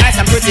girls are nice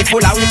and pretty,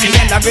 full of witty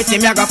and gritty,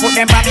 me I go put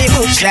them on me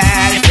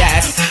bookshelf,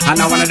 yes. And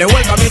now one of the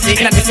whole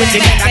community in the city,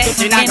 them a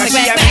kitchen, I go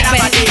share with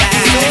nobody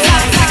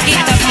else.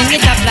 Sing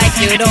it up like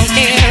you don't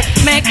care.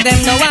 Make them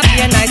know I'm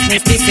your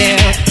niceness this year.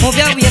 Move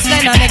your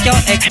waistline and make your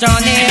extra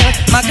near.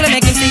 Magle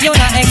make him see you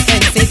not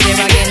expensive here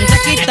again.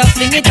 Take it up,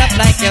 sing it up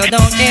like you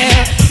don't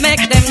care.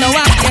 Make them know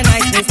I'm your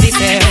niceness this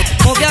year.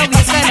 Move your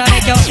waistline and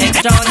make your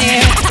extra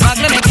near.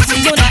 Magle make him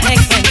see you not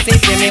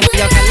expensive here. Move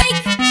your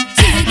like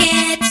to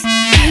get to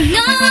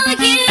know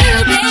you,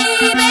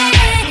 baby.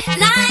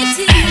 Like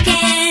to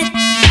get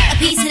a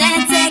piece of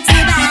that sexy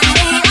body.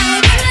 I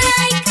would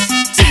like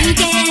to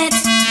get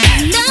to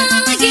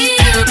know you,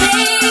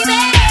 baby.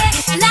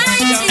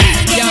 Like to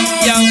get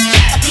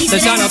a piece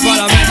of that sexy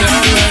body.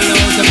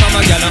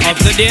 Up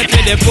to date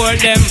with the poor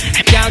them.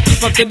 Can't keep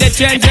up to the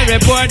trends and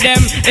report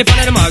them. If one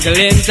of the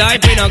muggling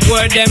type, we not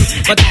court them.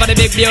 But for the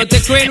big beauty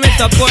queen, we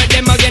support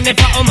them. Again, if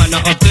a woman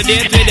not up to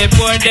date with the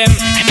poor them.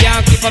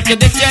 Can't keep up to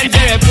the trends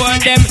and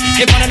report them.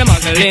 If one of the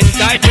muggling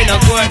type, we not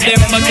court them.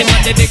 But if one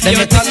of the big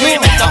beauty queen,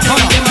 we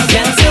support them.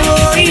 Again,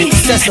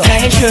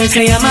 I sure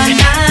say I'm a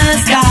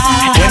nasty.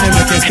 When you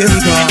make your skin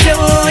talk,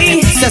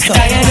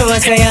 I know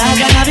say I'm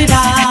gonna be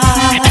bad.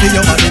 see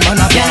your body man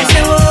a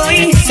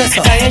Say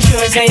I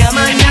sure say I'm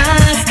a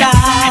nasty.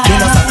 You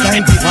must have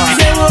time to pass.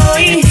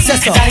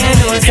 I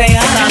know say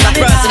I'm gonna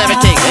be First and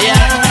everything,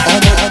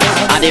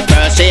 yeah. At the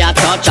first she a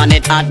touch and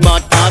it hot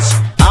but us.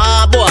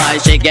 Ah boy,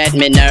 she get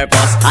me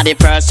nervous. At the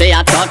first she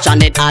a touch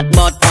and it hot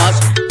but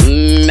us.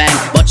 Man,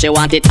 but she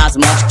want it as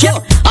much. Kill.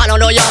 I don't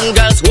know young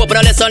girls who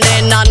open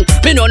listening and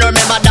me no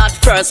remember that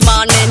first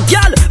morning,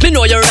 girl. Me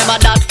know you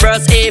remember that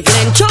first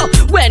evening, cho.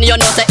 When you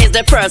know say it's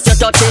the first you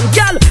touching,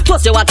 girl.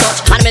 First you a touch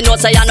and me know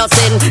say you're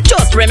nothing.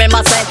 Just remember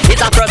say it's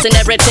a first in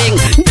everything.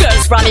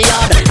 Girls from the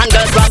yard and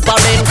girls from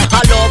foreign.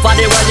 All over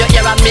the world you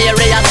hear a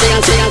Mary a sing,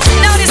 sing,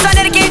 sing. Now this one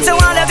dedicated to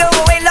all the go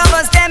away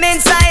lovers, them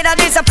inside of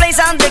this a place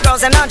and the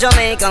girls them not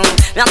Jamaican.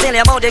 Me I tell you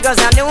about the girls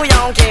them New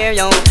York here,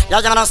 yo. You're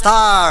gonna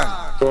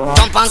star.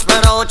 Jump and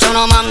spread out, you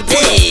know, man,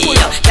 pay.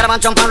 Get up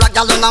and jump and rock,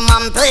 y'all, you know,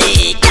 man,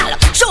 pay.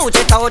 Shoot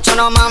it out, you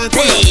know, man,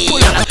 pay.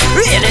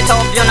 Reel it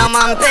up, you know,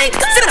 man, pay.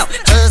 Sing it up.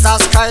 Jesus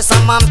Christ, a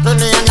man, pay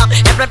me, you know.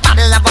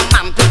 Everybody have a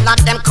man, pay,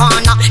 not them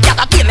corner. Got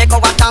a deal, me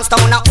go a dance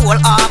down a whole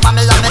harbour.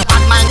 Me love me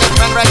bad man, the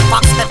friend, red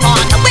fox, the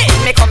on. When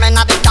me come in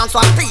at the dance,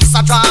 one piece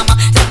of drama.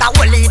 Set a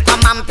whole heap of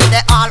man, pay,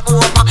 they all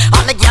over.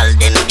 All the girls,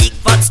 them big,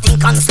 fat,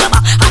 stink and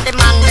slobber. And the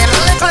man, them a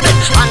little bit.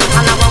 And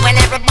when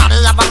everybody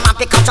have a man,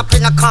 pay, catch up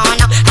in the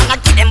corner. And I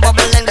give them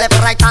bubbling left,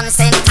 right and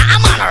center.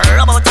 I'm on a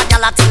rub out a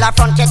gal till her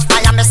front catch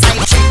fire. Me say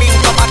she been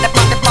go back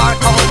on the bar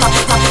counter.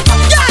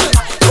 Girl,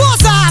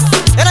 who's that?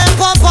 It ain't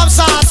pump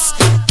sauce.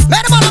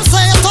 Let them all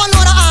say you don't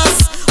know the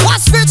ass.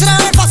 What's spiritual and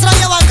red pass in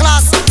your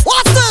class?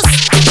 What's this?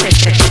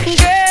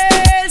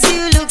 Girls,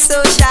 you look so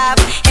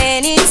sharp.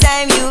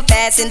 Anytime you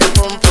pass in the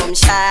pum pum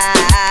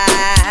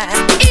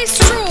shop.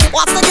 It's true.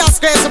 What's the girl's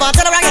crazy about?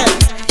 Tell her again.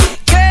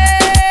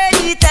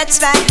 Girl, you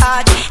touch my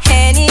heart.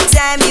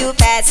 Anytime you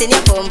pass in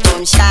your pum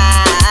pum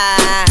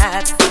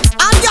shot.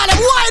 I'm girl, I'm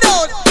wide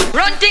out.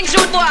 Run things,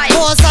 shoot boy.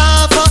 Pose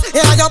off,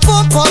 yeah, your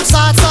pump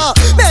shots.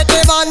 Make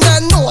the man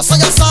then know so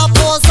you stop.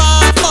 Pose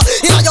off,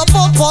 yeah, your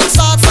pump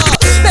shots.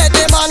 Make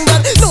the man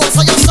then know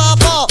so you stop.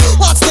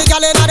 What's the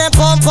girl in them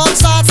pump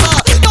shots?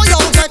 No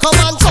young girl come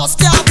and just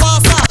can't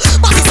pass.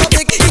 Body so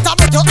big, it'll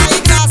break your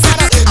eyeglass.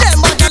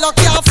 Them man girl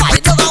can't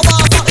fight over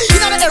water.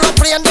 In an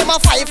aeroplane, them a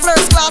fight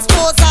first class.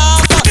 Pose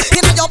off,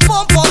 yeah, your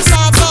pump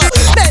shots.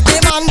 Make the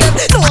man then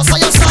know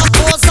so you stop.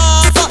 Pose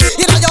off,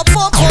 yeah, your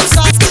pump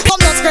shots.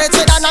 Come just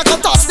crazy and I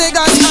come toss the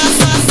gun.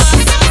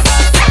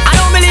 I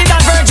don't believe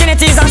that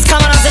virginity is as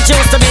common as it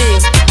used to be.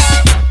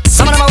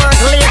 Some of them work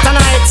late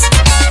tonight.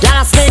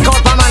 Gotta sneak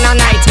out for man a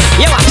night.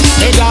 You want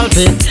the girl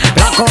fit,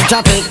 rock up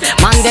traffic.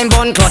 Man them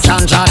bun clutch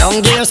and draw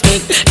down gear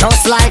stick.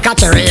 Just like a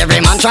cherry,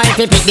 every man try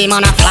to pick the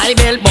man a fly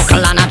belt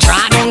buckle and a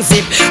draw down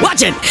zip.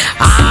 Watch it.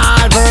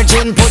 All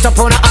virgin put up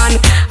on a hand.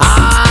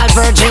 All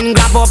virgin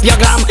grab up your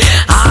glam.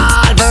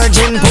 All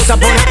virgin put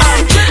up on a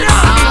hand.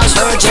 All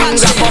virgin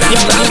grab up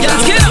your glam.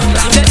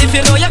 Say if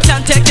you know you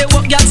can take the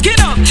work, girl,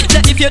 skin up.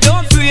 Say if you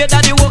don't fear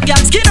that you work,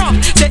 girl, skin up.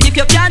 Say if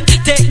you can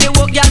take the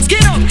work, girl,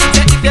 skin up.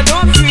 Say if you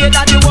don't fear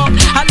that you work.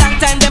 A long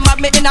time them have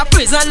me in a a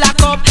prison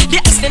lock up.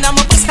 The accident I'm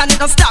a bus and it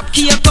don't stop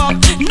keep up.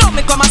 Now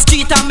me come a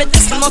street and me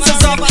this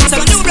muscles up. So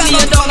you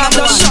lay down and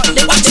just shut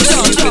the watch it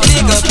up.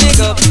 Big up, big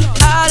up.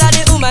 All of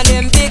the woman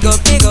them big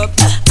up, big up.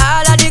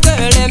 All of the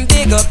girl them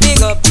big up,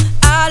 big up.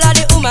 All of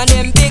the woman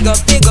them big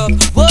up, big up.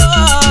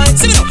 Boy,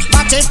 see me now.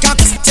 Matches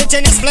cocks,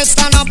 sitting in split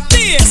stand up.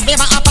 Please,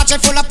 favor Apache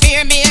full of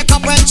peer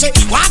makeup when she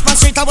walk on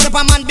street. I would up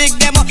a man big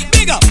them up,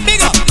 big up,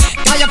 big up.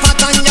 Got your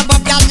fat on your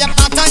butt, got your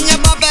fat on your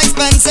butt,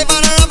 expensive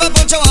and rubber,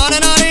 put your on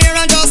and on here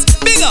and just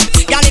big up.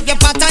 Got if your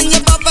fat on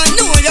your butt, I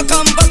know you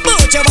come, but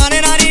put your on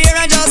and on here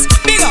and just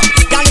big up.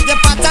 Got if your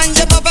fat on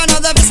your butt,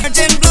 another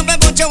virgin plump,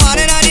 put your on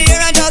and on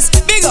here and just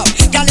big up.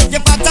 Got if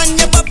your fat on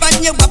your butt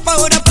and your butt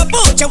out up,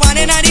 put your on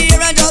and on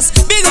here and just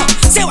big up.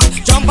 Say what?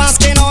 Jump and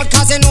skin out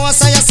 'cause you know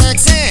so you're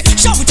sexy.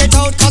 Shout it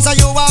out 'cause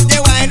you have the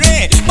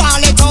winery.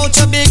 Ball it out,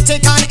 you big,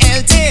 thick and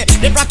healthy.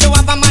 The brat you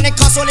have a man, it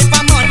cost only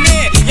for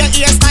money. Your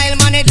hairstyle,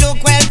 man, it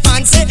look well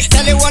fancy.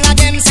 Tell you all of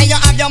them, say you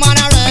have your man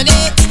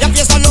already. Your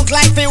face don't look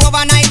like the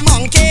overnight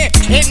monkey.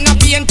 It no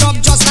paint up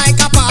just like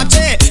a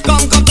party.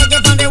 Come take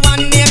it from the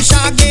one named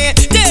Shaggy.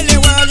 Tell the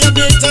world you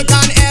big, thick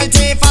and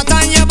healthy. Fat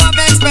on your butt,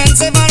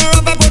 expensive and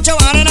rubber. Put your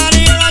one in the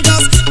ear and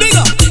just big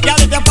up.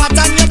 Y'all if you're fat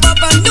on your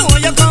butt and know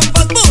you come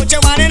first. Put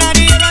your one in the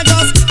ear and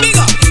just big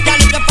up. Y'all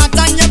if you're fat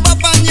on your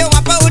butt and you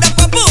up out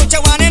up. Put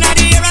your one in the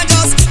ear and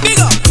just big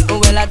up.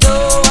 Well, I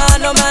don't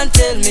want no man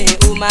tell me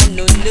woman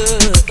no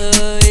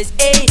noise,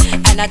 eh?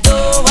 And I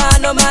don't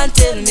want no man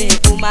tell me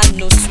woman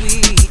no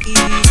sweet,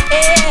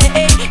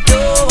 eh?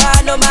 Don't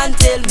want no man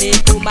tell me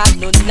woman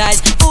no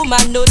nice,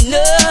 woman no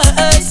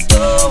nice.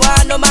 Don't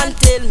want no man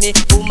tell me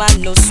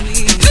woman no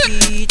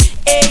sweet,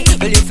 eh?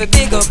 Well, if you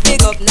big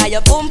up, now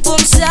your boom boom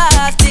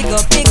shot. Big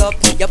up,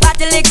 your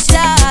body lick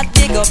shot.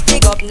 Big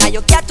up, now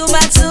your cat to my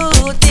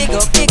suit.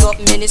 Big up,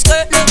 mini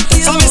skirt look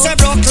cute. So me say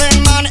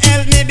Brooklyn man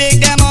help me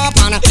big them up,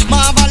 and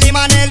Marvally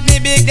man help me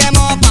big them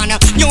up, and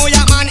New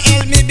York man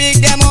help me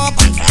big them up,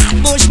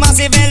 and Bush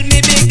massive help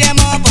me big them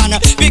up, and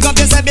big up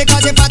yourself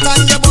because you fat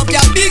on your butt,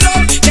 girl, big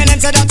up. Tell them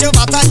say that you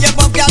fat on your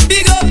butt, girl,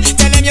 big up.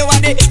 Tell them you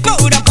are the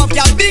powder puff,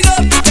 girl, big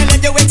up. Tell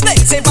them you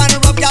expensive and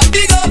rough, girl,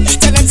 big up.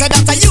 Tell them say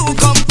that you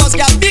come first,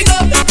 girl, big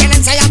up. Tell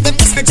them say you have the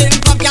biscuit in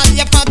puff, girl,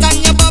 you fat on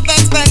your butt,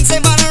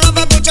 expensive and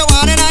rough. Put your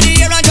one in the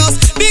ear and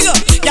just big up.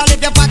 Girl,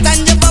 if you fat on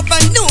your butt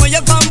and know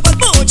you come first,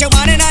 put your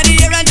one in the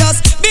ear and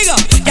just big up.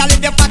 Girl,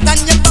 if you fat on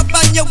your butt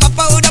and you up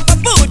out up,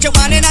 put your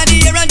one in the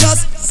ear and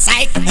just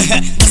psych.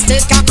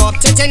 Stick cock up,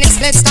 titting is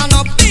split stand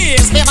up.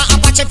 Please, favor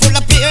Apache full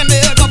of peer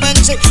makeup and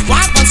shit.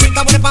 Walk on street,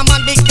 I would have a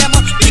man big them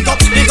up. Big up,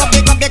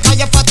 because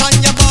you fat on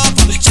your butt.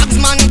 Chaps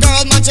man,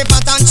 girl, man, she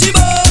fat on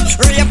chibo.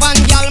 Rape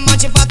and girl, man,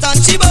 she fat on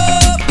chibo.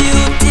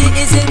 Beauty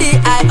is in the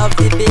eye of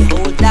the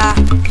beholder.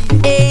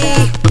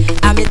 Hey,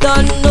 and me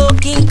don't know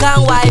king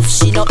and wife,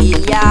 she no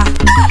in ya.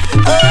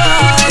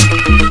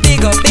 Oh,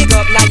 big up,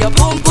 now your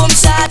boom boom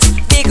shot.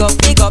 Big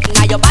up,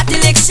 now your body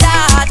lick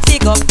shot.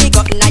 Big up,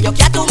 now your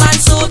cat to man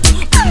suit.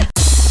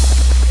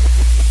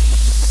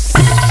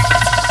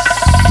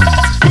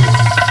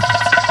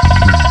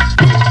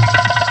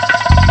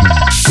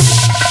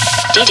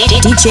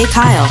 DJ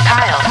Kyle.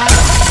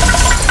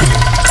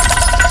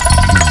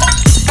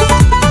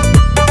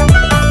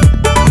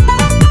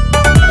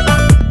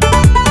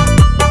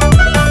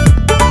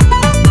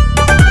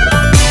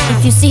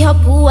 If you see her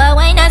poor,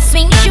 why not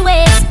swing she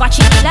waist?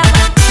 Watching the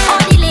lava, all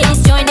the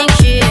ladies joining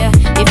cheer.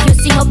 If you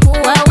see her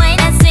poor, why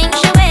not swing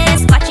she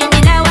waist? Watching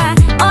the lava,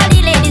 all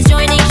the ladies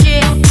joining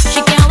cheer.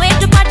 She can't wait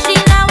to watch the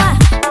lava,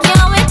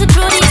 can't wait to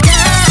throw the gun.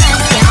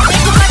 Can't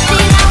wait to watch the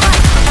lava,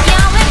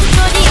 can't wait to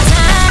throw the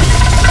gun.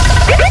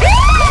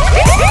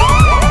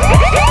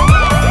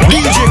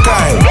 DJ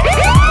Kyle.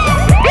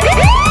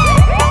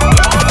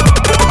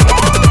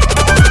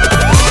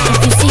 If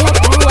you see her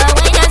poor,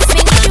 why not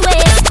swing she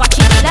waist?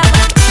 Watching the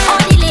lava,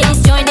 all the ladies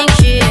joining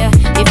cheer.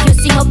 If you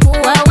see her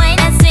poor, why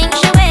not swing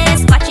she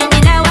waist? Watching the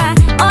lava,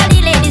 all the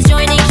ladies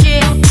joining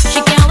cheer. She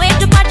can't wait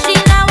to watch the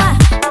lava,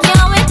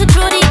 can't wait to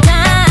throw the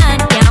gun.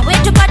 Can't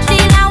wait to watch the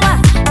lava,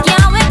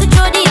 can't wait to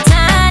throw the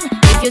gun.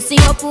 If you see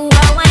her poor,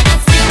 why not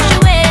swing she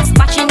waist?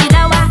 Watching the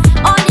lava,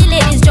 all the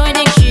ladies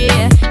joining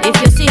cheer. If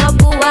you see her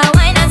poor,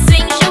 why not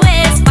swing she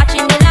waist?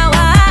 Watching the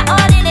lava,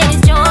 all the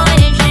ladies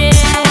joining cheer.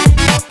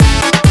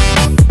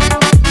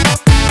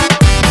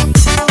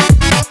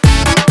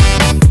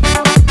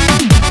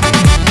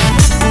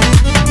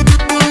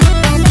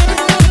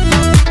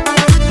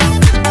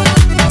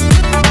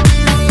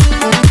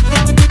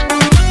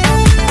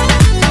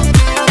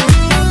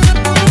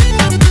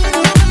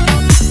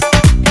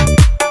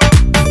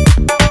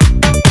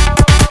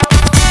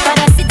 But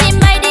I'm sitting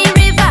by the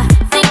river,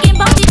 thinking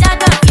about the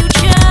darker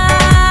future.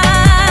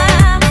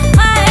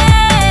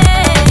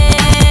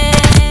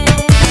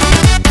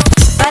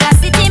 But I'm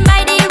sitting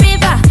by the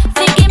river,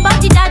 thinking about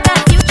the darker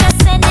future.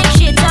 Sending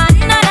shit to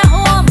another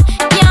home,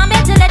 can't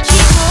bear to let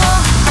she go.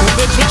 But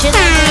they treat you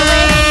like the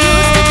way they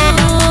used to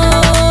do.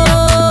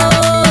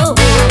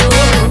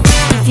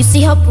 If you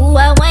see her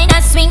poor, why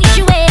not swing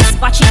she waist?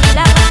 Watching the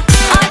lava,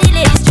 all the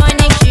ladies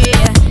joining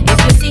cheer. If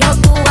you see her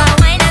poor,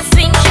 why not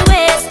swing she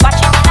waist?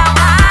 Watching the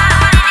lava,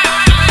 all the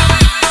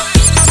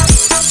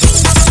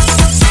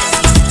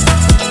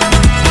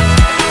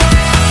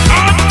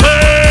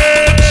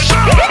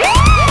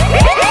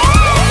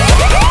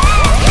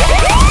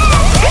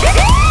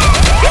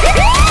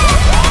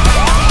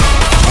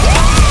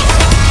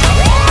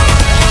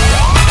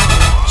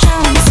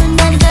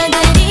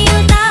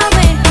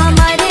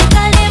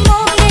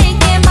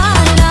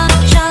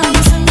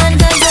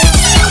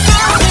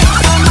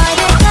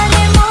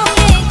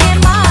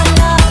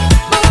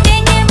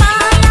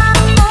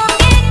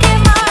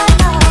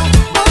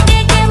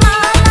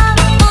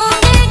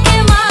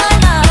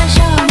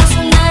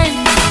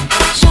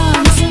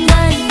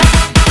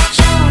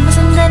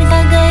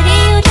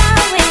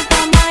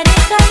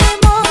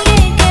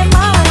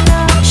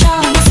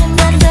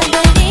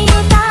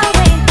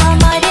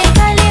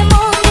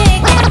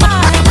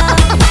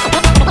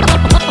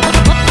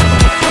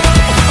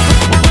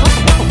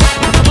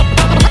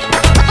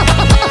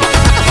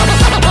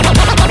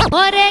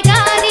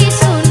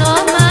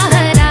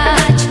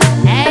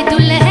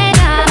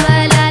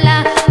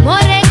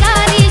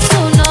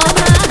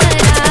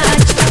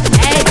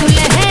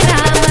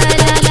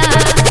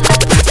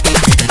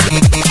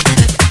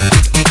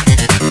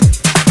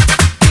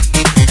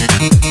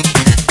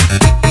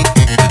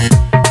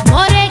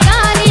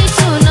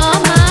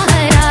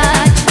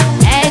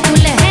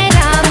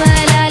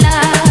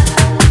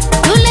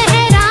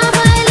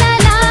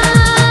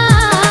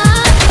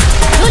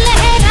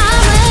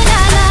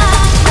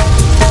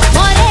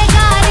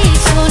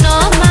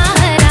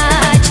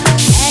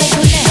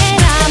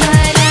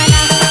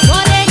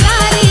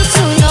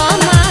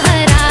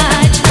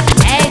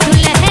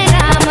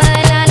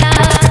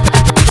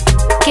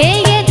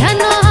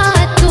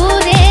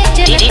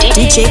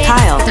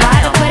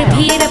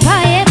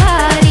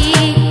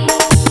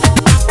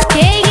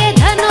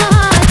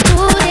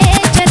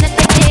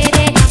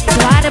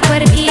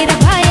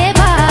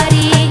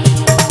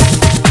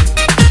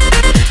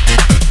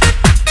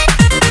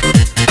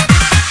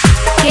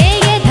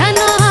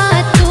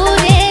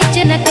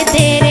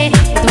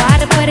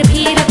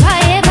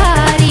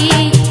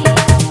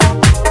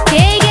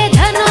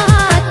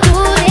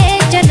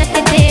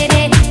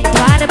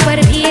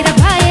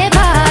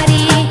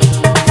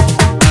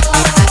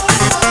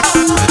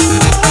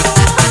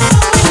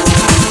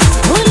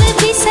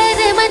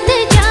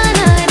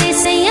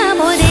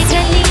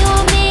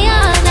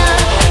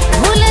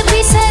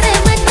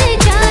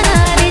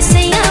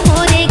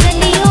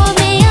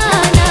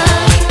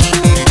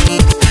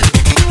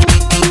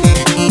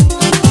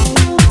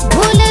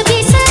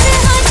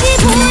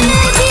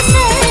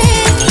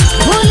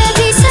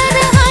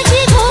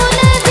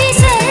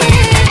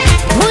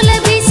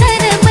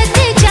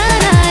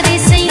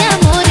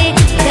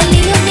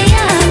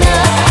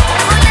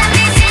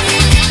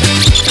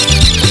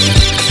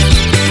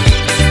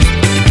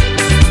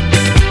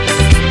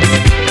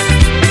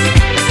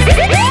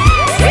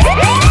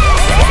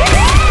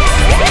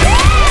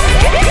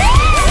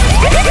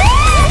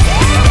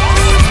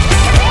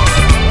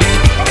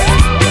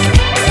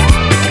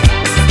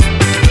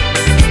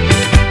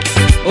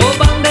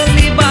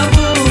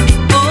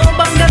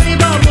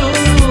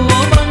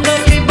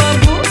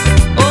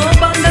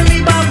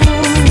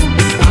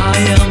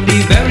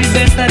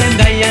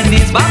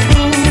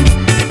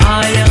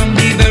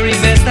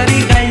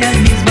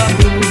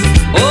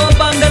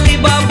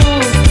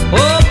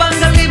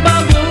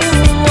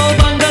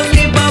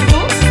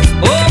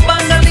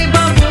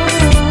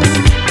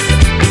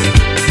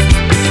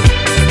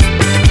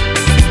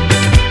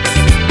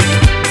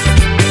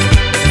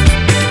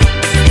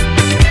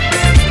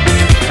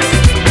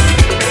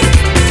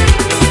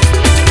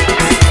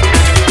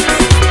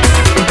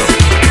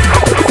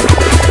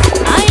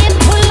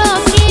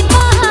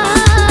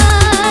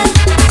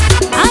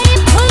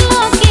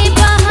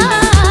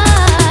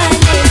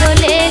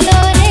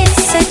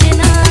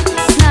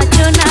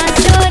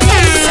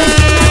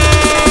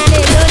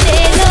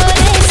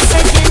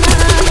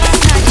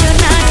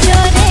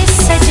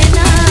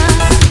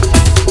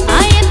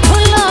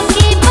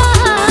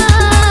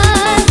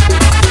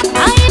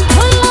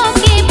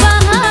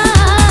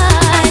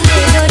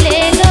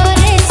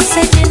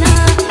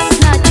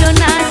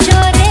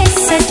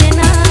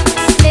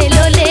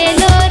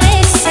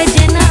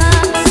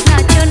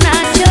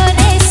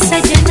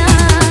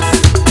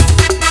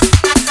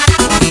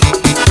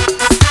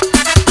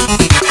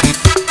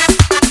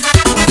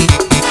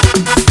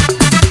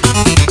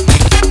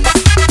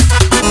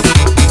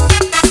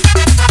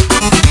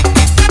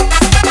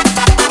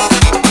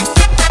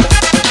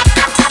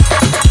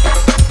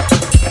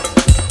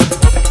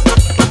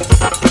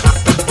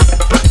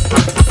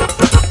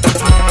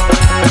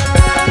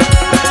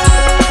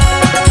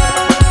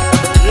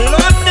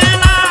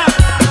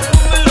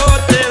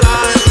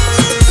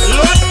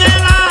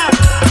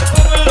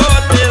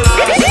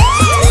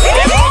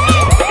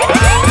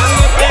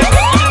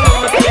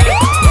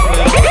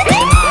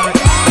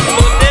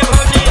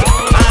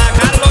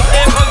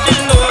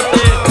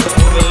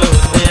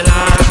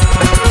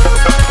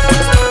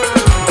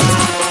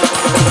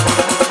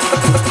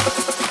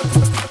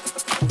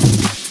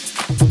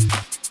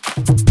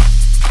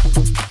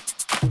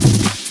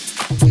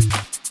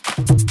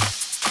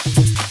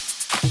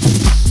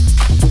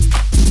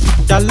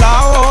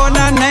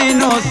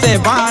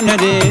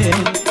रे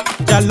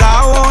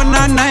चलाओ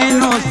ना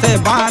नैनों से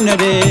बान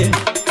रे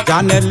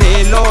जान ले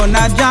लो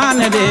ना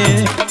जान रे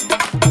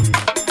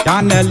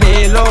जान ले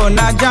लो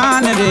ना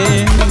जान रे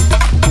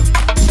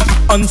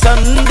On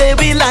Sunday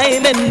we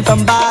lining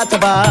from bar to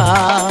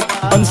bar.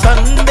 On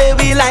Sunday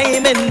we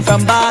lining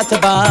from bar to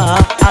bar.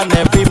 And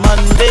every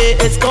Monday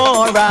is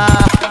Cora.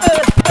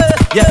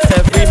 Yes,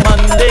 every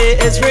Monday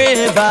is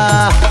River.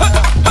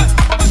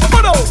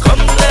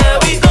 Come there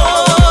we go.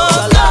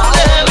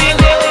 There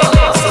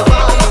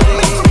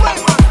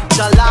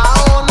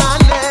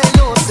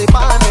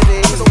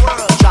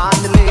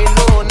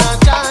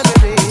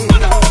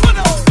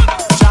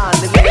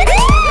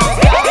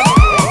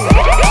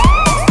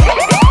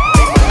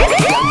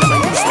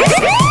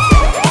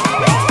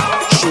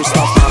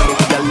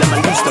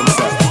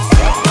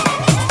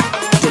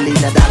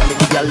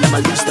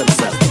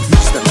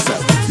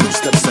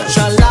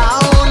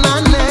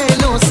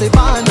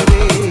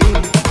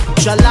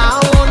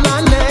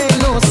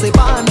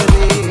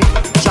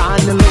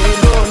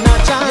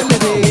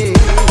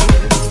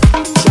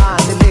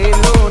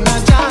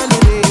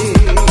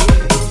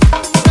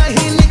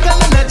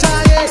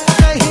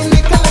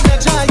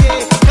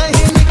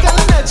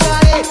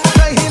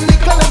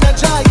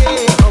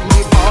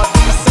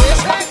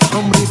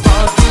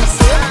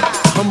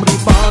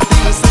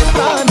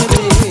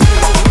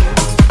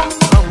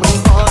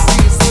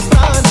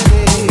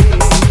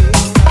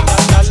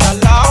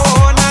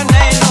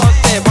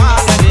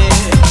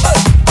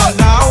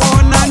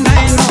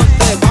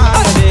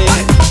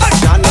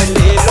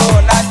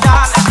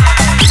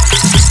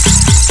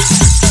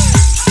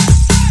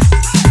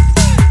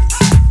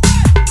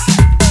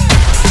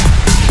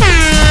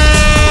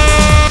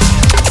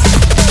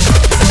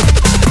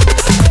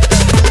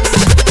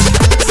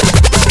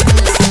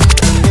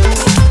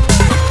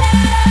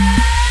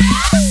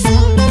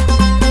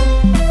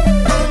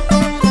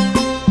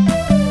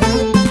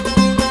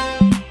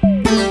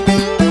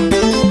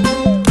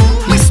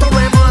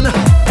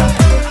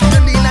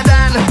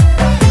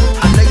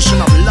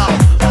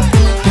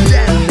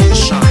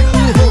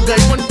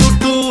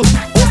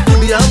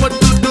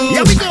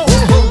we go.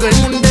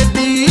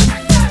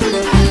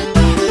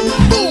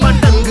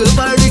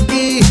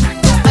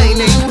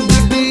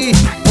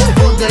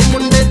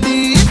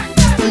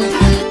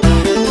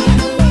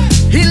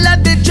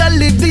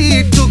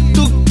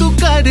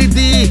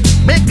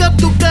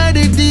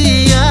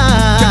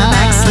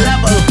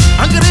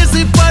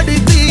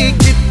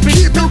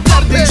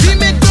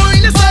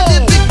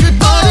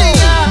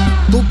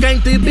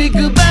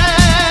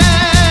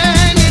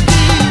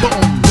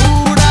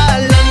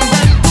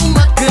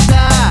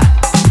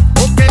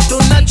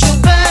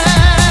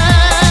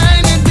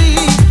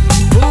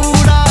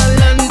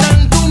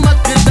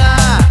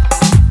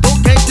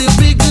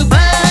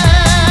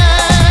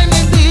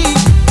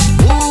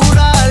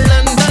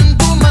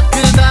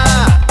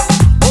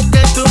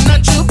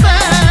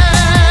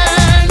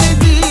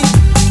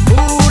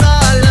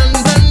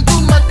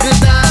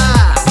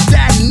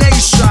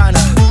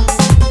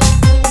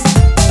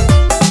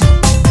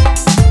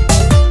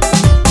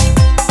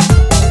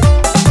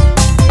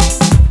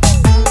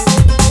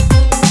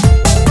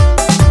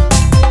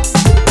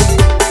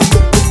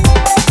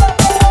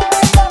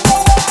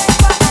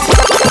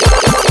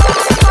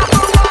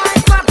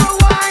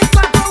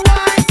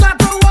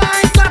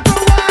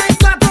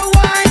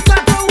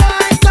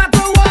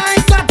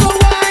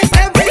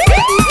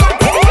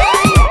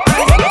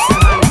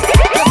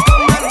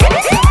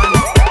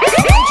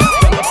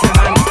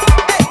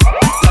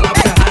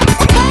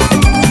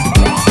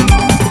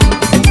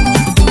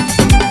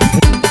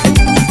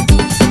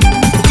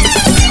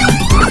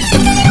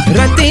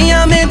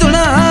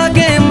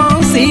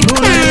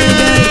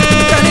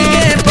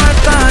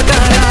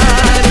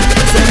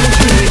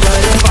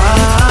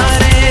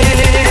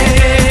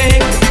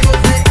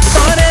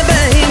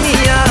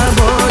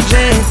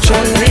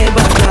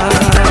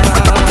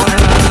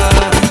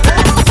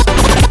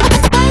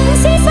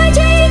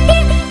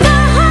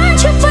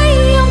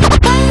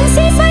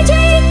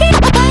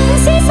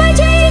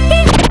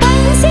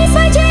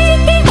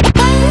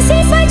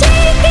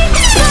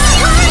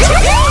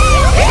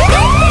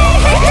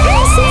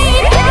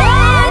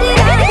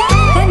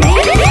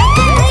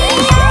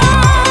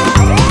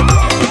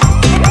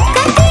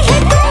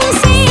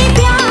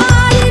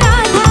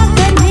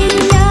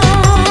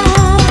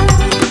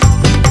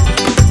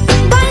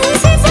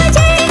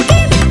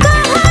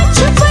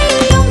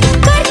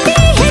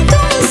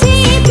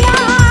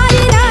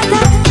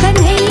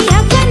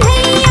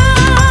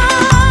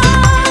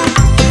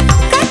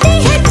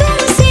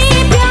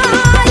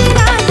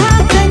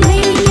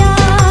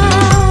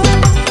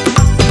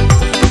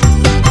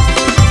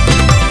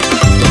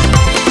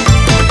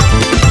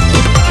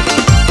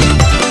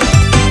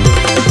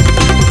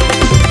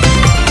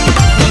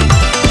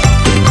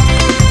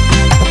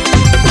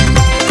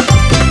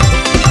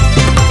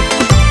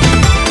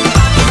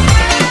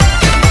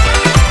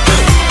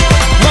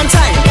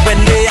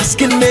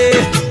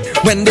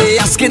 When they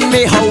asking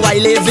me how I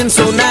living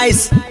so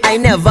nice, I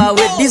never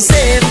with the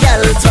same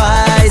girl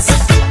twice.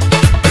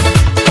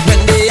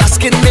 When they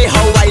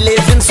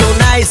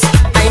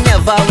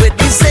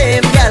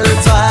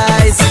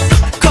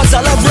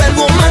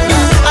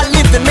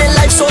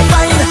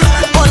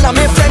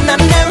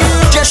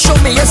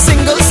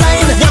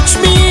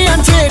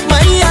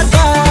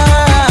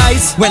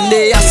When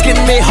they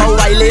asking me how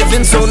I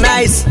living so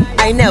nice,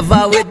 I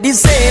never with the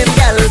same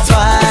girl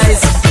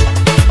twice.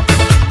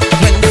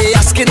 When they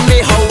asking me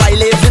how I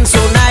living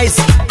so nice,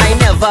 I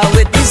never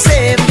with the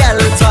same girl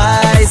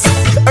twice.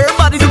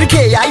 Everybody do the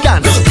K.I.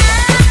 dance.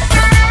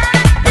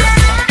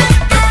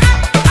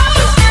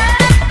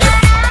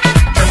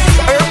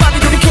 Everybody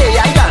do the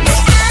K.I. dance.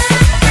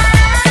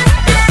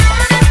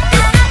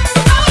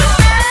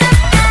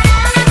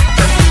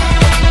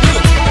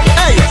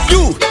 Hey,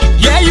 you,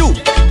 yeah you.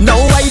 Now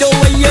I know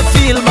why you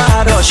feel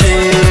mad or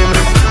shame,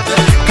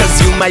 'cause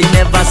you might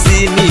never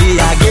see me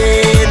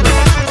again.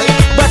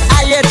 But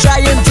I ain't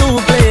trying to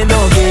play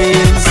no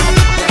games.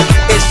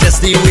 It's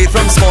just the way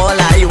from small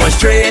I was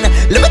trained.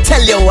 Let me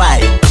tell you why.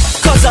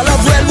 'Cause I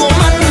love real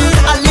woman,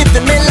 I live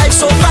in my life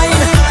so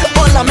fine.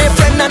 All of my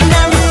friends and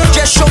them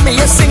just show me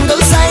a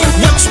single sign.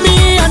 Watch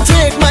me and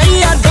take my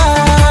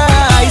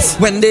advice.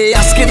 When they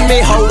asking me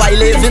how I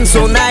living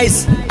so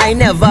nice, I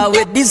never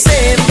with the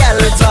same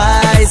girl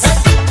twice.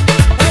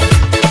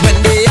 When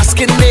they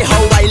asking me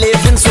how I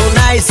living so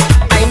nice,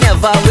 I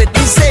never with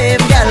the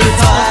same girl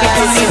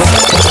twice.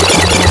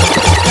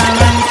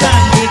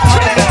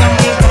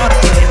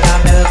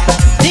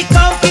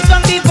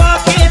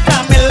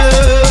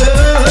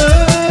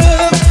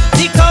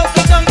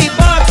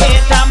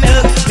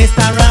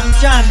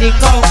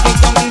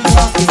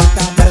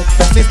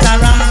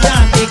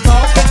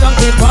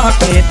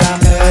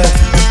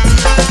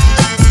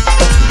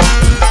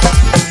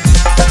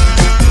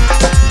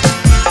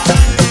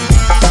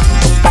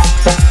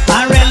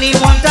 I really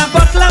want a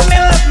bottle of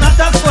milk, not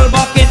a full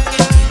bucket.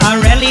 I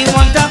really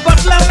want a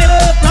bottle of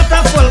milk, not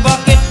a full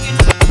bucket.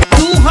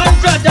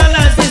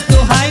 $200 is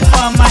too high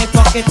for my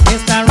pocket.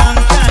 Mr.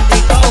 Ramjan, the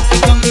coke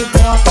it on the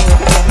bucket.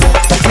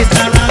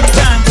 Mr.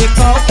 Ramjan, the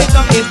coke it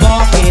on the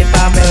bucket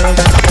of milk.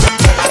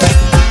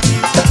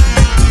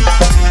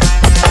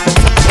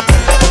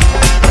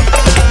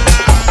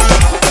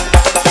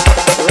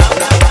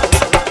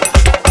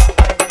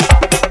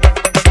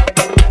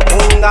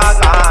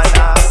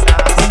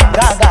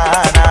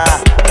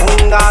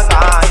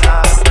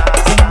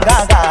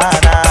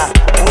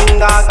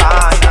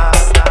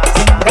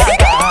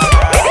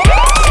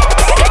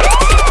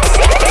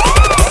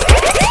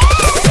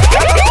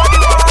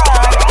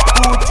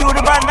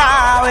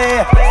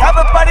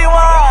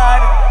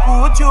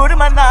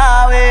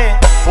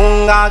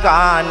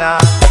 Gana,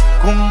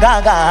 kunga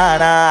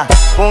gana,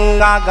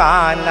 kunga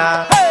gana,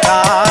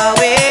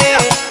 gawe,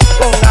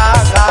 kunga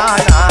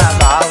gana,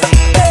 gawe,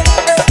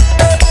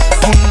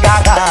 kunga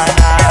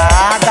gana,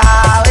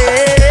 gawe,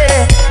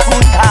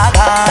 kunga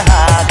gana,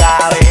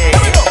 gawe.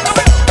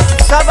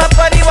 Sab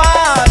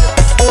परिवार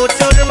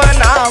उठुर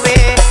मनावे,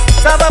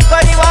 सब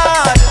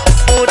परिवार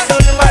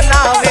उठुर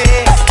मनावे,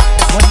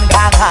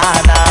 kunga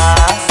gana,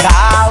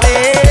 gawe,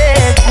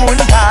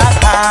 kunga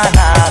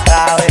gana,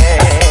 gawe.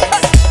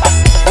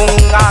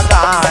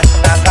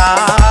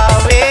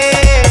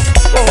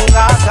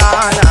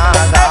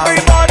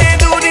 Everybody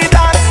do the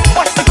dance.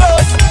 Watch the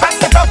girls,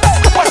 hang it up.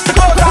 Watch the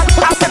girls,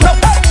 hang it up.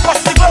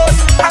 Watch the girls,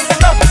 hang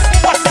it up.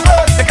 Watch the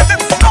girls, because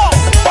it's go.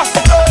 Watch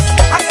the girls,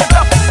 hang it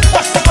up.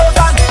 Watch the girls,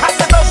 hang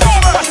it up.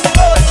 Watch the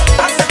girls,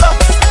 hang it up.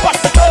 Watch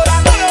the girls,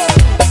 hang it up.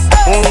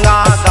 Unga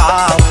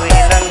gawe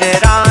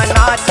rangera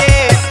nache,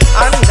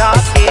 anda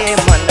ke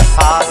man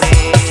bhave.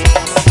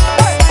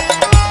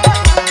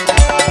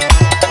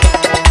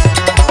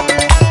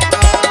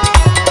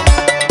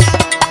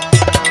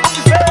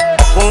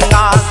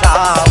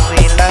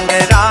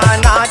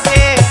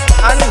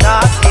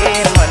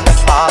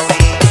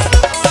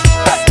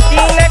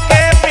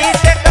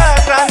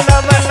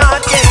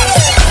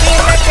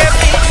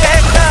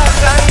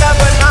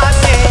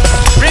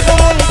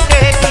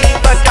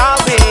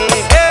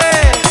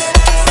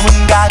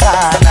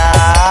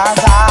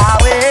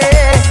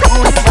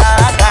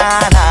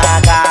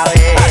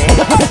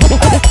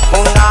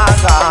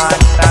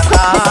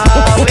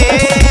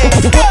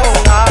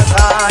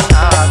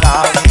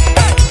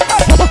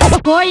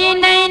 कोई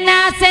नैना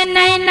से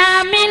नैना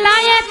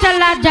मिलाए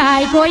चला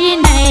जाए, कोई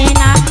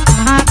नैना,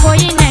 हाँ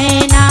कोई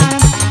नैना,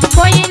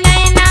 कोई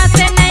नैना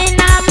से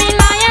नैना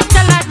मिलाए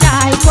चला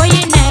जाए, कोई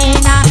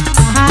नैना,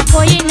 हाँ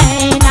कोई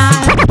नैना।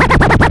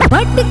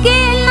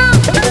 भटकेला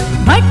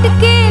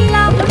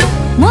भटकेला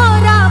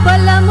मोरा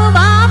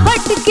बलमवा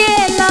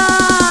भटकेला,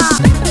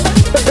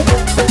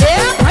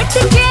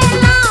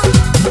 भटकेला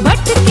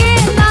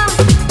भटकेला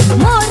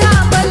मोरा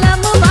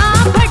बलमवा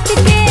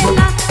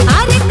भटकेला।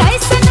 अरे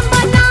कैसन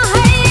बना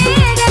है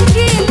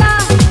रंगीला,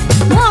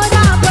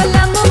 मोरा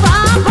बलमवा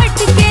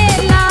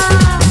भटकेला।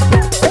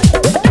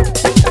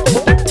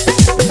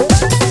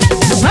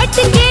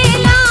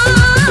 भटकेला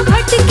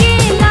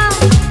भटकेला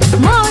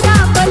मोरा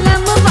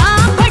बलमवा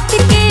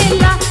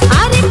भटकेला।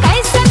 अरे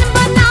कैसन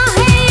बना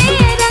है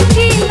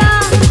रंगीला,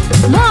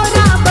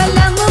 मोरा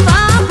बलमवा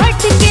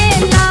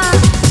भटकेला।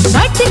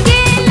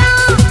 भटकेला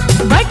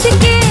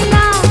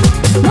भटकेला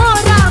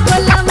मोरा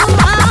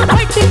बलमवा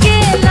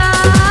भटकेला।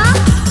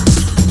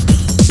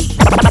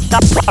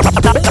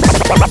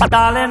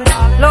 Darling,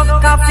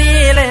 look, I'm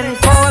feeling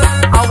cold.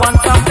 I want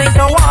something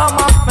to warm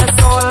up my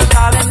soul,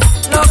 darling.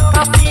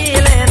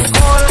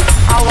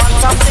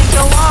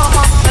 to warm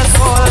up my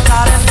soul,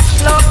 darling.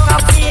 Look,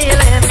 I'm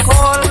feeling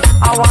cold.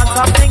 I want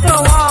something to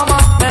warm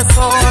up my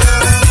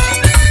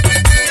soul.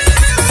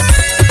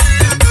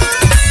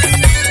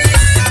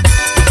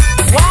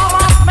 Warm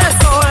up my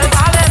soul,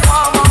 darling.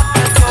 Warm up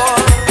my soul.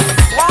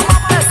 Warm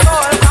up my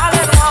soul,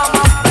 darling. Warm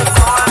up my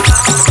soul.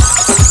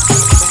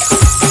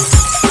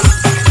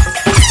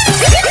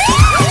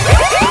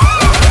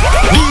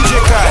 DJ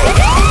Kai.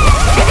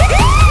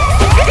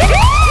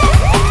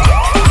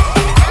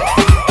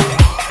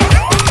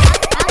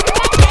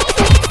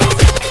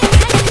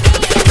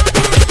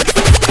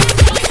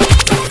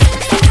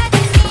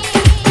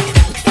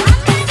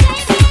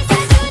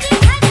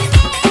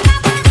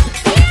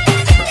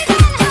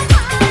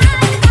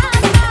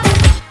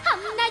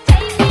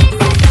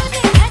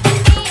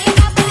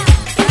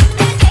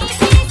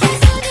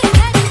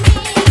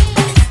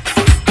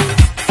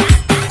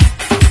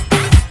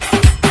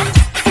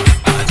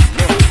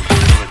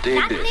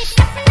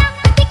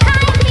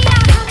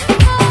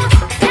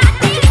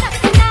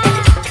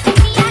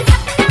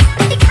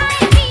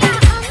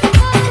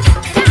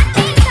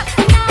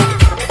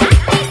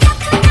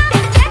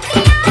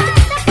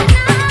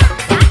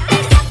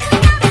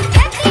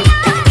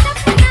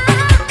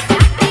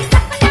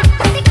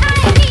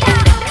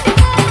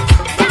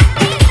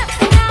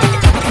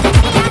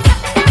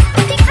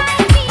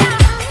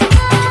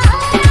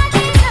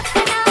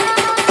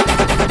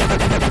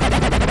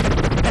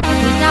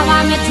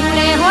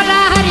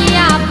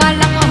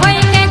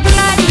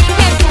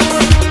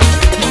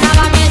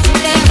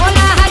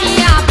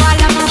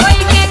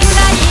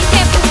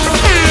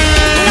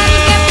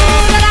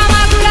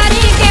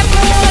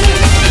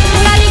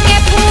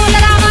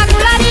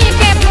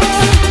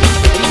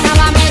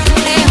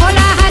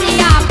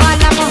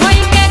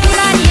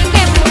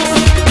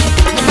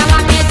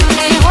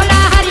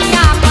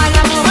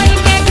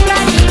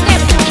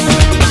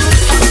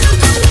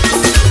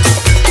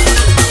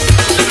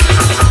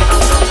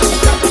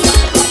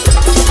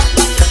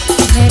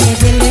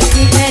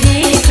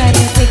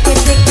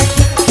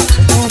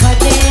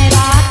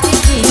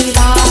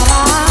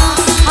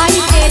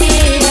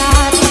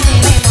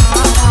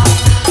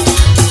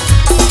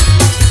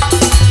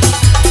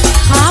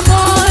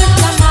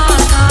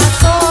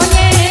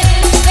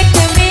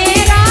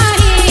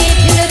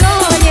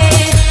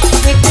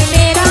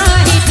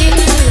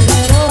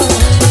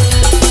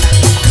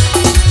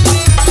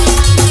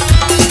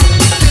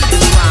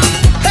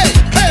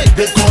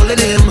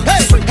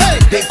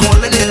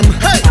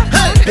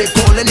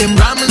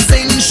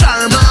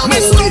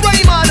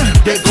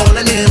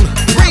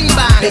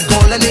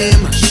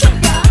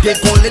 They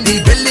calling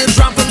the village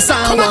drum from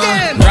Sawa.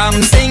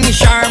 Ram Singh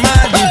Sharma,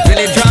 the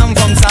village drum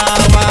from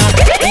Sawa.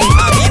 He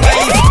have his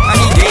wife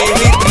and he day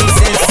with his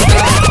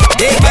sister.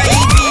 They buy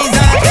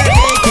visa to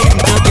take him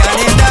to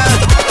Canada.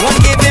 One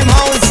give him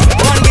house,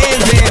 one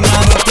give him a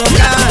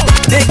motorcar.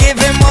 They give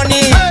him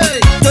money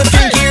to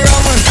drink his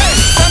rum.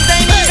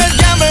 Sometimes he just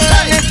gamble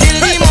until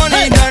the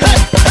money done.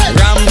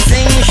 Ram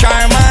Singh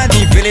Sharma,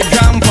 the village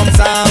drum from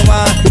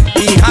Sawa.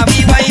 He have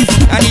his wife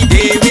and he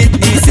day with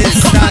his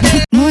sister.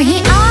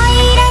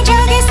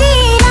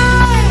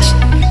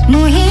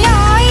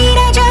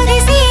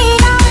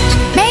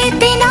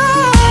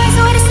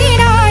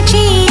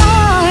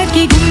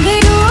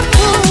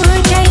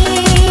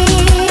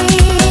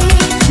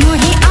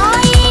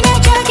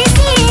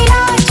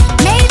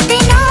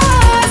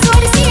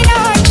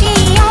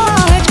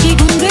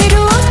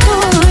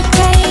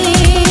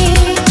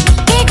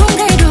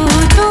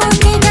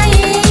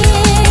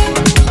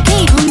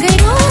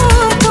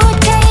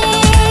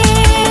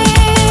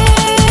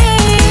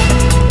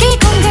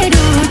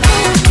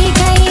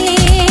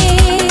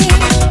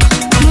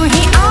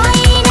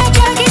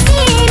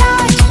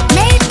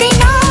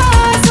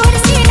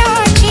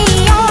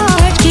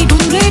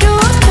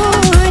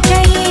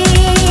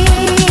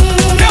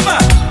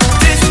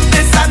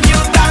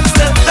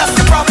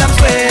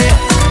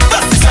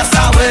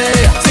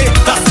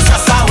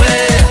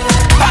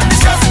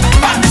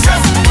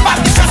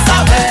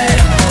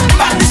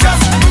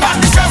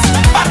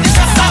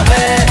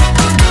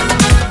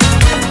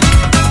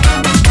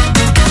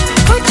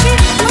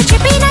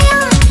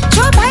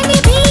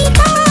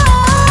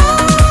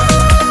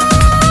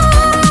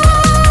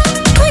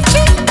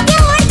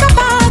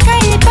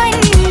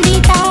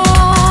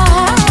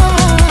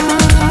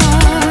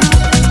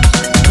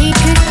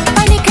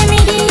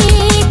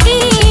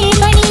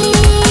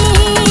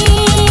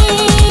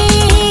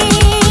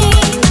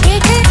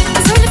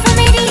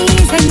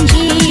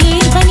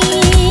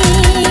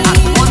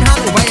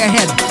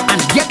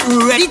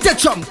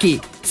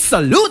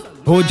 Salute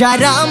हो जा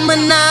राम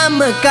नाम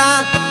का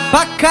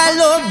पक्का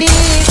लोभी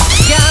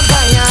क्या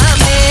बया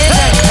में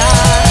रखा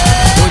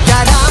हो जा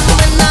राम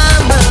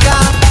नाम का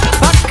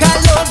पक्का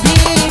लोभी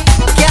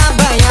क्या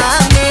बया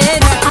में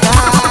रखा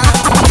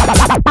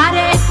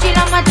अरे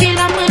चिलम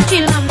चिलम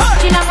चिलम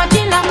चिलम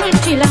चिलम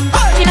चिलम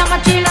चिलम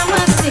चिलम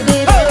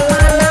सिगरेट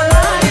पाना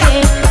मांगे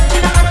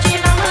चिलम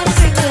चिलम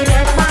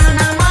सिगरेट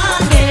पाना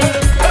मांगे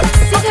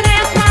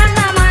सिगरेट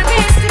पाना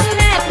मांगे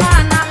सिगरेट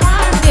पाना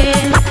मांगे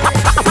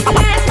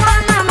सिगरेट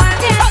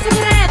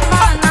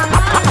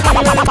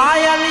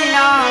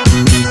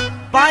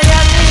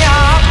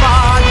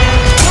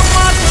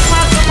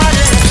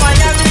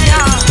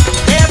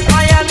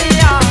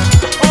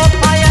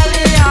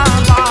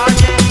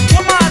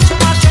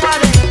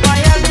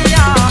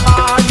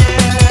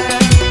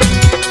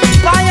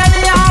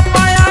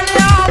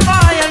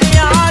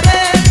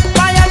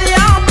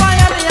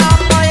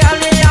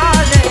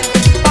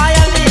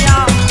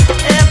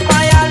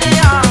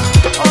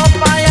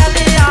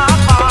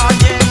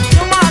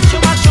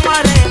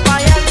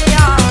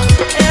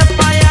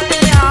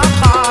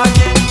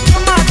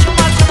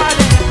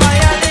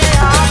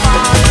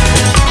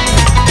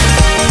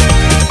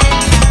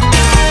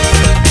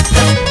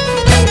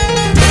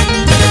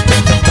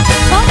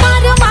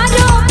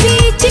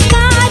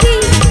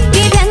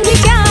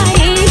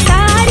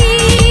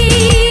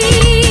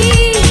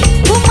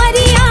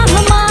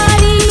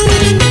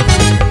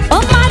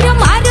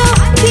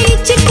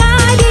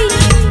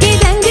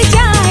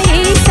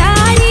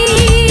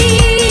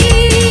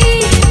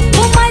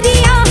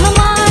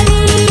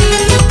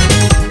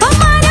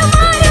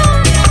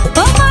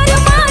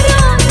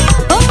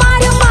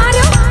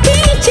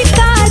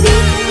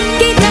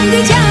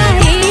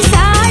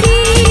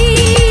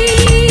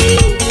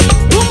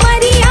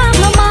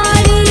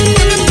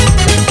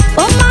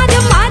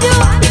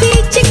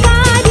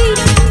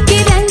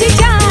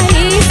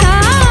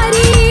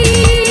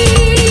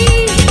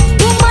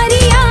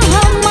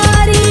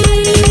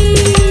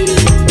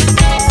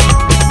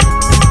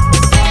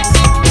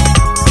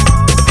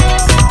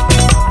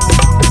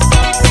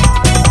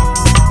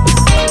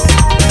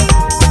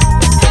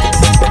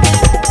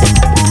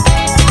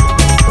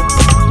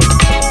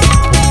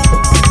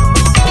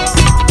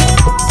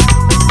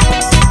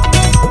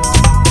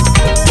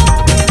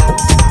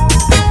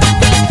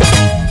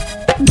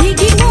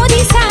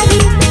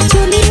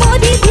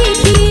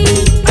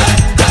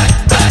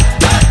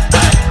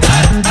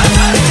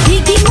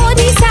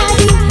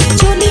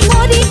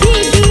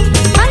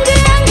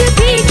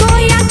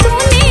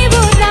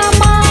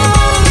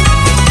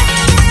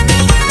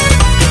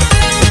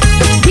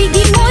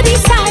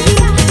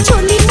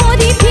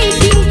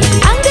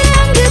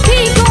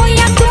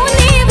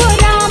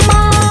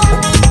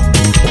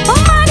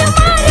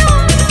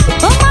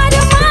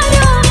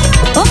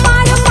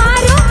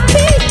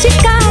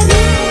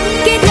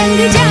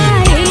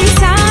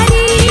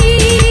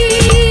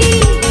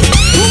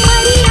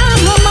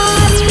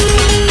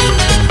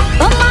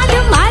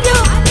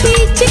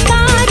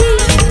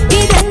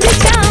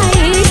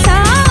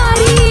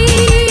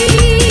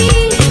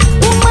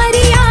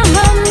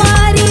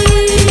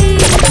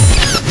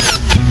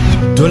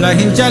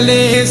दुल्हन चले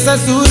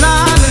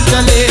ससुराल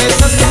जाए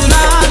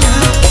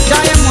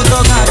मुतो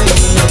घरे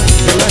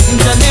दुल्हन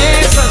चले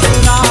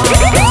ससुराल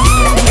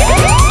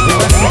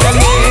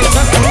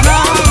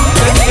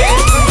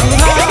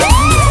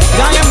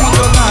जाए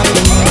मुतो घरे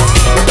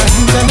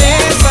दुल्हन चले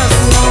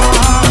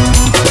ससुराल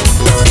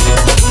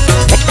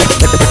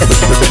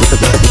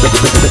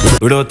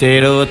रोते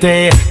रोते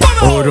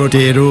ओ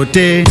रोते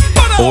रोते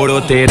ओ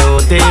रोते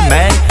रोते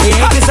मैं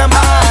एक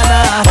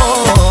ज़माना हो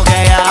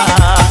गया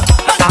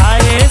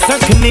आए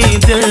सखनी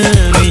दिल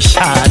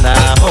निशाना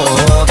हो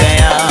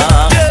गया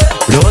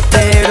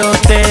रोते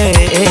रोते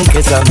एक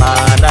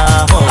ज़माना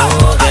हो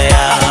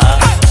गया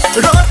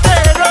रोते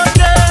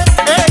रोते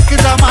एक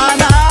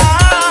ज़माना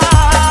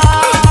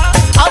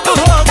अब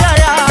हो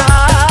गया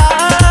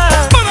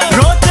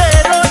रोते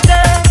रोते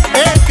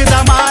एक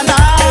ज़माना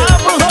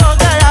अब हो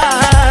गया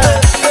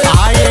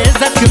आए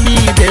जख्मी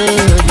दिल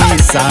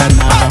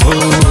निशाना हो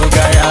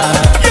गया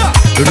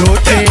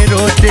रोते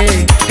रोते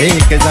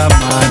एक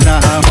ज़माना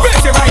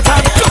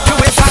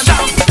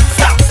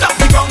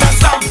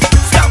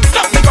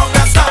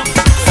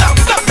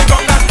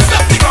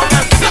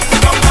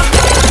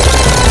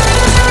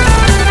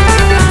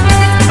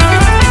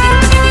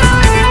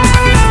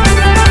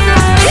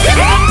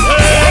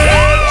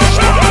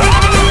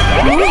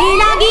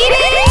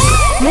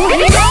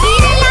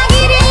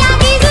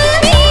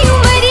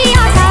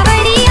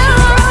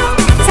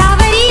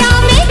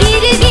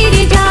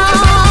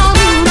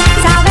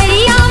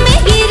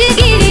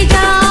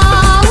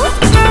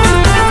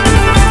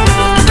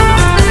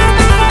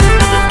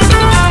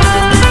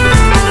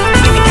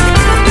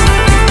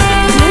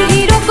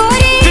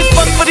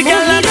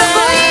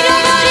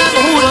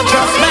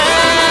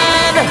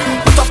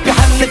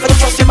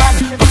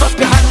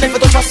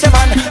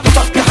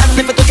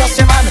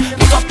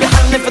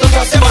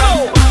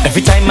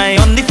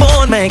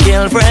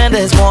girlfriend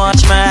is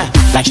watch me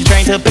like she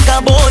trying to pick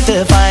a bone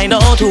to find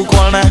out who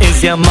call me.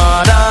 Is your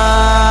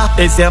mother?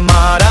 Is your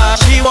mother?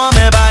 She want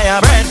me buy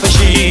a bread for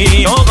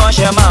she. Oh gosh,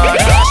 your mother.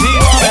 She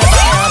want me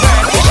buy a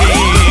bread for she.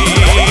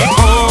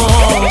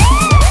 Oh,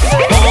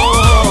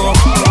 oh.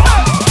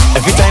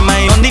 Every time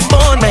I on the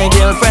phone, my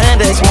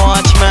girlfriend is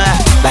watch me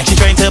like she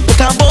trying to pick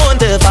a bone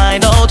to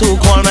find out who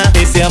call me.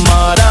 Is your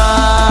mother?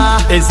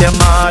 Is your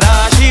mother?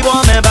 She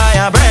want me buy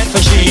a bread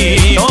for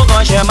she. Oh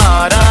gosh, your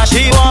mother.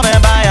 She want me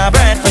buy a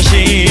bread for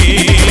she.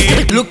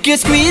 Look, you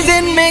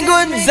squeezing me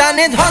goods and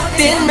it hot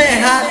in me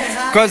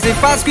hat. Cause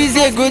if I squeeze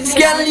your goods,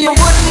 girl, you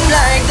wouldn't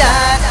like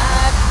that.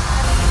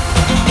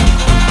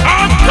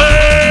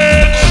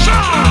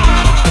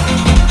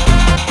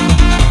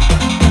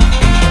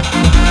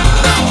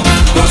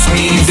 Don't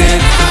squeeze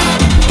it,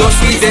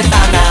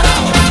 Anna.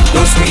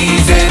 Don't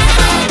squeeze it,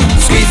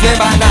 squeeze the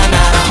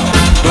banana.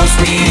 Don't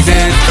squeeze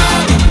it,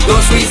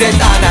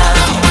 Anna.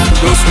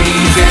 Don't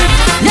squeeze it.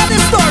 Yeah, the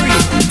story.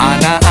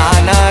 Anna,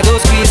 Anna, don't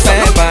squeeze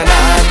my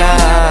banana.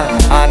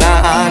 Anna,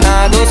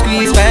 Anna, don't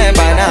squeeze my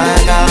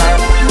banana.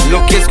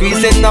 Look, you're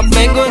squeezing up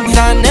my goods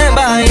and never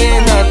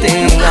buying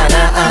nothing.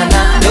 Anna,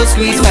 Anna, don't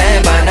squeeze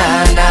my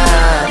banana.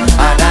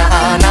 Anna,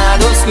 Anna,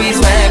 don't squeeze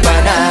my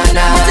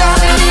banana.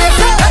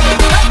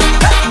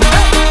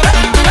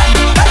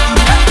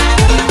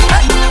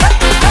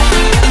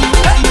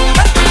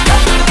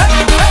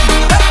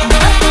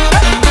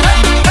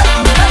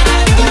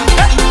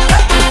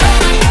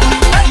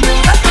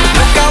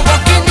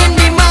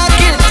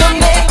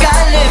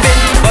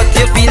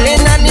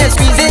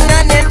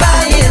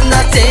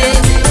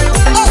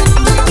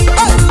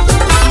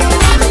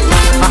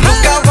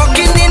 Look, I'm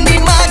walking in the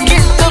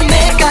market to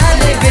make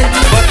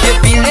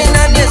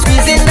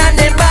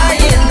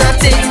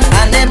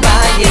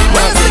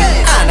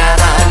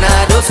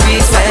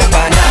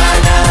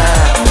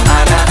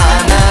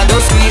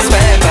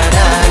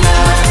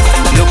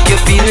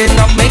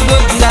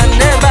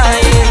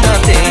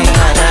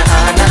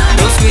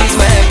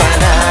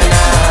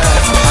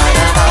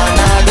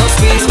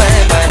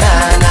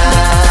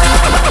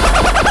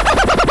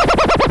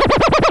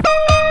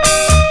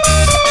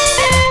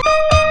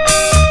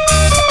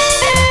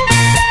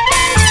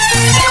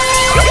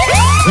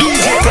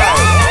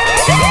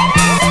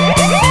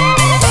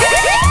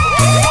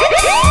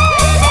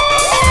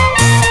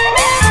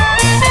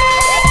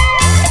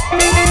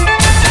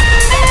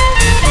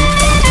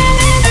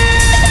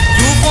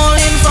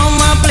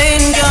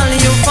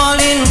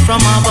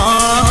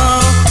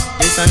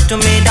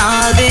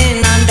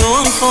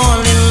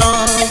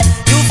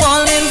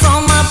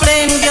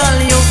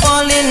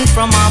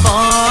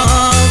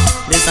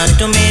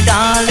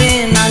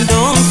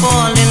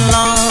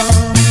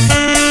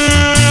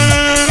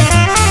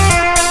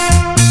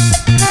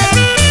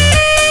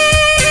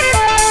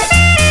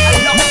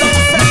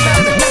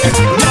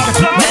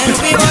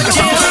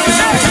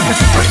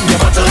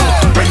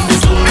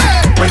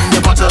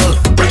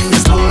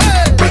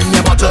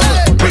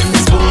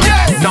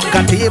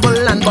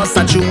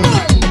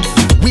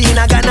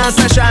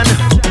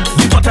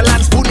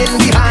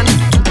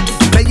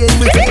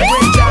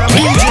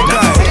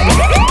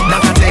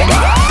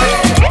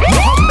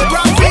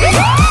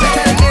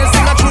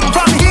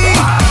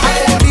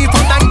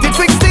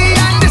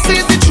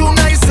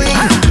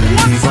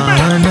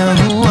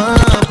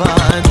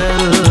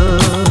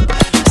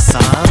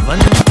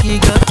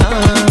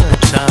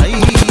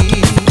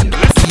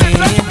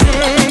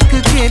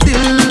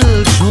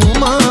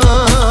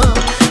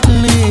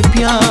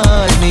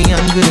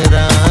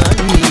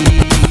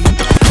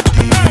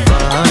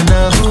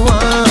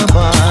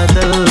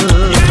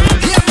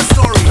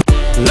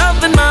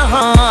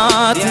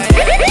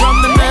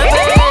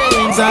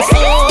a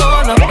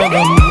soul of the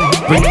rum.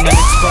 Bring the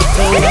next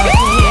bottle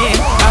again.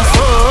 A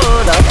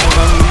soul of the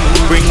rum.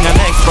 Bring the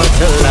next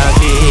bottle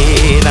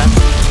again.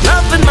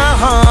 Love in my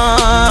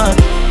heart,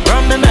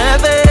 rum in my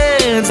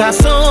veins. A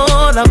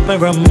soul of the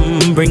rum.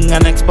 Bring the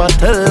next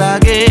bottle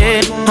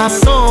again. A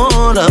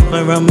soul of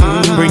the rum.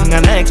 Bring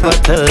the next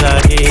bottle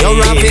again.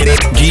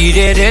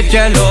 धीरे रे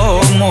चलो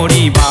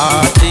मोरी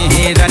बात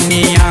है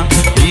रनिया,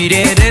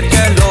 धीरे रे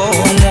चलो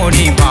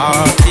मोरी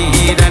बात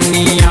है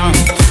रनिया,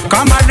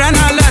 कमर न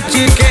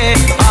लचके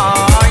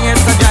आए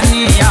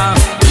सजनिया,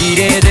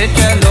 धीरे रे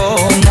चलो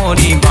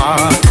मोरी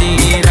बात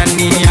है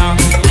रनिया,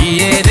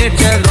 धीरे रे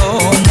चलो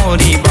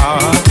मोरी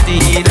बात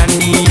है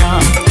रनिया.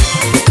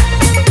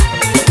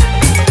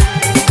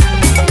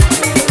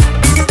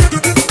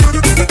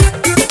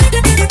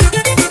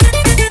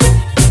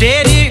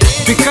 तेरी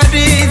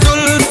बिखरी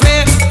जुल्फे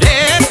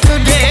देख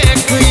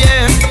देख ये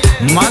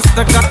मस्त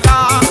कथा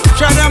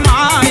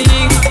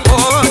शर्माई, ओ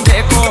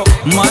देखो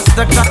मस्त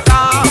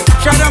कथा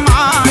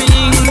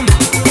शर्माई,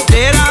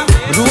 तेरा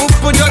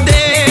रूप जो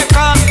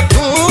देखा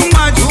झूम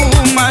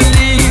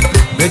झूमली,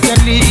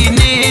 बिजली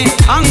ने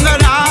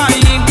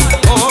अंगराई,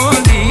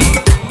 ओली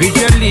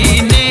बिजली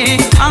ने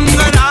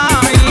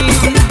अंगराई,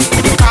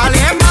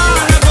 काले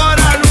माल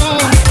गोरा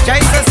रूप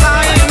जैसे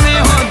साए में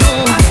हो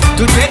दूं,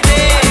 तुझे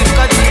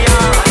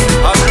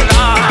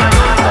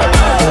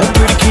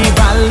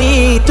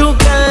तू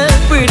कल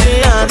पिट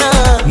आना,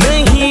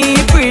 नहीं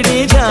पिट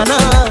जाना,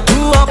 तू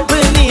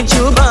अपनी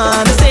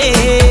जुबान से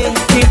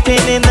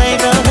कितने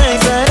नैना है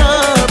जरा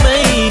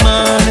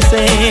बेईमान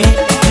से.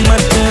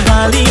 मत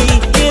वाली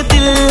ये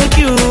दिल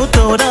क्यों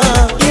तोड़ा,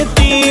 ये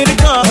तीर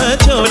कहाँ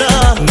छोड़ा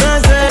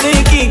नजर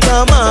की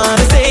कमान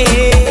से,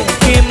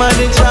 कि मर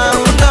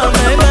जाऊंगा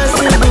मैं बस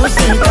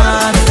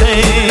मुस्कान से.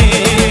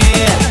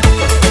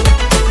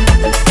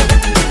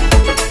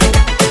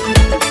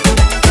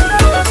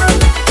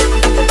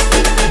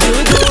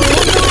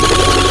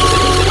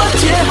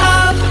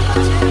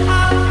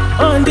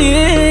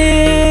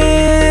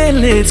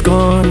 It's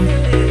gone.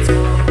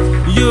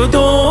 You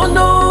don't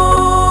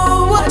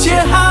know what you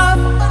have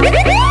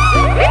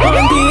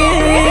until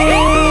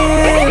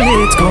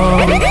it's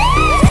gone.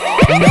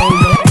 No,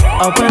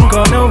 up and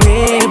gone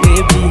away,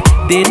 baby.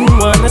 Didn't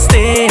wanna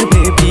stay,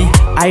 baby.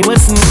 I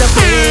wasn't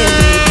afraid,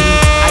 baby.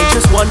 I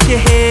just want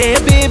your hair,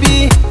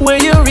 baby. Where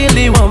you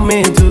really want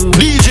me to?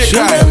 DJ Should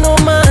I know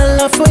my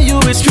love for you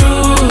is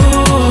true?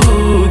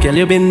 Girl,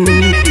 you been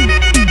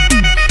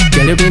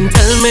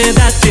tell me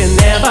that you're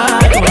never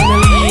gonna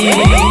leave.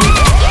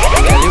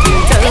 Girl, you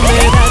been tell me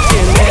that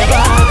you're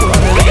never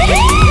gonna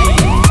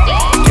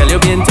leave. Girl, you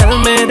been tell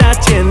me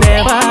that you're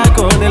never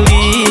gonna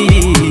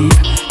leave.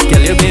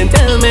 Girl, you been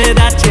tell me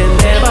that you're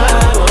never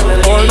gonna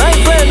leave. All my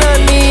friends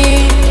and me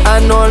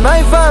and all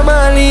my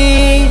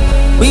family,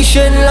 we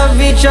should love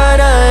each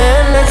other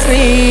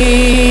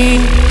endlessly.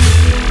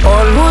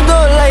 All who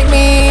don't like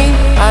me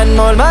and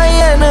all my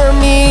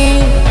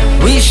enemies,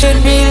 we should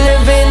be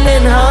living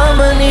in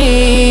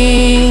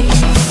harmony.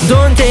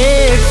 Don't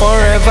take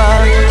forever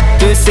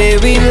to say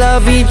we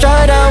love each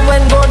other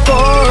when both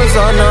goes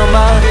on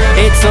number.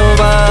 It's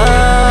over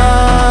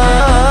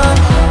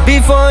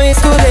before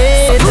it's too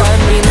late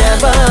and we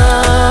never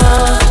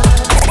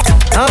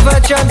have a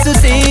chance to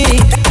see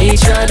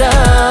each other.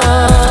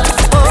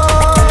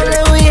 Oh,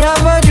 let we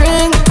have a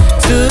drink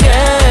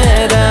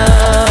together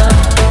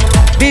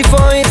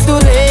before it's too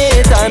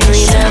late and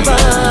we never.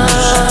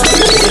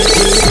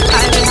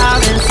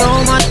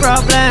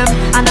 Problem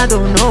and I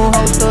don't know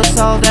how to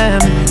solve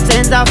them.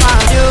 Since I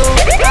found you,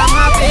 I'm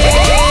happy,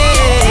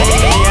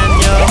 and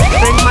you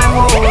bring my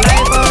whole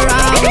life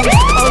around.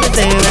 All the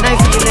day when I'm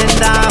feeling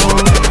down.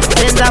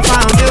 Since I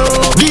found you,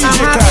 I'm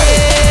happy.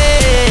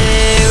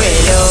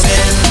 Where you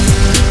been?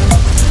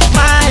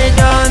 My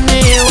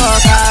journey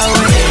walk out.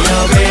 Where you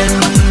been?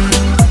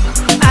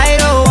 I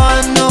don't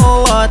want no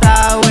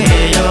water.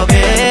 Where you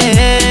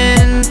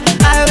been?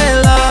 I will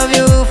love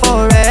you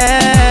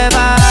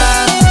forever.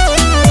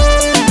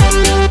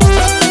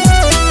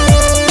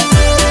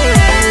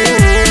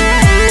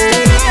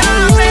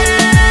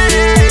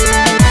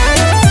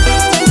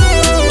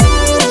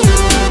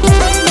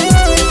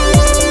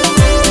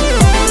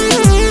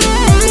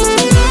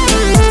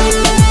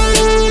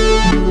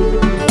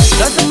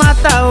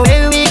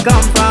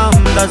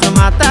 Doesn't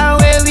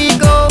matter where we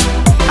go,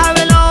 I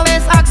will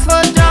always ask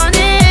for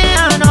Johnny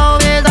and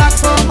always ask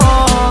for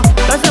more.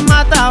 Doesn't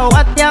matter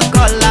what your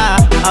color,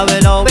 I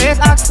will always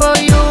ask for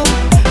you.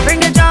 Bring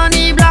the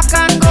Johnny black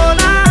and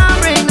gold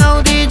and bring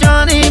out the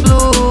Johnny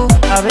blue.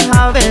 I've been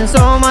having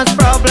so much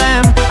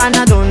problem and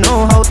I don't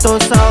know how to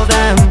solve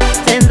them.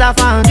 Since I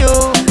found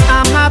you,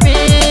 I'm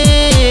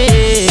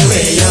happy.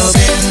 Where you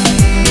been?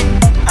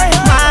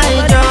 My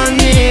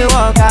Johnny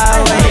walk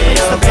away.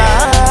 You been?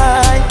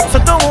 So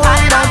don't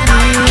worry about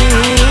me.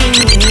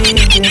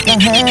 Take a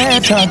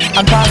headshot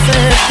and pass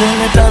it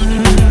till it's done.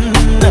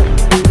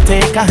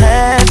 Take a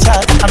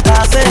headshot and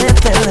pass it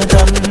till it's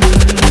done.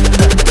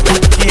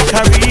 Take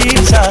a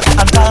reach shot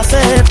and pass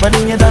it when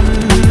you're done.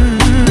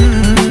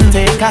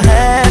 Take a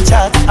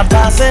headshot and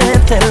pass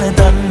it till it's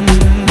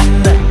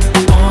done.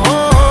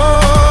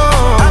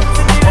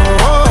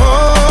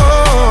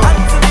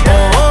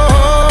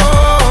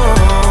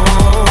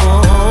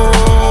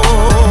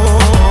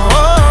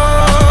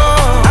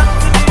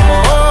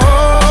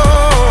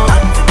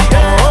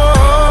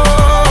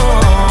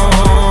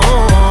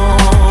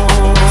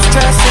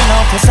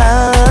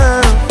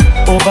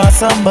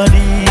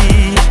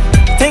 somebody.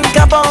 Think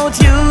about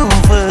you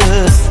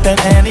first than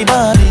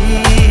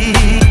anybody.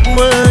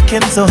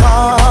 Working so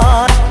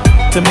hard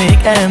to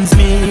make ends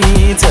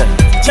meet.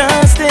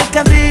 Just take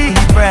a deep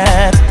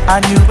breath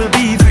and you will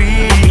be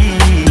free.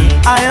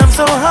 I am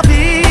so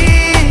happy,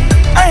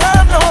 I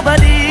have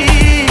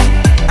nobody.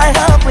 I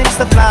have wings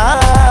to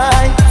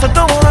fly, so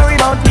don't worry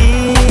about me.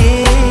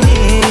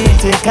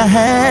 Take a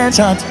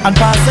headshot and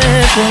pass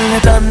it till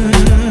it's done.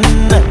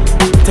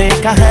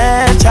 Take a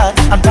headshot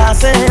and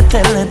pass it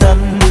till it's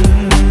done.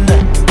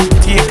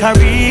 Take a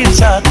real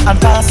shot and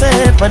pass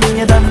it when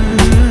you're done.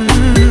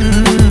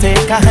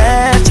 Take a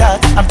headshot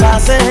and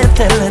pass it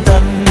till it's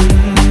done.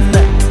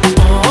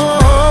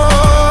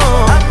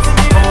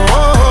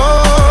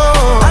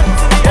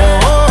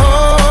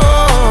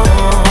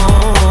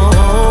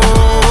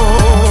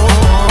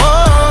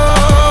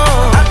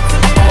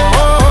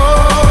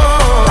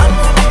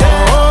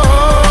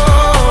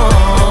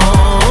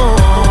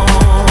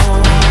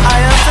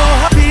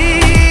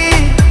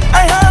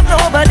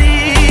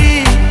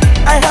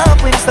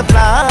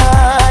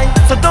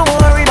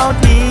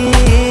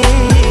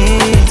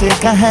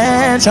 Take a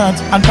headshot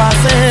and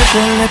pass it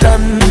till it's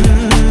done.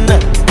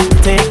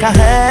 Take a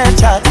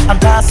headshot and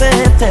pass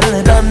it till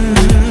it's done.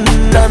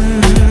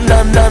 Done,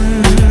 done,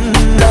 done,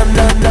 done, done,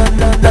 done,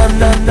 done, done,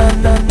 done,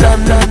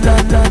 done, done,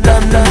 done, done,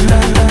 done, done.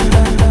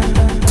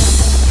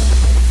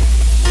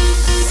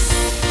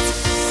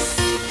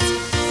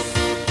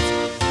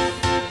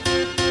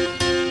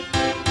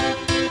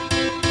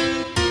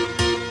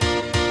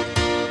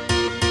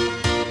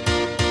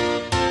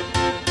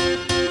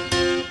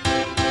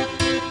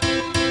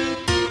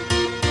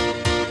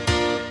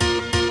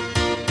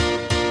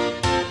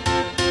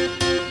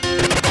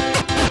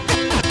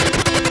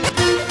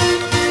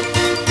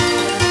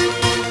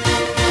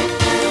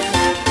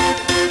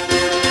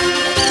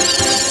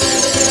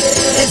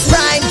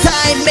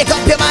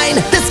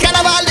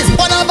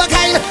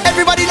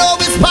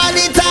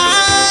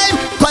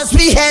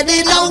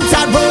 Heading out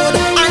that road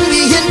and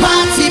we in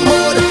party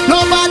mode.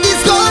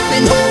 Nobody's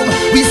going home.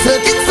 We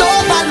circuits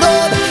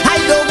overload. I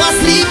don't want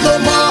sleep no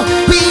more.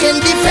 We in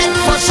defense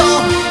for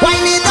sure.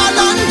 Whining all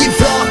on the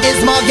floor.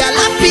 Is more girl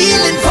I'm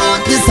feeling for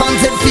this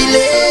haunted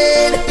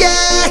feeling.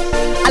 Yeah,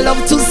 I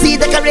love to see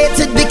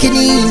decorated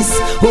bikinis.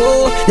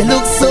 Oh, they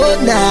look so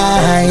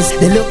nice.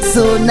 They look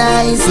so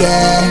nice.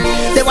 Yeah,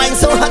 they wine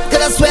so hot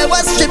 'cause I swear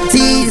was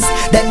striptease.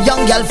 Them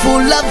young girl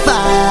full of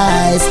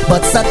vice,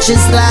 but such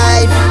is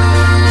life.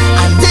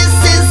 This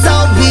is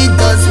how we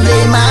does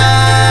play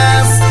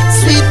mass,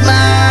 sweet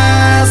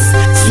mass,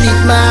 sweet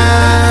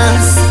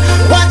mass.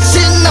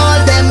 Watching all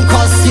them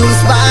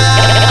costumes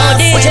pass.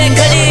 DJ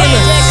Khadeem.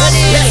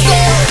 Let's go.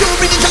 You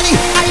bring the Johnny,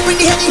 I bring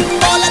the Henny.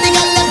 All of the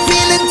girls them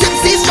feeling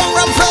tipsy, strong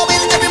rum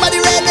flowing. Everybody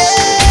ready?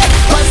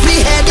 'Cause we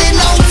heading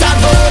out that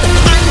road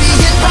and we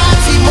in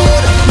party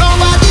mode.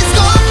 Nobody's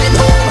going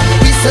home.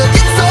 We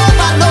circuits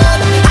overload.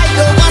 I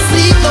don't want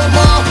sleep no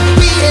more.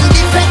 We in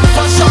defense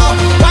for sure.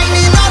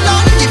 Whining all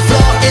on the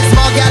floor. It's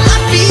more girl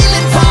I'm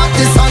feeling for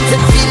this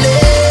haunted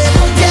feeling.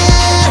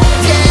 Yeah,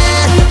 yeah,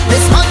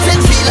 this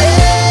haunted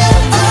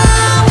feeling.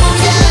 Oh,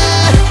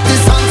 yeah,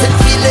 this haunted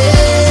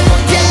feeling.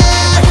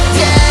 Yeah,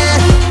 yeah,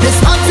 this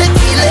haunted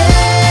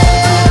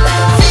feeling.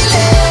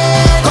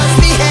 Feeling. 'Cause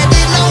we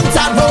heading out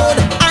that road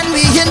and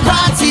we in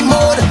party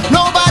mode.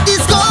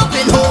 Nobody's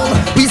going home.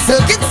 We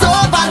circuits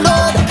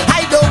overload.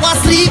 I don't want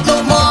sleep no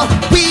more.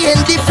 We in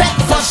defect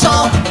for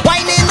sure.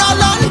 Whining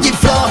all on the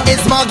floor.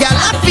 It's more girl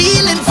I'm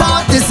feeling for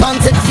this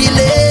haunted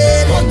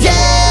feeling.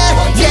 Yeah,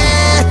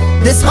 yeah,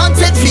 this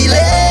haunted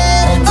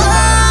feeling. Oh,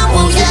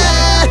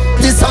 yeah,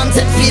 this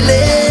haunted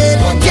feeling.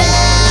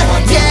 Yeah,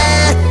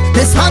 yeah,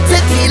 this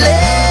haunted feeling.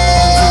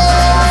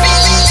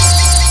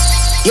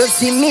 You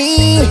see me,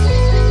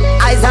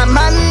 I's a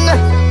man,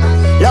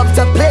 love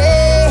to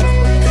play,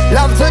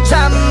 love to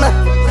jam.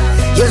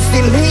 You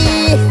see me,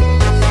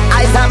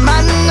 I's a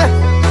man,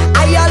 I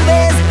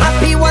always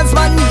happy once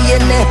money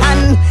in the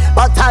hand.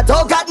 But I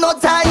don't got no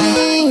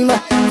time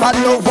for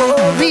no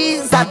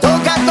worries. I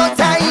don't got no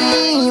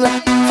time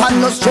for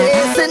no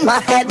stress in my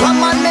head.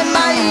 I'm on my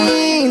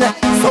mind,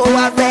 so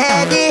I'm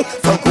ready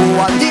to go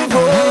on the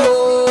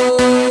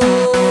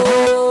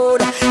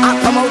road. I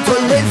come out to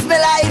live my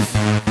life,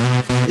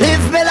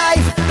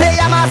 play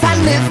a mass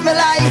and live my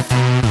life.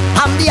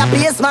 I'm the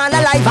happiest man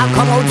alive. I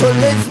come out to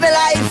live my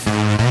life,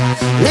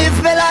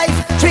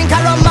 drink a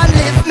rum and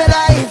live my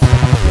life.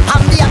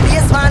 I'm the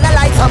happiest man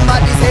alive.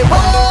 Somebody say,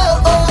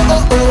 whoa, oh,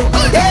 oh, oh,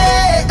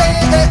 yeah,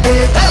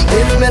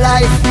 live my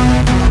life,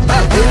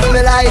 live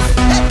my life.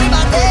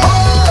 Everybody, oh,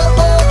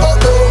 oh,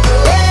 oh, oh,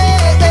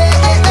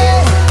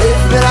 yeah,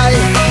 live my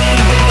life.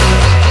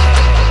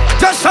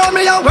 Just show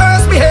me your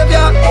worst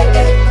behavior.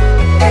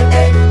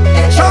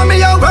 Show me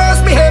your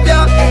worst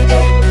behavior.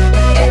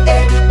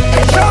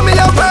 Show me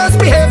your worst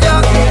behavior.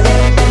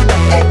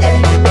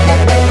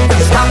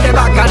 Stop the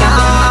bacchanal.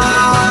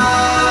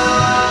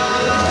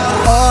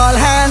 All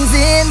hands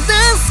in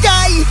the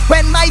sky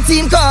when my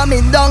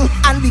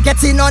And we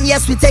getting on,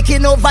 yes, we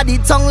taking over the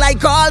tongue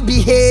like all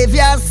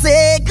behavior.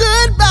 Say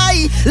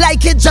goodbye,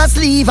 like it just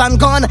leave and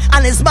gone.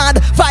 And it's mad,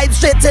 vibe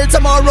straight till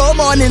tomorrow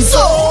morning.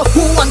 So,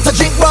 who want to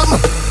drink rum?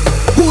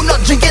 Who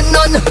not drinking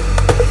none?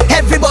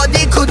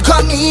 Everybody could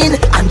come in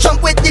and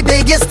jump with the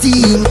biggest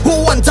team.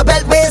 Who want to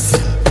belt waist?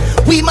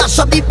 We mash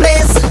up the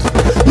place.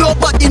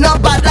 Nobody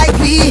not bad like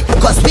we,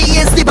 cause we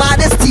is the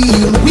baddest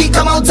team. We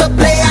come out to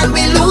play and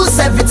we lose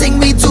everything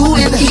we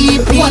doing.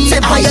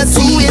 Whatever you're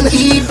doing,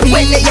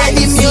 when they hear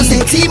the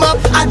music, team up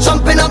and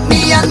jumping up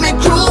me and my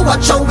crew.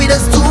 Watch how we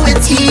just do it.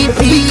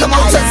 We come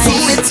out to do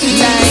it.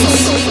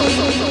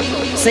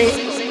 Say,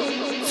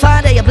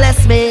 Father, you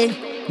bless me,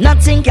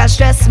 nothing can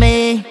stress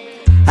me.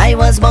 I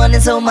was born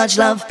in so much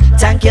love,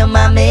 thank you,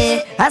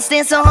 mommy. I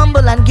stay so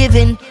humble and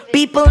giving.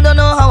 People don't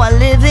know how I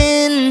live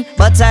in,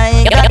 but I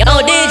ain't got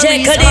no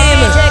DJ worries.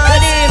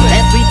 Khadeem.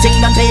 Everything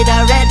done paid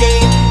already.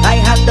 I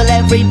handle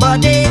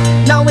everybody.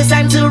 Now it's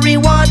time to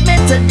reward me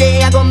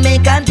today. I gon'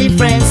 make a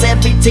difference.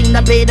 Everything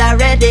done paid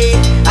already.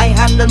 I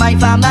handle my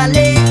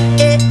family,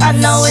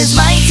 and now it's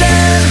my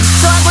turn.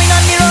 So I'm going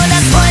on the road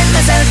and spoil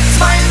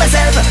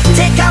myself.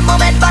 Take a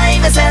moment by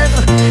myself.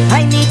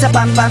 I need to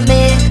pamper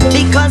me,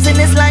 because in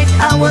this life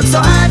I work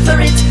so hard for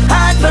it,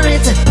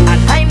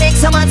 and I make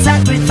so much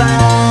sacrifice.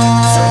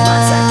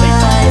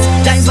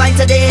 That's why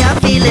today I'm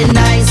feeling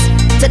nice.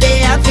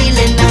 Today I'm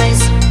feeling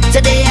nice.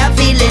 Today I'm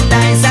feeling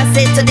nice. I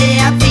say today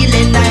I'm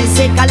feeling nice.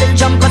 Take a little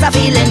jump cause I'm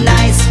feeling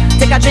nice.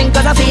 Take a drink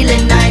cause I'm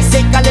feeling nice.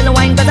 Take a little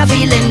wine cause I'm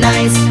feeling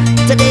nice.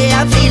 Today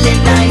I'm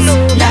feeling nice.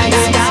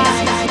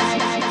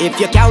 If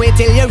you can't wait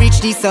till you reach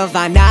the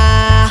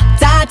savannah,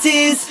 that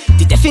is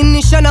the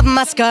definition of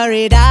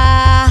masquerade.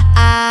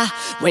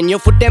 When your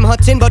foot them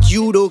hurting but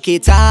you don't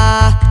cater,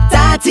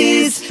 that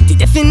is the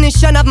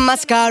definition of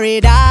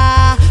masquerade.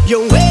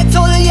 You wait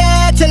all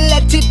year to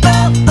let it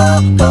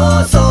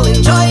go, so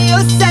enjoy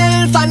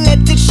yourself and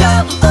let it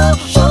show.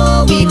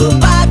 We go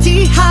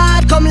party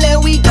hard, come let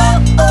we go,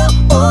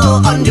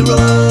 on the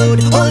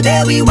road, all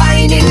day we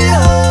whining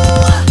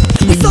low.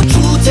 We so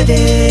true to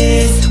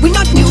this, we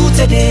not new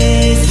to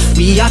this.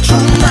 We are true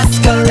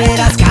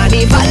masqueraders,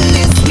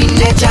 carnivalists, we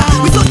nature.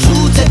 We so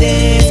true to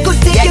this, could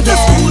take you to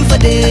school for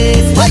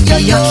this.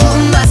 We are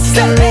true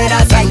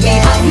masqueraders and we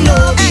have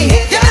no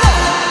behavior.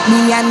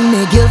 Me and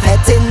my girl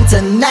petting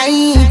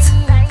tonight.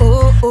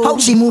 How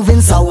she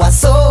moving so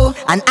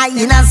and I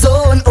in a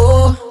zone,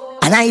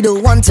 and I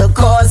don't want to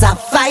cause a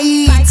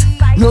fight.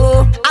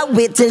 No, I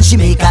wait till she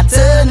make a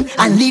turn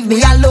and leave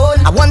me alone.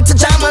 I want to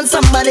jam on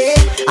somebody.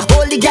 I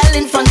hold the girl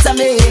in front of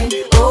me.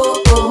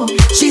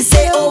 She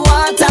say, oh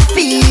what a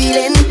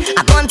feeling.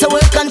 I gone to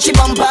work on she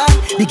bumper.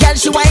 The girl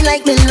she whine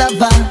like me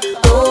lover.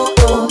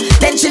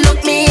 Then she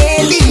look me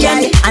in the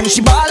eye and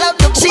she ball out.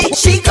 Look,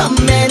 she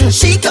coming.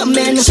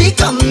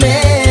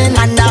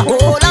 And I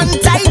hold on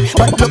tight,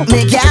 but look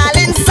me girl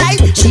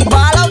inside. She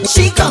ball out,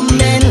 she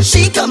coming.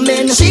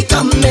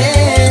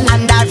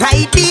 And I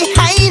right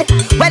behind.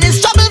 When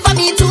it's trouble for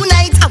me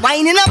tonight, I'm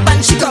winding up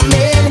and she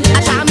coming.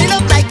 I'm jamming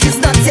up like it's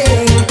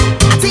nothing.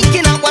 I'm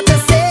thinking of what to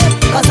say,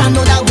 cause I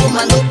know that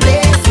woman no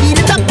play. Speed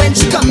it up when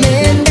she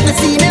coming. If you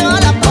see me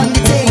all up on the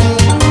thing,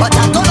 but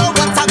I don't know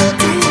what I go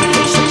do.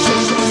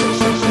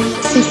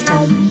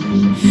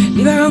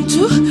 Live around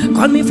too.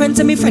 Call me friend,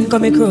 say me friend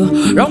come me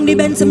crew. Round the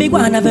bend, say me go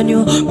on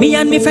avenue. Me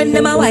and me friend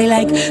them a while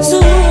like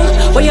so.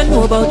 What you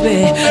know about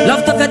me?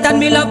 Love to fet and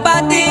me love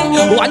party.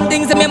 One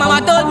thing say me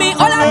mama told me,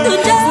 all I do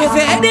just if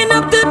you're heading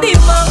up to the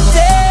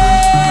mountains,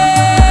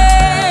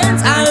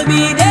 I'll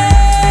be there.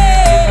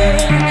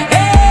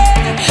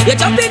 Hey, you're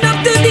jumping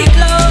up to the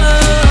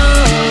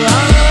clouds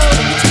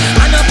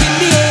and up in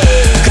the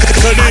air.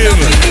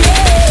 Khadeem.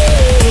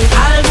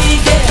 I'll be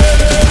there.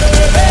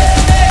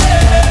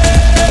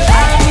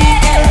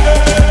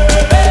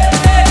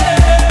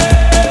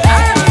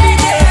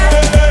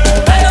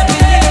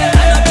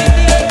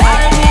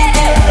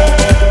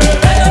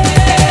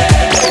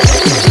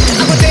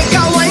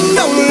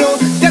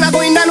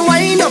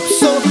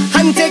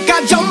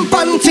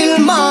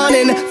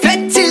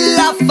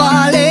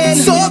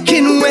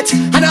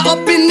 And I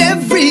up in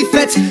every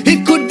fet.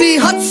 It could be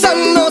hot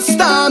sun or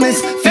storm. It's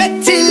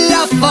fet till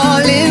I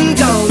falling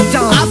down.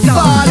 I'm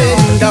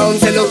falling down.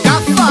 Say look,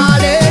 I'm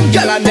falling.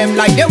 Girl and them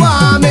like they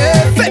want me.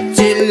 Fet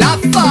till I'm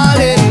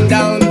falling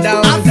down.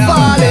 I'm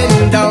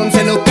falling down.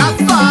 Say look, I'm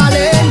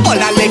falling. All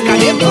I lick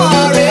and they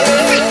pouring.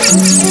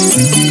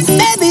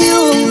 Baby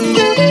you,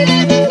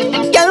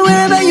 girl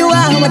wherever you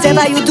are,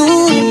 whatever you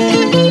do,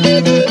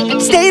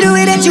 stay the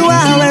way that you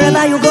are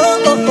wherever you go.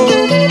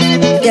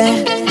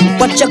 Yeah.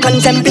 What you're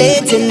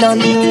contemplating on,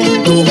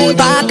 don't hold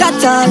back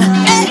at all.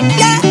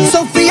 Yeah.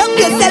 So free up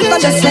yourself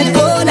and just let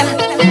go now.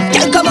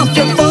 Girl, come off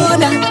your phone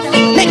now.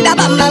 Make that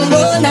bam bam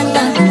roll now.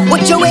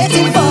 What you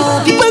waiting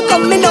for? People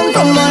coming down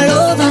from all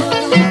over.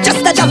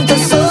 Just a jump to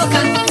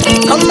soca.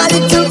 Come a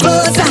little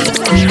closer,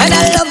 and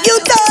I love you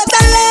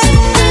totally.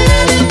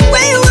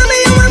 When you want me,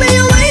 you want me,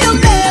 you wind up,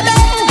 baby.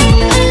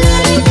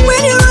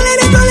 When you're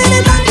rolling it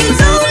back, it's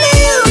only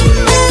you.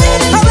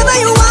 However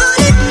you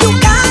want it, you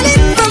got it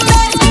from me.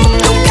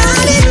 You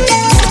got it,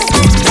 yeah.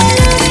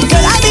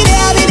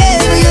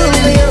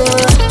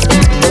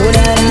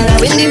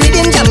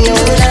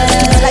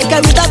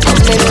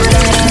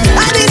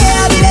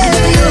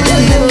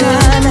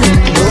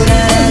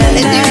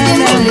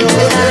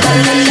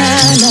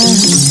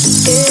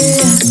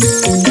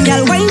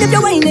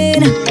 a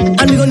whining,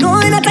 and we gon' know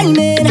in a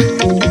timing.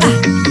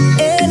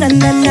 Na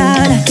na na.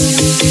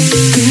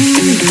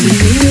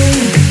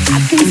 I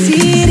can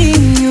see it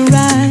in your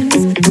eyes.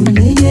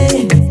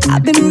 Yeah.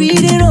 I've been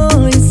reading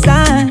all your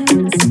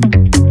signs,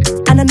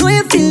 and I know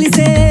you feel the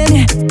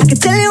same. I can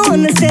tell you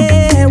wanna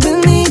stay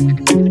with me.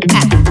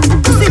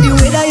 You see the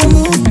way that you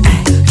move,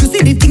 you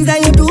see the things that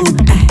you do.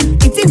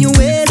 It's in your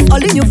ways,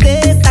 all in your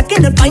face. I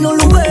cannot find all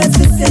the words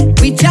to say.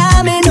 We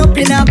jamming up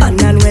in a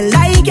band and we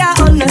like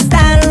you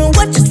understand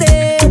what you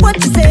say, what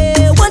you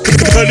say, what you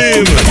say.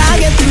 Khadeem. I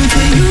get through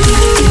to you.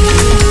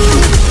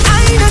 I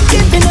ain't not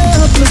giving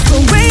up. Look the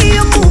way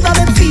you move, I've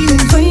been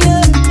feeling for you.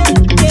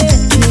 Yeah,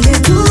 yeah,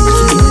 too.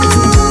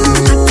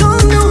 I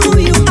don't know who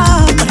you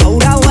are, but how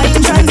that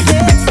wine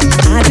translates.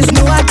 I just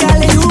know I can't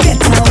let you get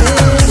away.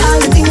 All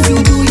the things you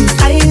do, you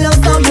style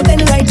up, how you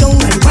bend right down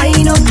and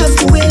wind up just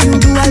the way you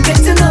do. I get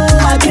to know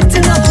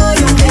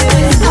you,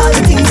 yeah. All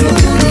the things you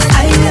do, you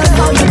style up,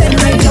 how you bend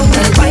right down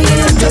and wind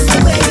up just the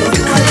way you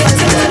do. I get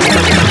to know you.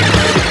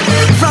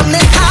 From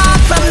the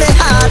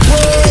heart,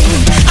 boy,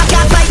 I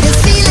can't fight this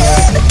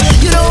feeling.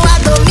 You know I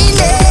don't mean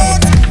it.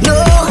 No,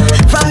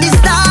 from the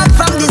start,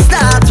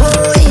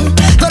 boy.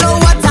 Don't know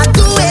what I'm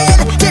doing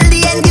till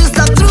the end. You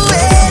stuck through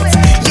it,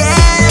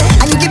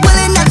 yeah. And you keep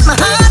pulling at my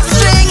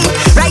heartstring,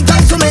 right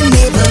down to my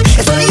navel.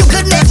 If only you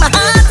could make my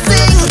heart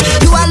sing.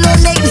 You alone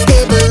make me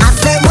stable. I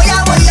say, boya,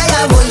 boya,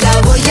 ya, boya,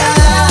 boya.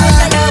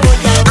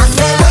 I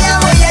say, boya,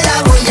 boya, ya,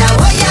 boya,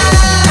 boya.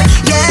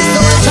 Yeah, so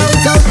I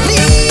shout out,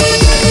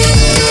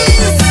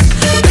 please,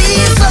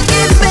 please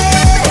forgive me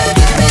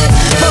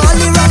for all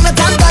the wrong that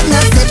I've done.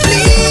 I say,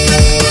 please,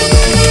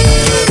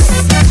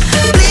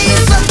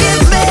 please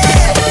forgive me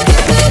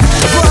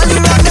for all the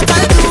wrong that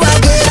I'll do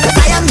again. 'Cause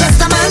I am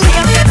just a man,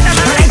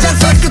 and I just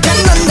hope you can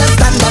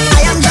understand that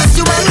I am just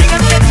human.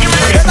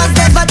 It was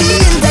never the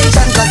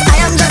intention, 'cause I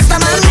am just a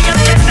man,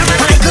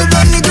 and I could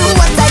only do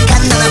what I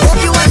can, and I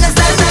hope you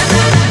understand.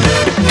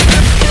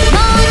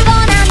 More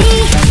born on me.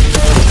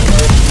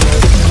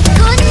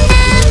 Couldn't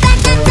have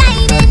better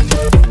timing.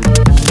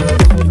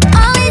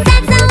 Always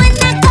answer when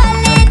I call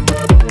it.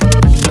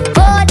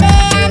 All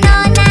day and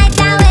all night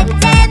I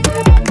waited.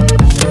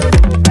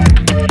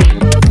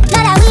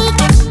 Not a week.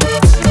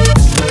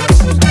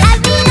 I've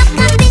been up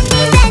in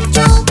the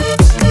bedroom.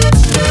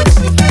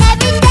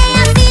 Every day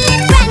I'm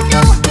feeling brand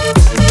new.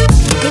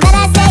 The man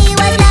I say he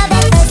was love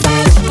at first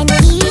sight,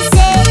 and he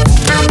said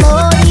I'm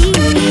all you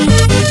need.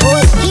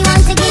 Oh, he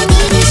wants to give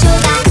me the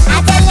sugar. I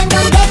tell him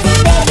don't get it,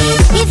 baby.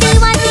 If he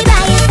wants me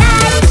by his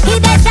side, he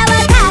better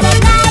work hard at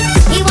night.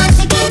 He wants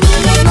to give me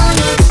his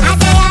money. I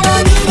say I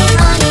don't need his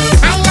money.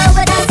 I love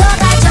with a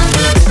soca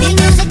chunky. The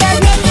music does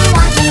make me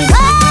want me.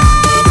 Oh,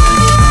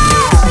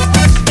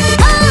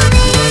 hold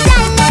me,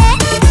 darling.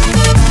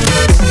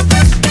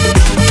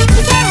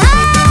 He said,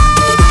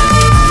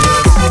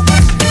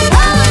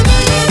 hold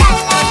me,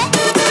 darling.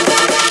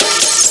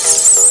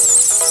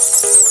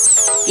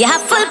 You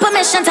have full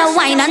permission to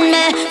whine on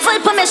me, full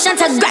permission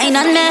to grind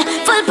on me,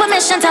 full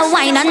permission to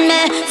whine on me,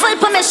 full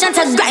permission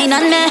to grind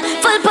on me,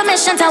 full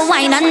permission to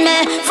whine on me,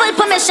 full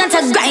permission to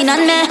grind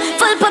on me,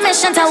 full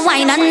permission to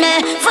whine on me,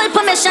 full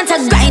permission to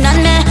grind on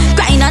me,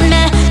 grind on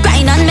me,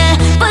 grind on me,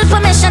 full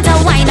permission to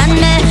whine on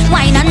me,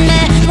 whine on me,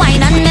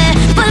 whine on me,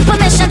 full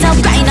permission to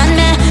grind on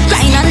me,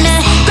 grind on me,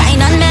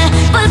 grind on me,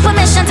 full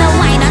permission to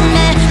whine on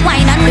me,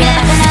 whine on me.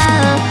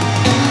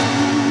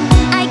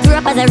 I grew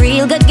up as a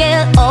real good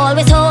girl,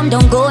 always home,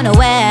 don't go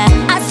nowhere.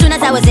 As soon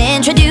as I was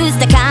introduced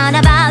to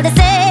carnival, they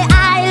say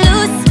I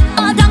lose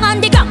all down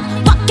on the ground,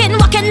 walking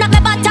up my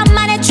bottom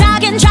and it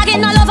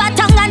dragging all over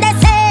tongue, and they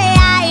say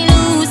I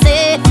lose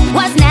it.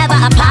 Was never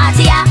a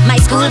party at my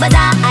school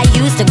bazaar I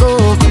used to go,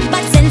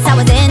 but since I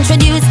was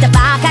introduced to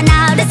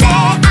Bacchanal, they say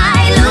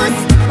I lose.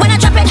 When I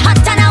drop it hot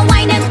and I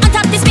whine it on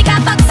top the speaker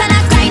box and I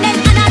grind it,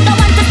 and I don't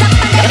want to stop.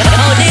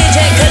 Oh, DJ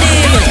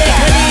Khadeem.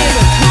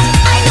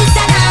 I lose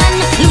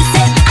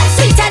it, I'm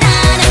sweeter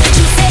than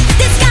juicy.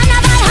 This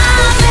carnival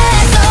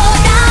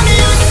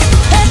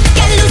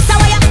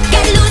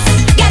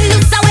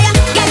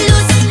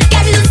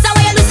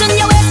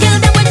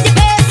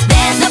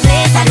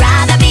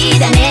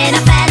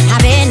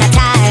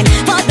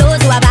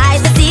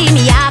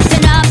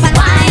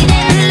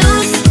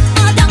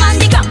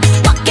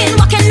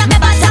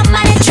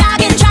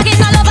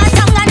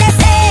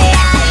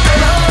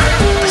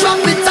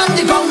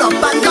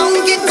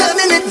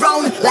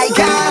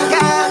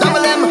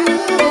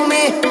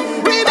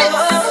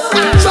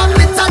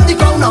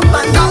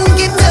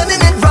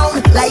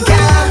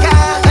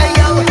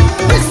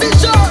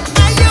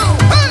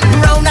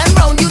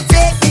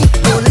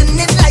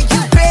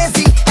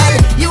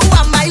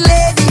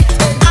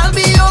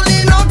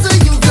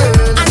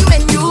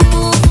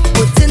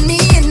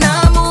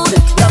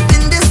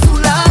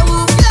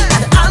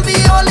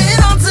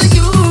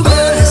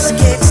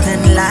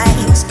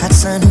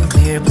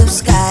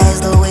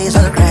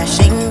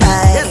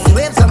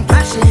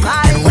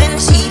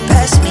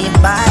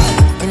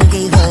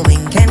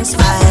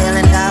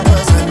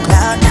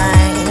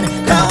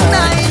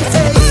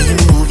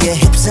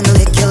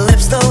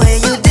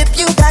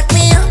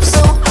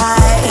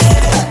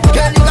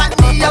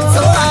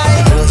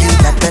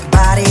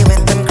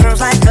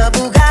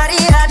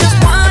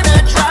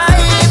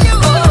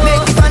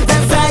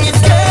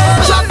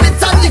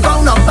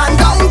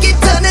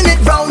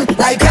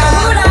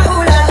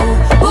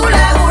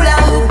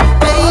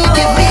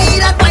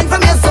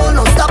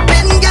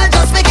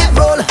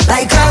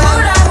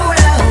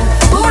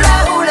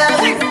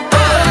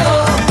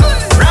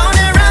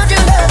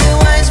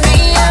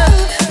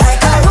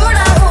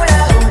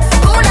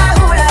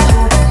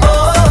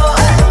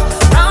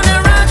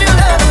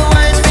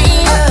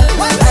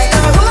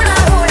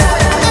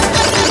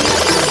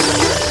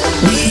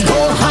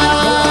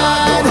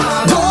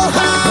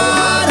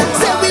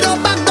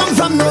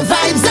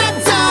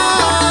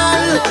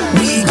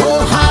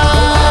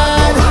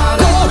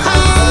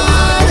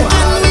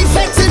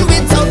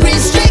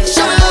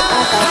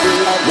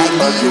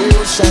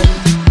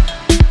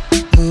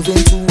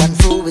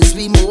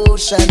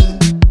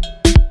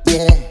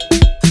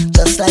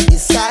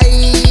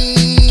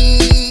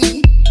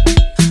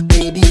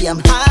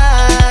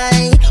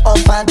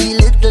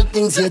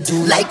you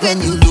do. Like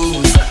when you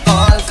lose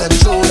all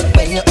control,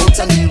 when you're out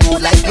on the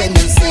road. Like when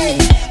you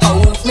sing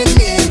out my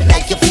name,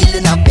 like you're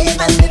feeling a pain.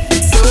 And if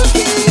it's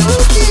okay,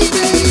 okay,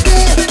 baby,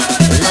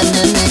 let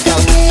me make a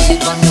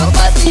wave on your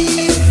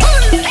body.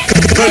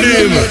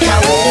 Khadeem. Make a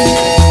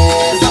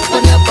wave up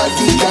on your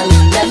body, girl.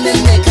 Let me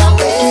make a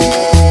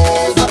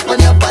wave up on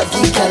your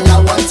body, girl.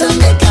 I want to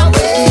make a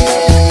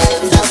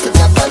wave just with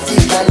your body,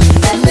 girl.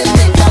 Let me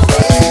make a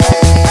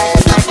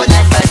wave up on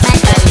your body,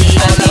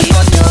 girl. All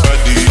up on your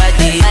body,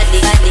 body, body,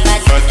 body,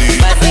 body,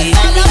 body,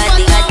 body, body,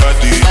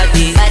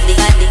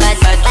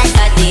 body,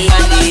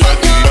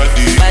 body,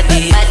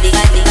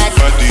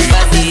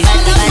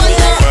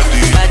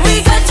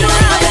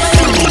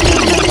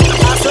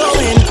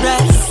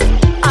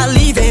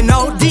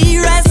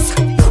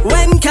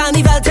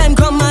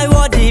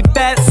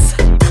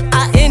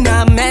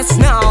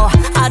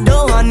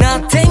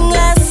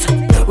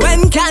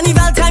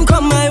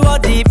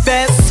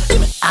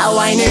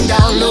 Winding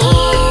down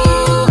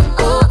low,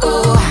 oh,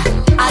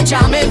 oh. I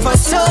jamming for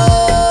so,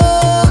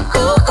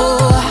 oh,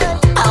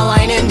 oh. I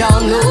winding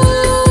down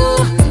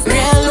low,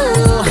 real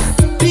low.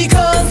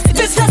 Because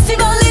this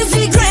festival is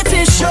the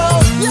greatest show.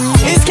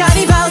 It's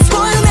carnival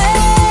spoil me,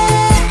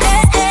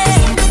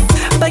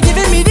 by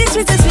giving me the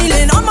sweetest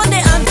feeling on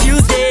Monday and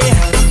Tuesday.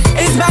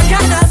 It's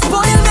bacana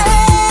spoil me,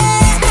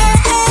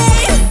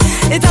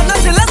 it have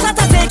nothing less that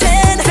I take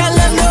in. Tell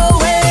them no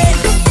way.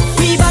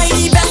 We buy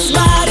the best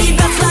bar, the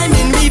best lime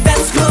in the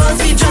best clothes.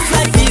 We just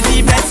like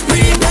the best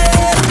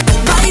prepared.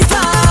 My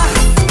star,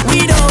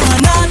 we don't want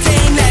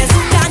nothing less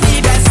than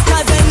the best.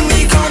 Cause when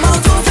we come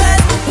out to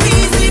fed, we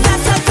the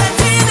best of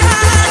fetting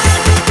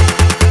hand.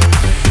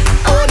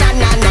 Oh na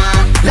na na,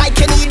 like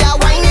you need a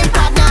whining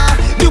partner.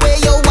 The way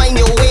you wind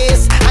your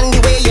waist and the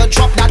way you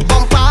drop that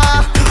bumper.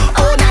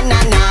 Oh na na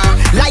na,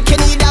 like you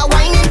need a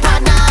whining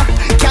partner.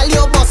 Girl,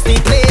 you bust the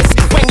place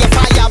when you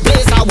fire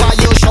blaze. How are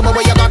you? Show me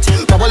where you got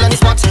bubble on the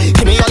spot.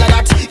 Give me all of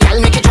that. Girl,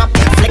 make it drop,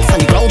 flex on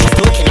the ground, just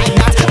twerk it like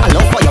that. I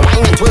love for your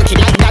wine and twerk it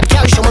like that.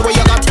 Girl, show me where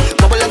you got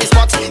bubble on the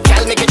spot.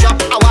 Girl, make it drop.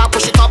 I want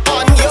push it up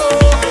on you.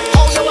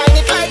 How you wine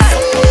it like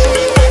so?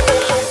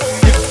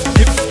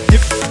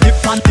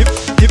 Dip and dip,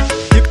 dip,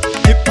 dip,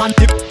 dip and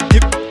dip,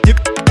 dip, dip,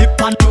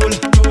 dip and roll,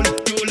 roll,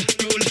 roll,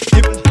 roll,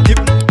 dip, dip,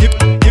 dip,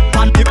 dip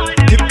and dip,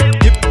 dip,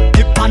 dip,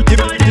 dip and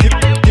dip, dip,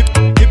 dip,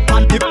 dip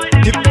and dip,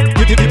 dip,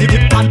 dip, dip, dip,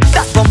 dip and.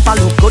 That bumper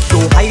look good,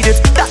 don't hide it.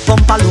 That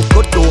bumper look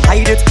good, don't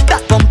hide it.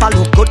 That bumper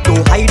look good,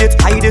 don't hide it,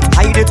 hide it,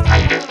 hide it,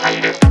 hide it,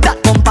 hide it. That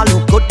bumper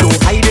look good,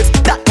 don't hide it.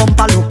 That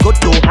bumper look good,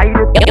 don't hide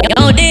it.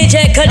 Yo,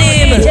 DJ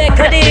Khadeem, DJ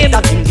Khadeem.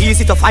 That ain't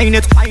easy to find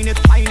it, find it,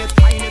 find it,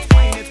 find it,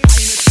 find it,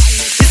 find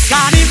it. It's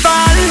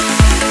carnival,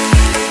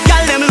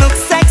 girl them look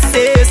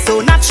sexy,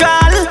 so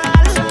natural.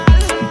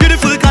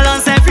 Beautiful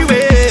colors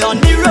everywhere on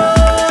the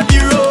road, the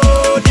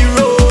road, the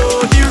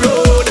road, the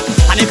road.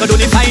 And you could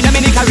only find them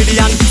in the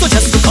Caribbean, so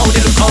just look how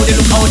they, look how they,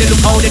 look how they, look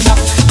how they walk.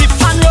 Dip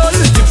and roll,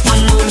 dip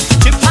and roll,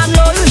 dip and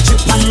roll,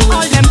 dip and roll.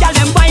 All them girl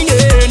them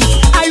whining,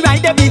 I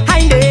ride there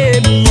behind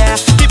them, yeah.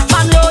 Dip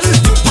and roll,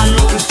 dip and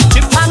roll,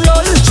 dip and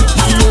roll, dip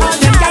and roll. All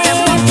them girl them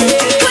whining.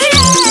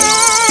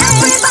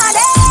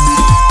 Everybody,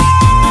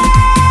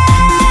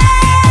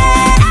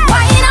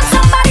 wine up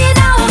somebody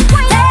now.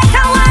 Take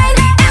a wine,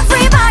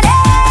 everybody.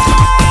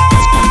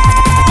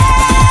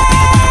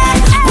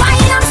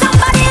 Wine up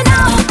somebody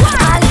now.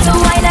 A little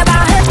wine never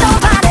hurt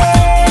nobody.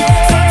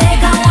 So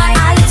take a wine.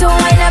 A little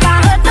wine never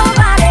hurt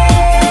nobody.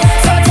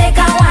 So take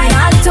a wine.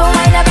 A little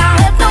wine never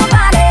hurt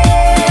nobody.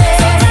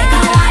 So take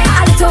a wine.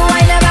 A little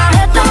wine never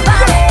hurt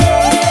nobody.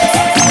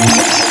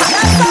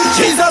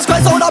 Jesus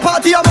Christ on a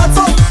party a mad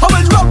up. I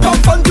will rock up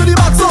fun to the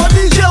max up.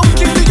 DJ we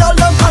keep the girl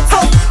them hats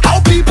up. How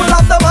people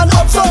have them and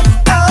ups up.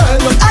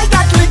 I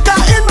got liquor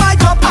in my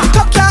cup.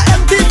 Cup can't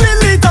empty,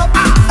 fill it up.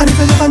 And if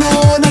you never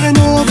know, never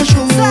know for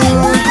sure.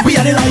 We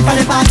are the life of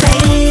the party.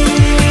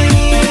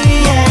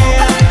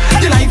 Yeah.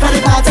 The life of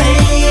the party.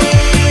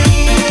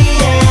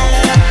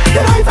 Yeah.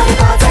 The life of the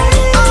party.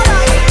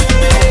 Alright.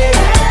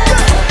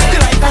 The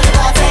life of the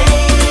party.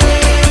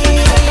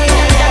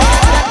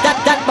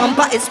 That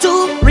bumper is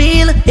too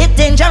real, it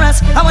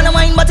dangerous. I wanna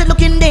wine but it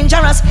looking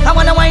dangerous. I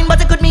wanna wine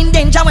but it could mean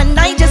danger. When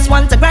I just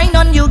want to grind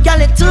on you,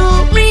 girl, it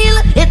too real,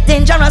 it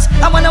dangerous.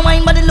 I wanna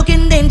wine but it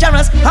looking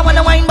dangerous. I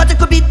wanna wine but it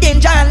could be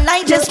danger. And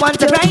I just want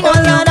to grind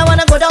on you. I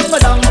wanna go down, go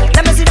down.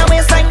 Let me see the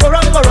waistline go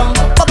wrong, go wrong.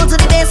 Bubble to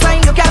the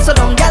baseline, you can't sit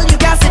down. Girl, you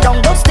can't sit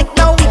down. Don't stick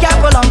now, we can't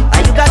go long.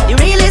 And you got the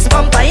realest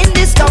bumper in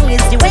this town.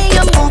 It's the way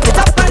you move it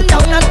up and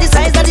down. Not the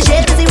size, not the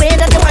shape, it's the way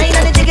that you wine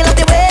and the jiggle of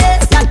the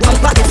waist. That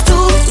bumper is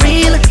too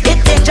real, it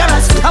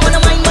dangerous. I wanna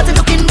wine but it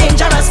looking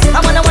dangerous. I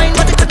wanna wine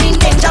but it could mean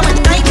danger. When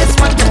I just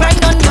want to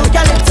grind on you,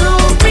 girl, it's too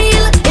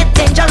real, it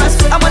dangerous.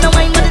 I wanna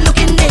wine but it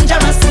looking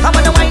dangerous. I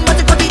wanna wine but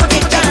it could be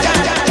dangerous.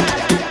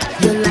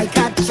 You like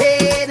a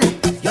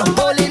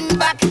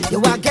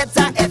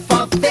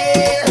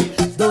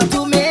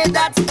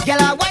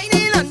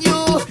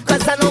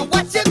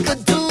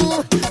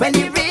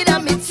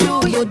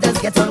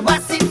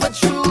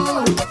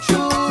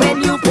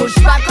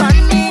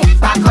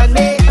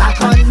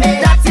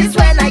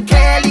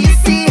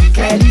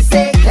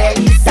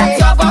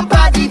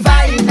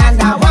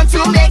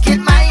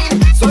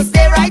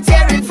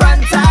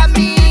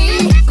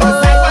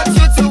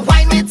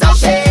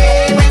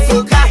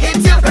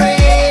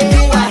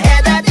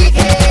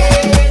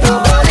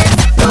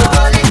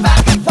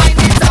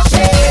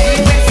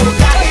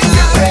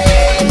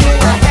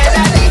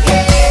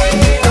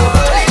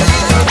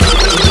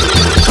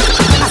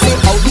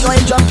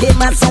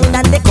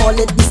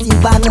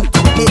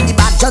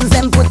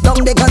down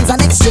the guns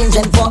and exchange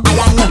them for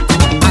iron.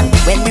 And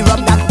when we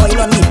rub that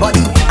oil on me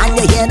body, and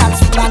you hear that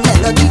sweet and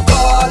melody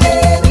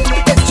calling,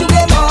 it's you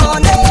the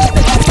morning.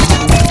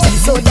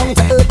 So down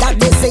to earth that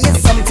they say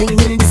it's something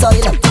in the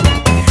soil,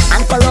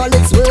 and for all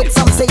its worth,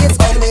 some say it's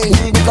always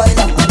in the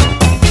coil.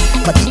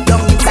 But deep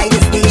down inside the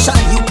station,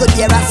 you could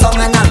hear a song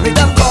and a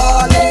rhythm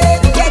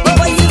calling. Yeah, the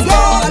voice is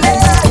calling.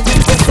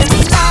 It's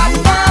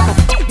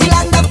the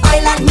land of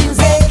island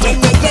music. When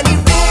you hear the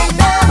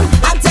rhythm,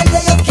 I tell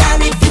you you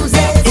can't refuse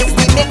it. It's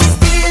the mix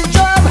steel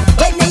drum.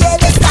 When you hear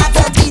the start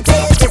of beat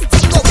it, it's the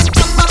go bum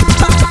bum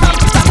bum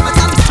bum bum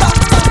bum bum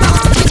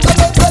bum. It go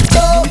make you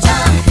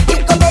jump,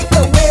 it go make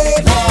you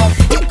wave,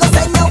 it go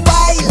send you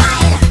wild,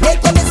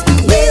 make you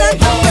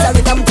misbehave. It's a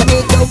rhythm to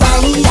make you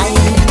whine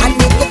and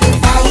make you feel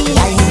fine.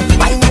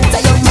 Wine into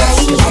your mind.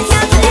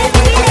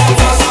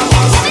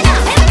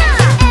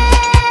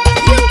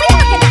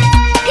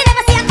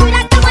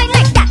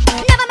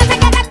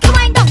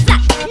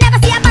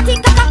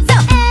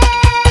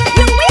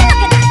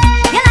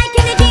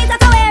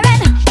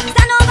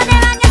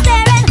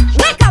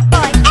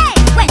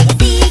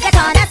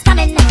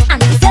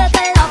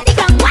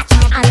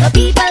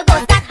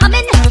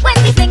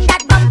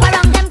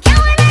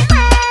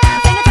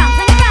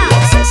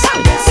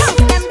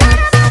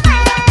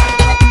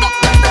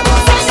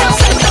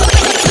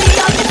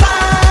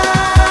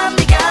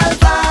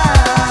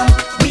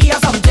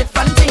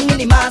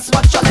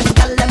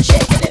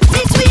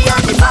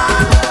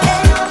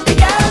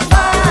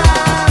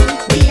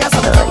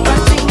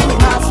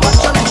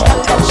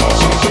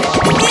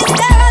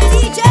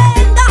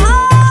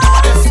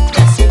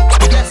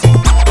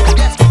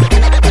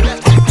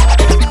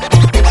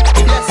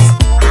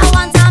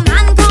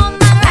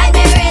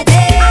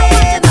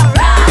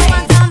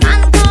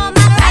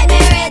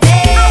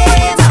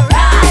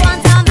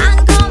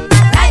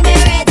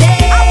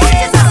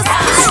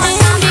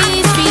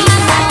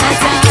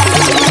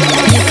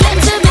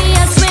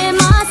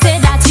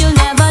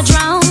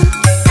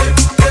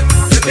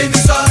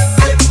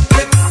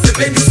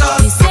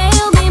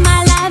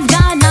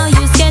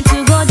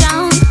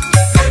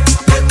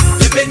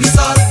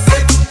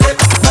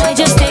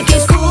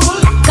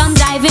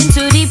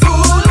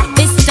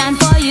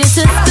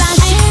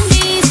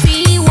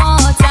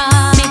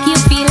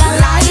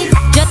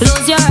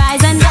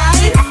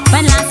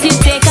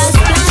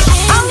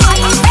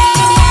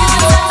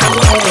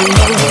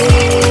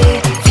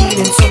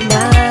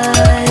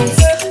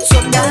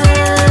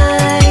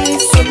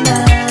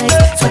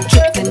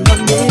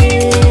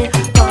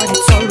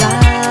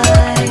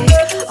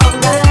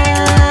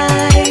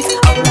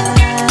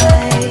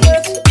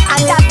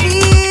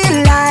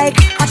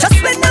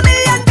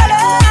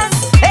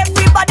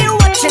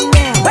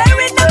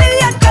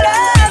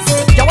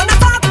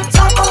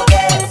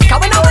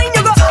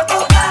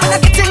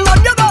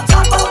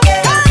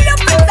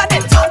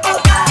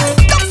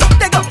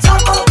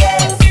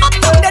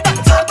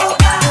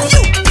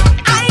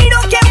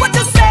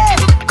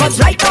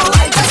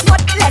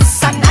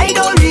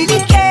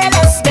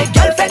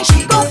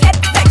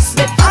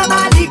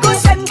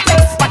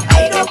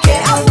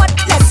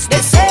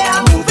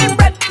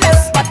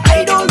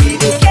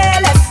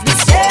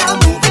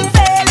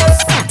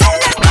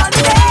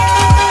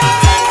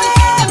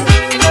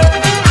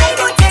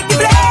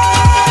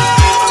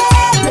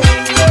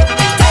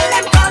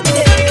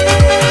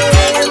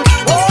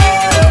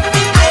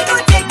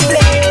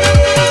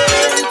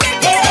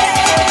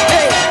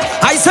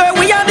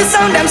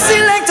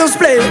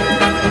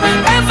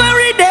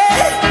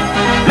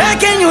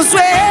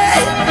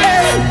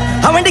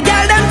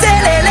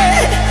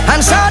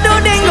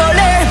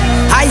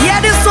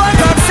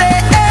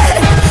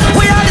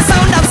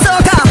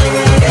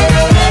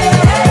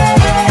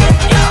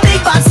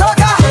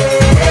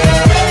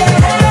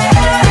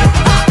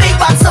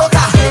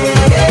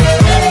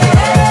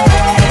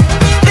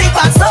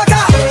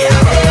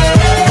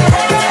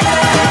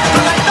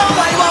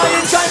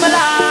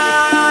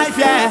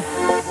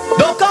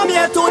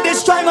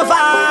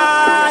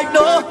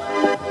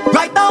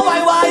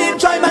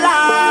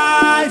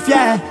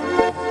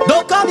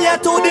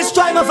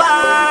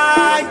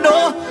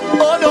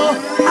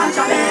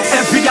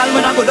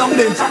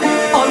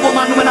 All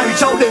woman when I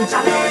reach out there.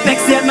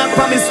 Next year not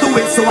promise to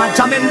it, so I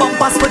jam in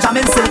bumpers for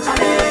jamming set.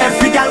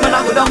 Every girl when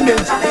I go down there.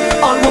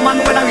 All woman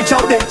when I reach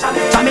out there.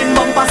 Jam in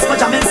bumpers for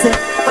jamming set.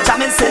 For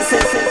jamming set.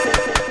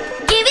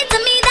 Give it to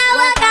me that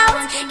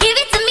workout. Give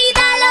it to me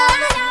that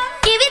love.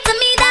 Give it to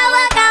me that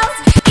workout.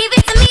 Give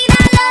it to me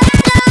that love.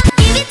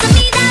 Give it to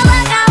me that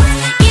workout.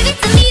 Give it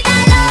to me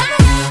that love.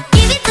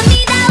 Give it to me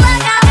that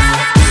workout.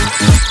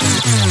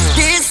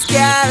 This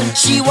girl,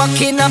 she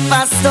walking up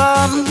a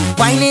storm,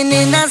 whining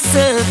in a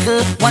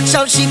circle. Watch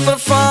how she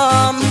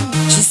perform.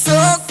 She's so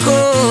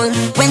cool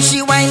when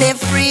she whine and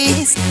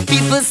freeze.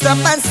 People stop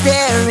and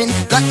staring.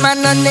 Got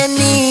man on their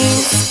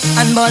knees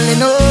and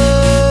bawling.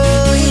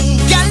 Oh,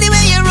 girl, the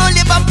way you roll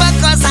your bumper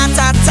cause heart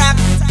attack,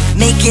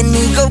 making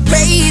me go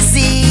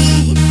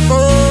crazy.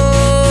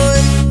 Oh,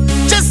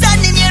 just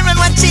standing here and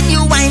watching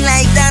you whine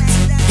like that,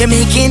 you're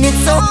making it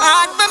so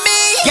hard for me.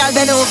 Girl,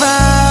 bend over.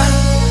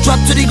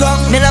 to the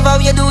ground. Me love how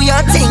you do your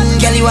thing,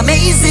 girl, you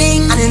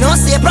amazing. And you know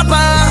say proper.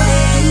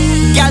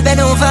 Girl, bend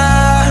over.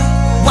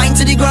 Wine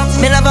to the ground.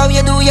 Me love how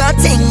you do your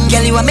thing,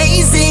 girl, you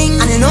amazing.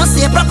 And you know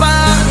say proper.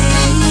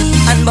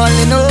 And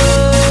ballin' oh.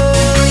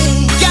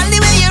 Girl, the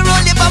way you roll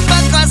your bumper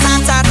cause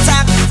heart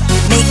attack,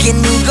 making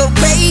me go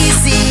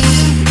crazy.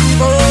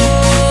 Oh,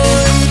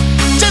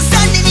 just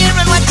standing here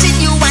and watching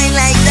you wine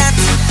like that.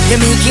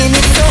 You're making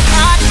it so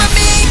hard for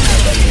me.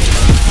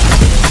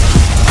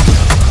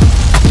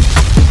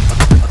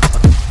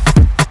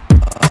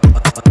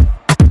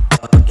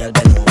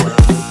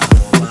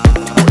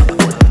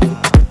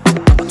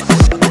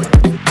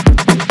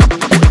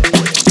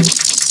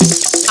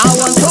 I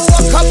want to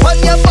walk up on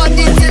your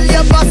body till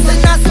you're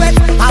busting a sweat.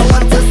 I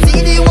want to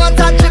see the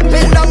water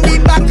dripping down the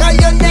back of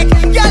your neck.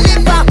 Girl,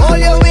 if I hold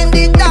you in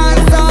the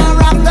dance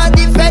or after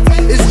the fete,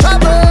 it's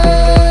trouble,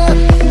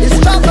 it's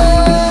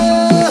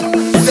trouble.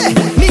 Say,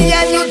 me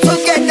and you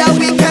together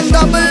we can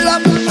double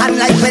up. And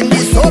like when the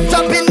soap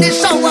drop in the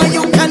shower,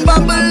 you can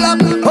bubble up.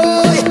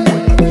 Oh,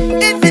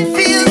 if it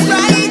feels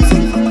right,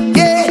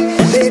 yeah,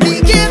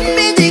 baby, give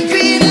me the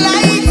green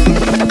light.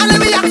 And let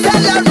me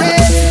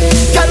accelerate.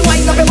 Girl,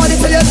 wind up your body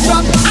till you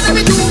drop. And let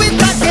me do it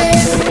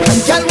again.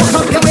 Girl, walk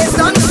up your waist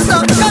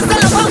non-stop. Cause I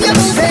love how you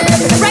move it.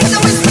 Right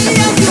now it's me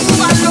and you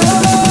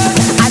alone.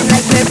 And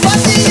like my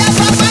body have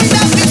a mind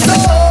of its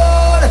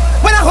own.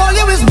 When I hold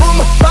you it's boom,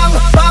 bang,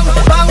 bang,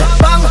 bang,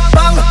 bang,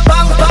 bang,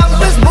 bang, bang.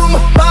 It's boom,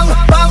 bang,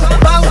 bang,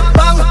 bang,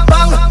 bang,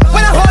 bang.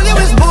 When I hold you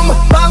it's boom,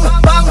 bang,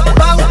 bang,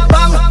 bang, bang,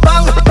 bang,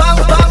 bang,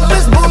 bang.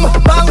 It's boom,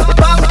 bang,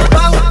 bang,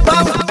 bang,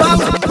 bang, bang.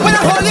 When I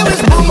hold you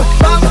it's boom,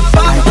 bang,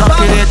 bang, bang,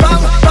 bang,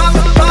 bang,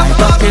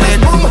 bang, bang. It's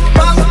boom,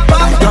 bang,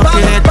 bang,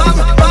 bang, bang,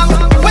 bang.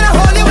 When I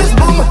hold you it's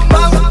boom,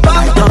 bang,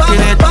 bang,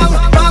 bang, bang,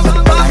 bang,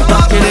 bang,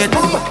 bang. It's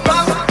boom,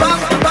 bang,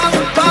 bang, bang,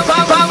 bang,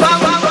 bang,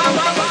 bang, bang.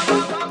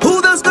 Who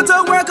does go to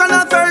work on a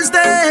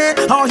Thursday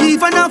or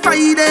even a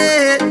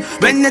Friday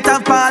when it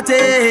have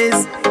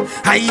parties?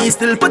 I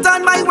still put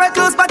on my work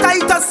clothes but I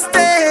just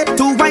stay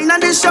to wine on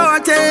the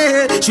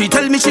shorty. She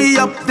tell me she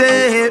up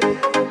there.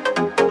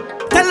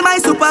 Tell my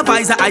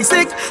supervisor I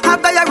sick,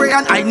 have diarrhea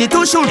and I need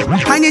to shoot.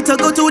 I need to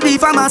go to the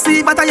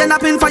pharmacy but I end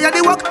up in fire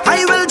the walk.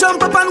 I will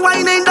jump up and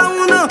whining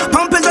down,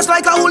 pumping just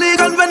like a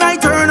hooligan when I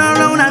turn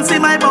around and see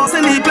my boss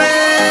in the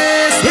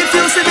place. If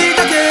you see me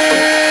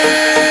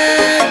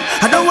again,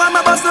 I don't want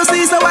my boss to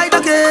see so I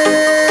duck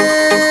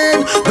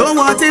in. Don't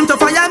want him to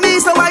fire me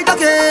so I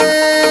duck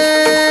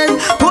in.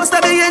 Post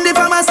to be in the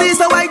pharmacy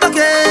so I duck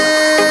in.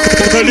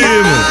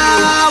 Khadeem.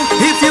 Now,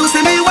 if you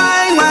see me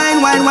wine,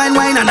 wine, wine, wine,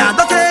 wine and I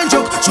duck in,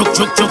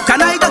 choke,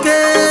 and I duck in.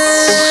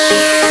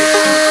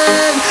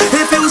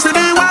 If you see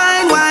me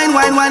wine, wine,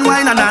 wine, wine,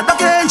 wine and I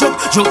duck in, choke,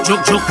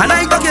 and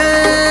I duck in.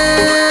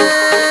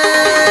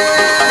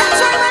 That's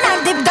why when I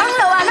dip down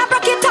low and I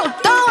broke it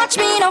out, don't watch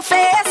me no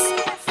face.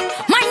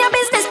 Mind your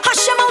business,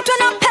 hush your mouth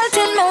when I'm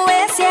pelting my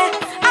waist, yeah.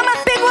 I'm a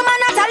big woman,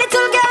 not a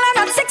little girl, and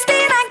I'm 16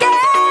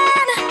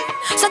 again.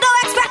 So don't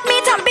expect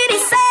me to be the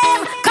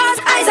same, cause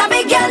I's a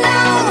big girl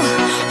now.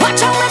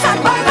 Watch how my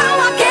fat bumper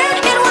walking,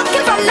 it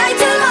walking from night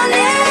till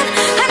morning.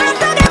 And I'm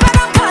to give it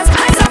up cause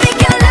I's a big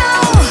girl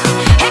now.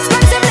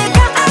 Expensive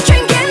liquor I'm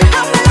drinking,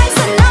 have my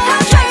license now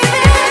I'm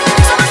driving.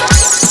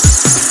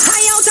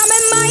 High out of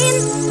my mind,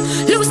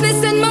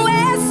 looseness in my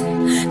waist,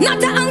 not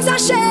to answer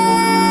shame.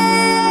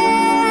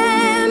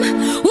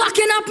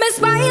 Walking up my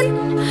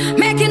spine,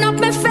 making up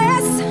my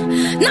face,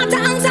 not to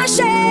answer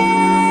shame.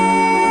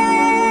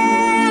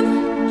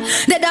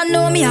 They don't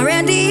know me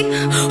already.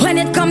 When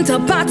it come to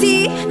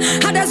party,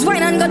 I just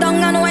wine and go down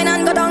and wine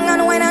and go down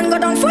and wine and go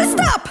down. Full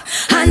stop.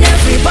 And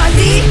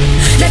everybody,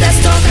 let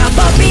us talk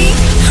about me.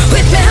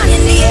 With my hand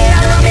in the air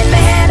and rubbing my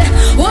head.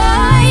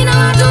 Why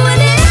not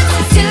doing it?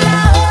 Till I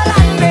hold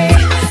and break.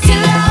 Till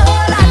I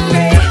hold and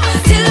break.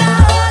 Till I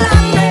hold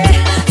and break.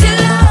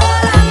 Till I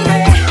hold and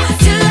break.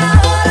 Till I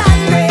hold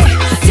and break.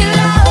 Till I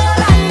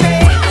hold and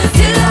break.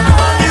 Till I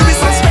hold and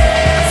break.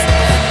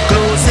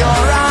 Close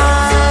your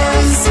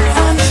eyes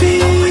and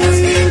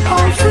feel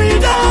all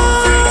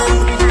freedom.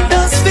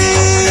 Just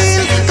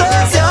feel.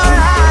 Close your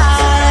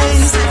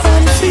eyes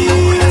and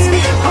feel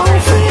all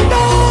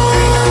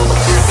freedom.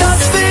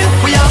 Just feel.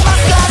 We are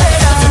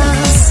Masquerade.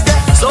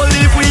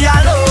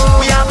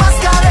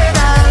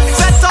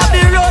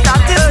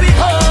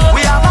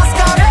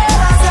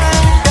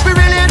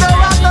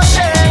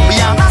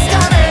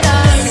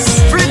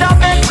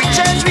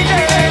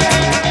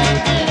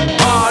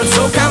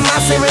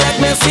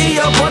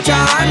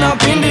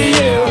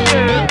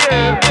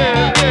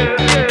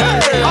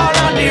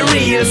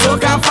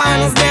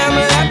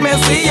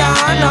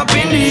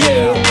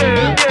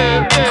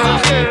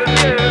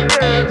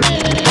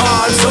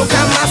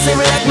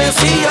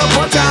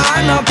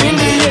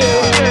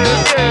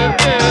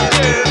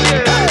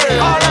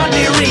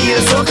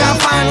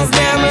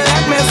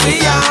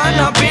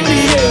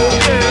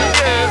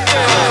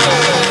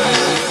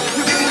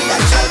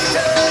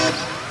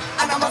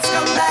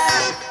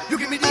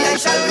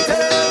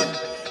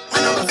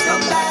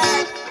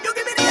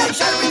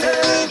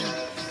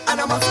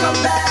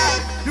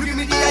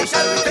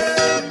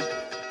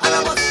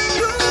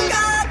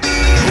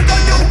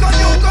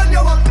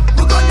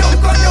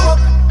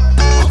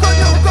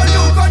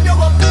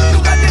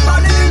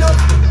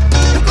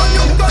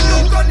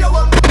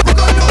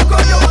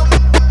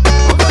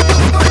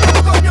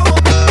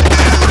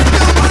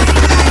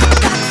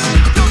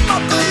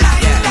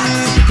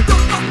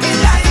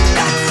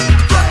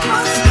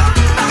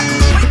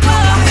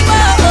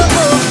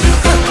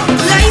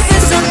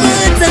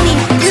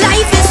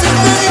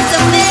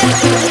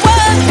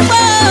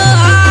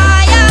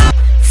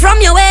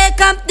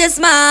 up this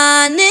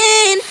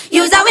morning,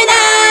 you's a winner,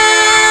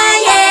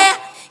 yeah,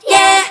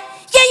 yeah,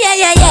 yeah, yeah,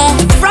 yeah, yeah.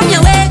 From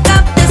your wake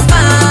up this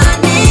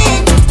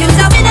morning, you's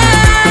a winner,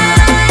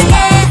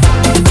 yeah,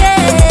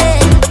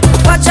 yeah.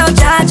 Watch out,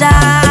 Jaja.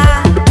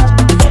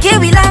 Here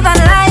we love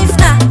and life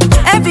now.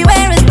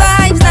 Everywhere is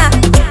vibes now.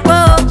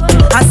 Whoa,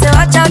 I say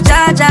watch out,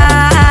 Jaja.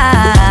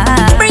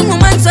 Bring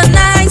woman so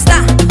nice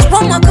now.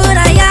 What more could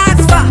I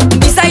ask for?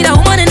 Beside a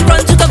woman in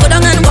front to go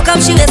down and walk up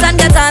she waist and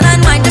get on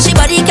and mind. Cause she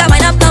body can't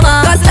wind up no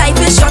more. Cause life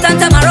is short and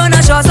tomorrow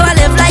not sure. So I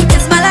live like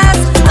it's my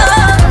last.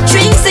 Oh,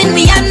 drinks in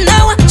me and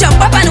now. Jump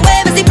up and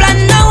wave is the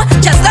plan now.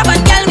 Just love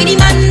and girl with the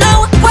man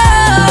now. Whoa,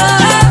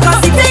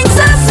 cause the things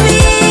so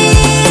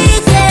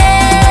sweet,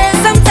 yeah.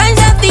 Sometimes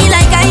I feel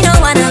like I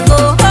don't wanna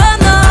go home,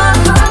 no.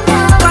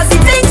 Cause the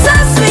things so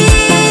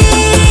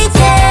sweet,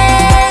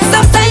 yeah.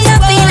 Sometimes I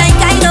feel like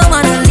I don't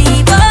wanna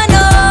leave, oh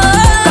no.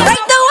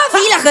 Right now I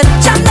feel like a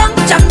jam down.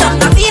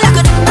 I feel like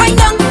a wind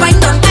down.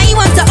 I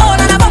want to hold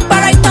on a bumper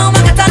right now. I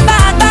get on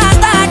bad,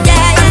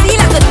 yeah. I feel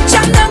like a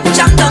jam down.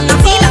 I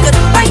feel like a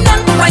wind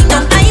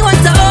down. I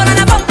want to hold on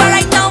a bumper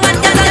right now and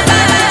get on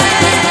bad.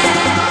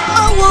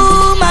 Oh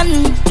woman,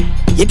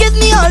 you give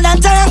me all that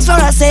thanks for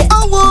I say,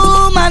 oh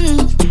woman.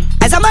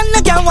 As a man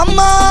that can want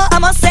more, I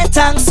must say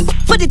thanks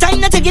for the time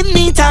that you give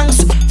me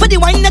thanks, for the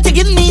wine that you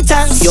give me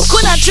thanks. You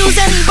could not choose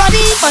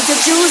anybody, but you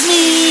choose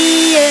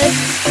me, yeah.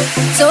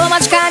 So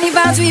much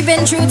carnivals we've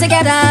been through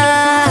together,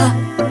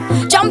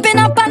 jumping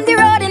up on the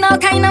road in all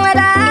kind of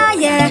weather,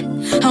 yeah.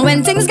 And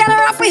when things get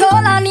rough, we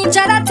hold on each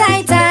other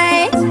tight.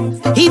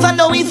 Even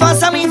though we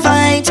fuss and we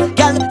fight,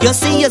 girl, you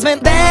see as my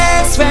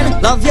best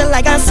friend. Love you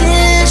like a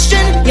sister,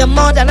 you're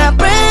more than a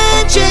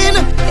brethren.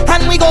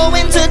 And we go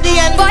into the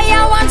end. Boy,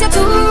 I want you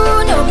to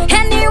know,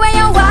 anywhere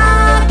you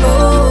walk,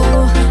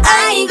 oh,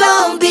 I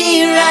gon'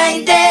 be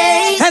right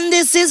there. And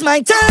this is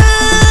my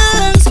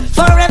thanks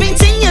for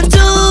everything you do.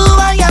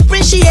 I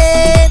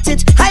appreciate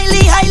it,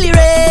 highly, highly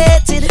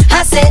rated.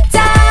 I say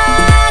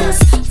thanks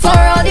for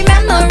all the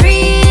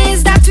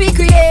memories that we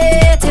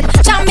created,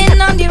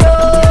 jamming on the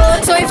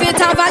road. So if you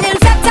have a little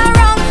fete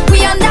around,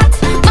 we on that.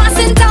 Mass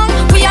in town,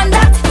 we on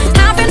that.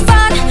 Having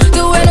fun,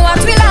 doing what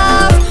we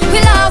love. We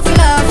love, we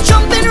love.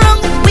 Jumping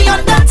round, we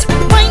on that.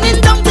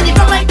 Winding down to the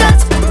ground like that.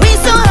 We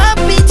so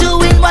happy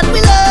doing what we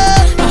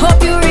love. I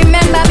hope you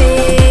remember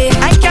me.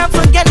 I can't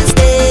forget this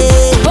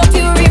day. Hope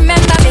you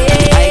remember me.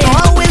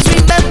 I always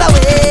remember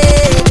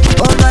way.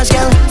 Oh gosh,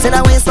 girl, say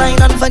that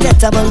waistline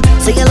unforgettable.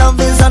 Say your love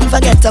is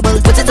unforgettable.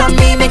 Put it on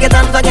me, make it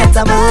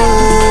unforgettable.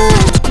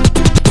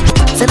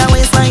 Say that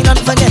waistline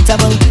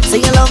unforgettable. Say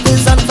your love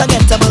is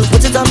unforgettable.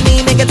 Put it on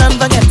me, make it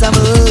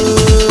unforgettable.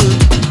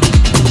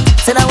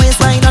 Say that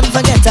waistline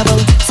unforgettable.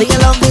 Say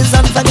your love is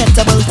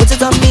unforgettable. Put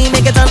it on me,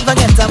 make it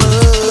unforgettable.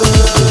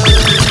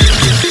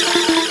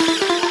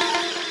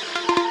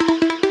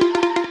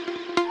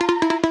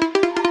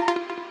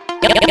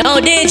 Yo,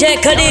 DJ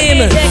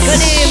Khadeem.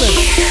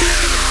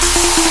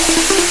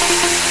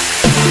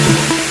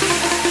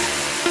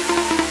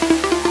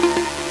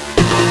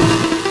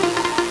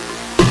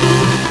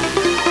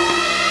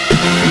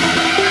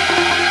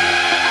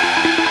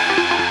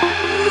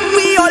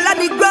 We all on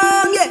the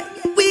ground, yeah.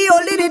 We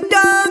all in it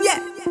down, yeah.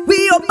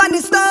 We up on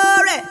the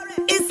story.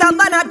 It's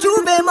Savannah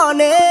Juve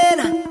morning.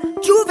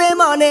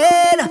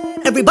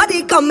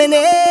 Everybody coming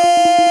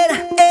in.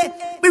 Hey,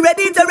 we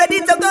ready to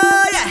go,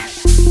 yeah.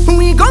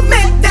 We gon'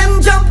 make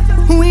them jump.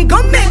 We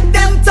gon' make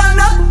them turn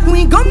up.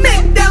 We gon'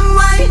 make them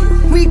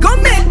wine. We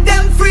gon' make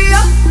them free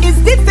up. It's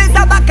the face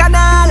of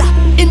Bacchanal.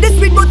 In this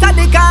street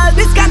botanical,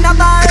 this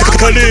carnival.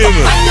 Khadeem.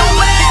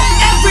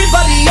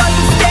 Everybody on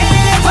the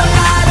stage, oh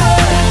God,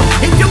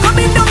 oh. If you're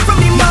coming down from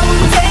the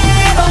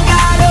mountain, oh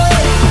God,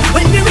 oh.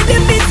 When the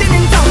rhythm beats in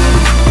town,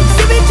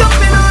 see me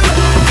jumping on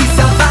the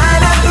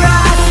savannah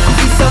grass,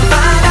 the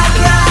savannah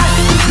grass.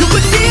 You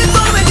could see it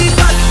already,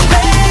 but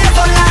play,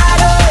 oh God,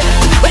 oh.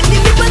 When the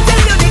people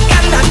tell you they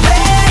cannot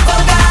play,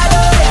 oh God,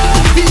 oh.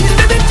 Feel the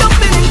spirit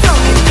jumping in town.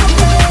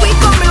 We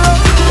coming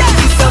around,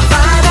 the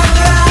savannah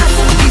grass,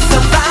 the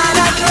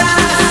savannah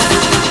grass.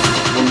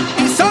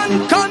 The sun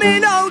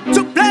coming out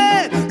to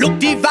play. Look,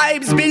 the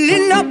vibes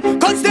building up,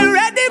 cause they're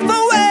ready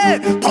for way.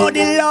 Pour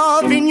the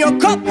love in your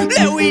cup,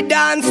 let we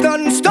dance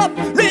non-stop.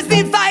 Raise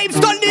the vibes,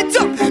 turn it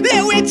up,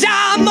 let we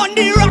jam on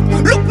the rock.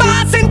 Look,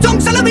 mass and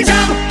tongues, so let me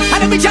jam, and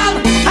let me jam,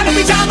 and let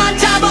me jam and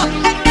jam up.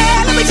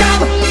 Let me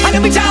jam, and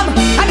let me jam,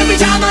 and let me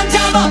jam and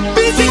jam up.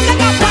 Beating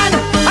like a pan,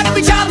 and let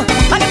me jam,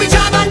 and let me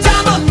jam and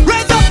jam up.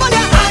 Raise up on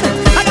your hand,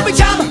 and let me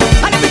jam,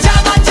 and let me jam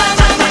and jam.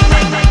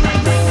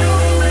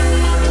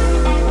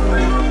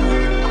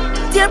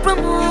 Dear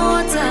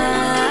promoter,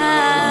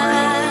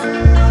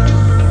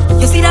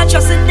 you see that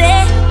trust in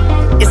there?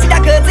 You see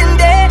that curtain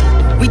there?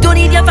 We don't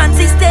need your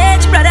fancy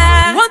stage,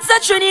 brother. Once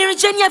that Trini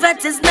rich and your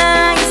vet is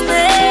nice,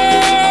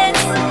 man.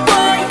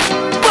 Boy,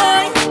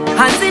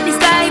 hands in the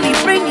sky, we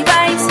bring the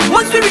vibes.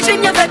 Once we reach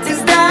in your vet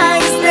is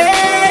nice,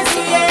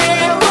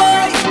 yeah.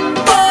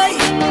 Boy,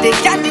 they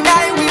can't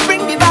deny we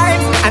bring the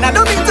vibes. And I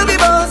don't mean to be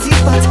bossy,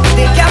 but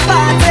they can't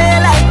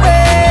party like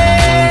we.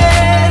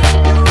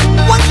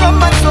 What's from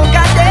my soul,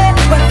 got there?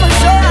 But for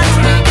sure.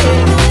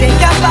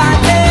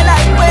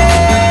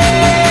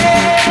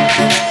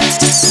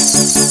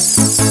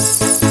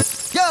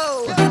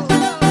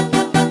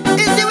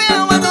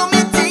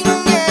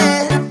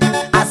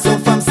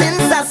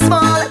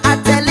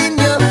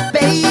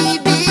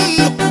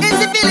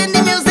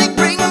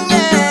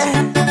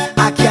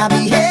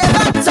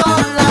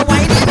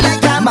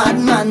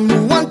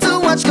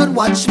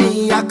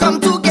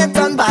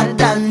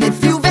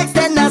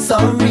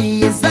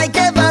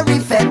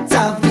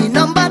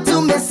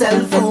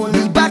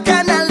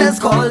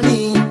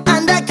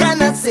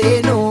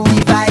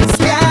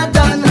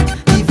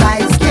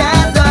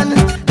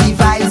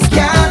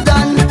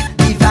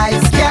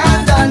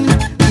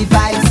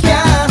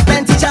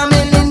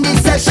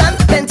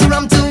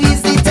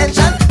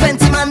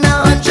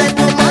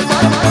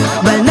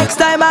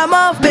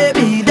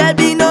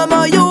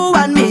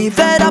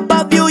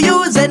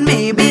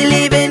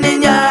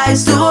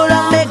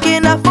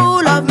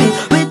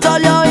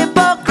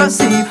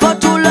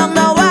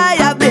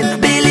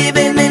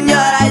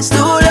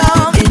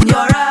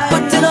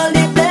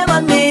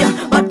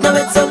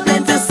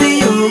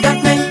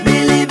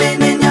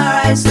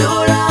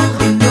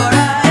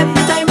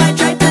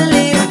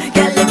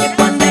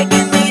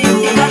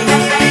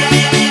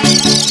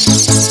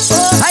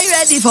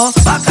 for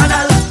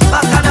bacchanal,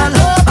 bacchanal,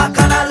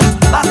 bacchanal,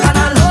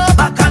 bacchanal,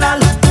 bacchanal,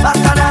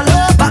 bacchanal,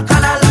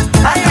 bacchanal,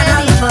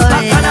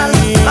 bacchanal,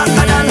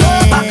 bacchanal,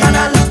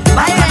 bacchanal,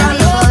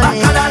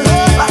 bacchanal,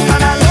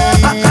 bacchanal,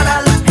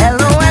 bacchanal.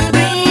 Hello and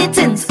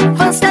greetings,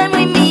 first time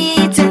we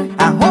meeting.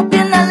 I hope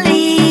you're not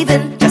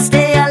leaving, just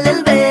stay a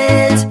little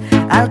bit.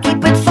 I'll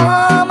keep it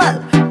formal,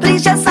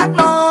 please just act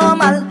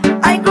normal.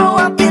 I grew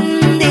up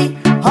in the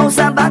house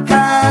of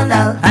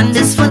bacchanal, and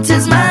this foot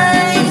is mine.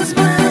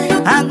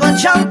 I go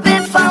jump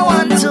if I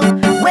want to,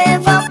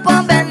 wave up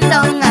or bend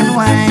down and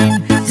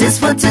whine. This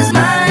foot is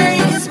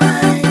mine.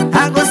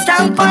 I go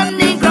stamp on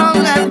the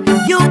ground and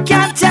you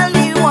can't tell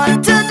me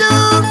what to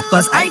do.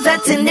 Cause I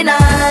vet in the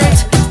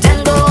night,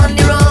 then go on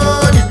the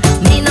road.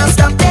 Me no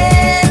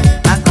stopping,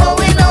 I'm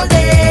going all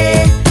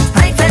day.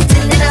 I vet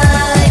in the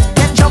night,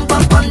 then jump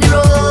up on the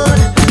road.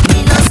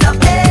 Me no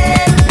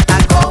stopping,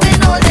 I'm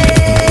going all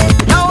day.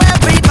 Now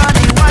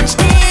everybody watch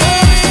this.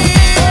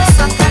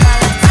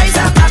 Eyes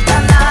are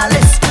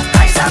bacchanalist,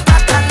 eyes are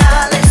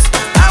bacchanalist.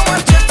 I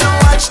want you to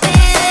watch this.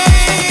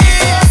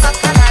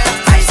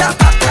 Eyes are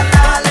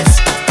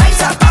bacchanalist,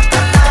 eyes are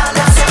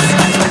bacchanalist.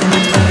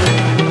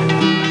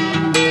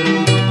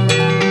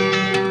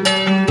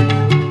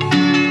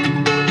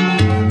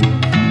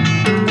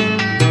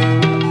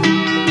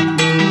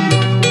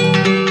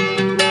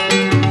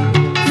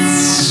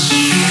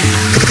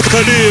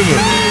 Khadeem.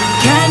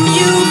 Can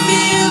you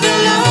feel the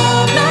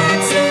love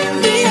that's in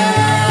the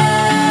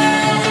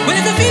air? When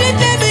you feel it,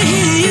 let me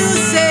hear you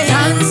say,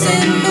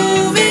 dancing,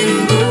 moving,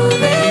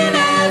 grooving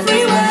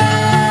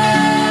everywhere.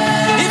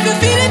 If you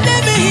feel it,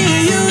 let me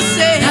hear you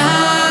say, na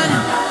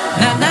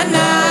na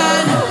na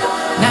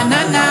na na na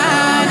na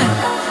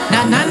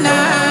na na na.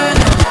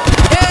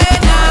 Hey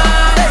na,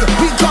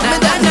 We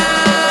coming down,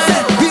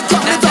 we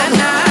coming down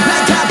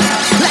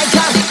like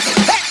that.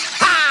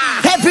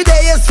 Every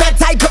day is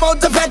sweat, I come out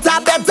to better,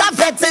 better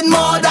fetting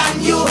more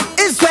than you.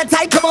 It's sweat,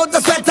 I come out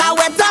to sweater,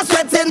 wetter,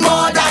 sweating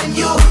more than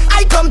you.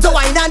 I come to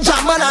wine and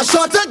jam and I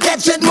sure to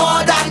catch it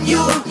more than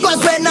you.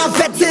 Cause when I'm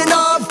fetting,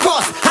 of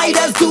course, I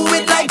just do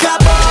it like a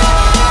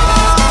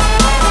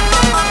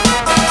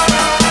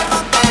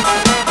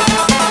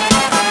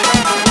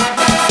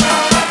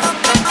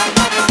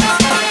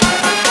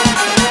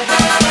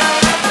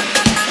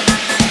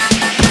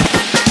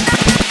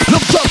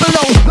look trouble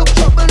now, look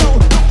trouble now,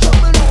 look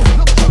trouble now,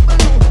 look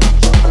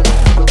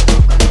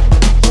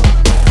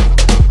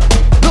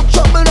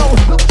trouble now,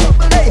 look trouble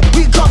now. Hey,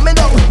 we coming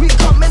down, we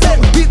coming down,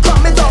 we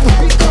coming down,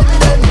 we coming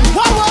down.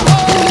 Whoa, whoa,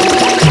 whoa.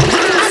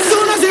 As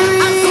soon as you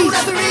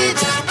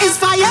reach, it's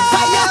fire,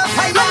 fire,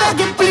 fire. I beg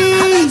you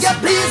please,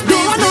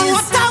 don't wanna know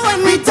what time when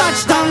we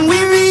touch down, we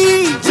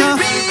reach.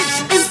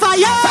 It's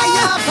fire,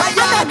 fire, fire.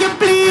 I beg you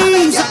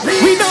please,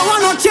 we don't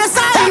want no chase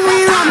and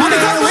we run. We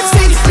come with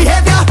stink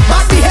behavior,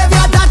 bad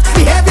behavior, that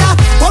behavior.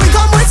 When we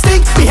come with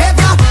stink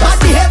behavior, bad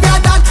behavior,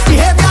 that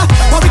behavior.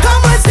 When we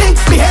come with stink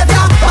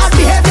behavior, bad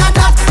behavior,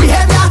 that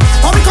behavior.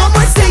 When we come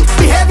with stink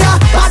behavior,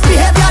 bad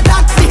behavior,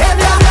 that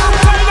behavior.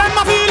 Well, then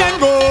I'm feeling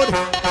good,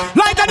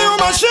 like a new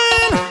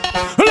machine,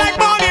 like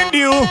morning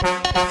dew,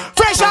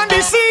 fresh on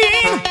the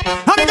scene.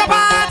 I make a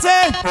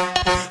party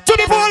to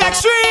the full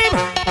extreme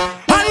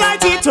and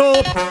light it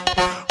up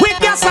with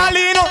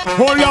gasoline.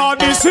 Oh Lord,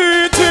 the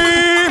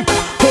city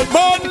could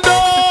burn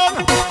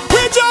down.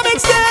 We jamming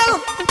still,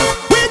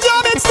 we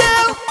jamming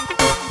still.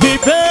 The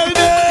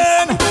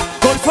building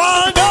could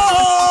fall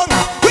down.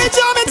 We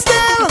jamming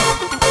still,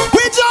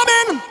 we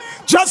jamming.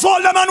 Just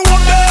hold them and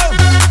walk them,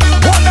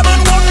 hold them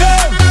and walk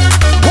them,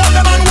 hold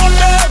them and walk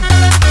them,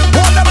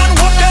 hold them and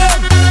walk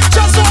them.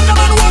 Just hold them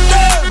and walk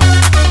them,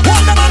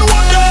 hold them and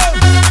walk them,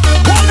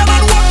 hold them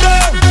and walk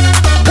them,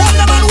 hold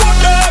them and walk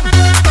them.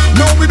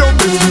 No, we don't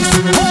business.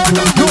 Oh,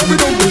 no, we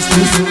don't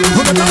business.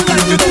 We get on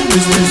like you don't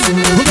business.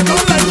 We get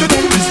on like you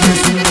don't business.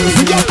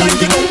 Free up like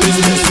you don't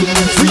business.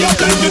 Free up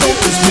like you don't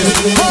business.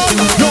 Oh,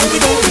 no, we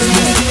don't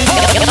business.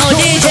 Yo,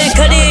 DJ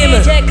Khadeem.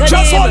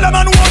 Just hold them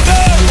and walk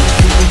them.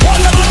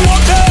 Hold them and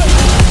walk them.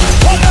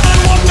 Hold them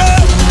and walk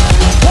them.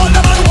 Hold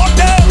them and walk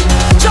them.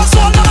 Just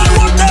hold them and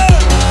walk them.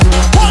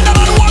 Hold them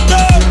and walk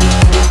them.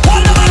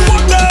 Hold them and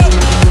walk them.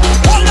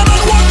 Hold them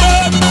and walk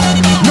them.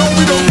 No,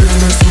 we don't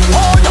business.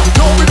 Oh yeah,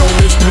 no, we don't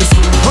business.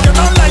 We get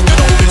on like you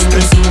don't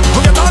business. We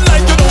get on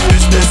like you don't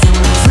business.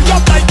 Free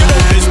up like you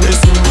don't business.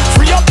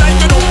 Free up like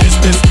you don't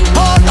business.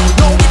 Oh yeah,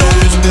 no, we don't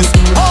business.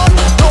 Oh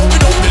yeah, no, we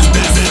don't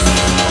business.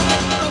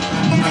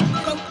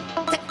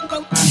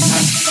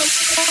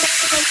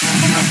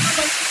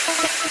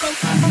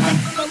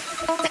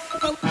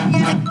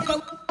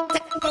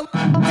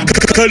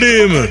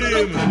 Khadeem.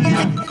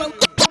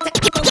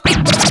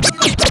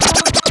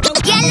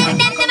 Yelling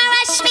them a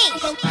rush me.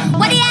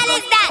 What the hell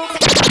is that?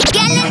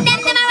 Yelling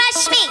them a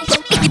rush me.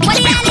 What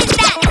the hell is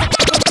that?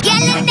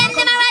 Yelling them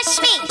a rush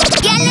me.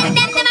 Yelling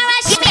them a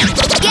rush me.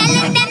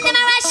 Yelling them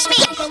a rush me.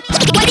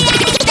 What the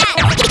hell is that?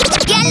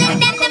 Yelling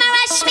them a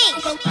rush me.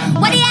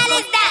 What the hell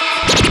is that?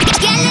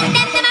 Yelling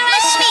them a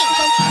rush me.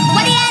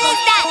 What the hell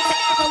is that?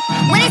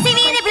 When you see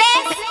me in the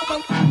place,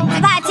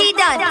 party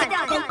done.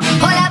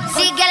 Hold up,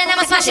 see, girl, and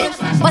I'ma smash it.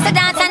 Bust a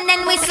dance and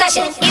then we slash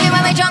it. Even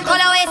when we drunk, all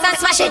the waist and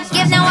smash it.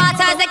 Give no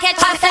water as they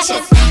catch hot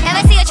flashes.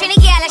 Never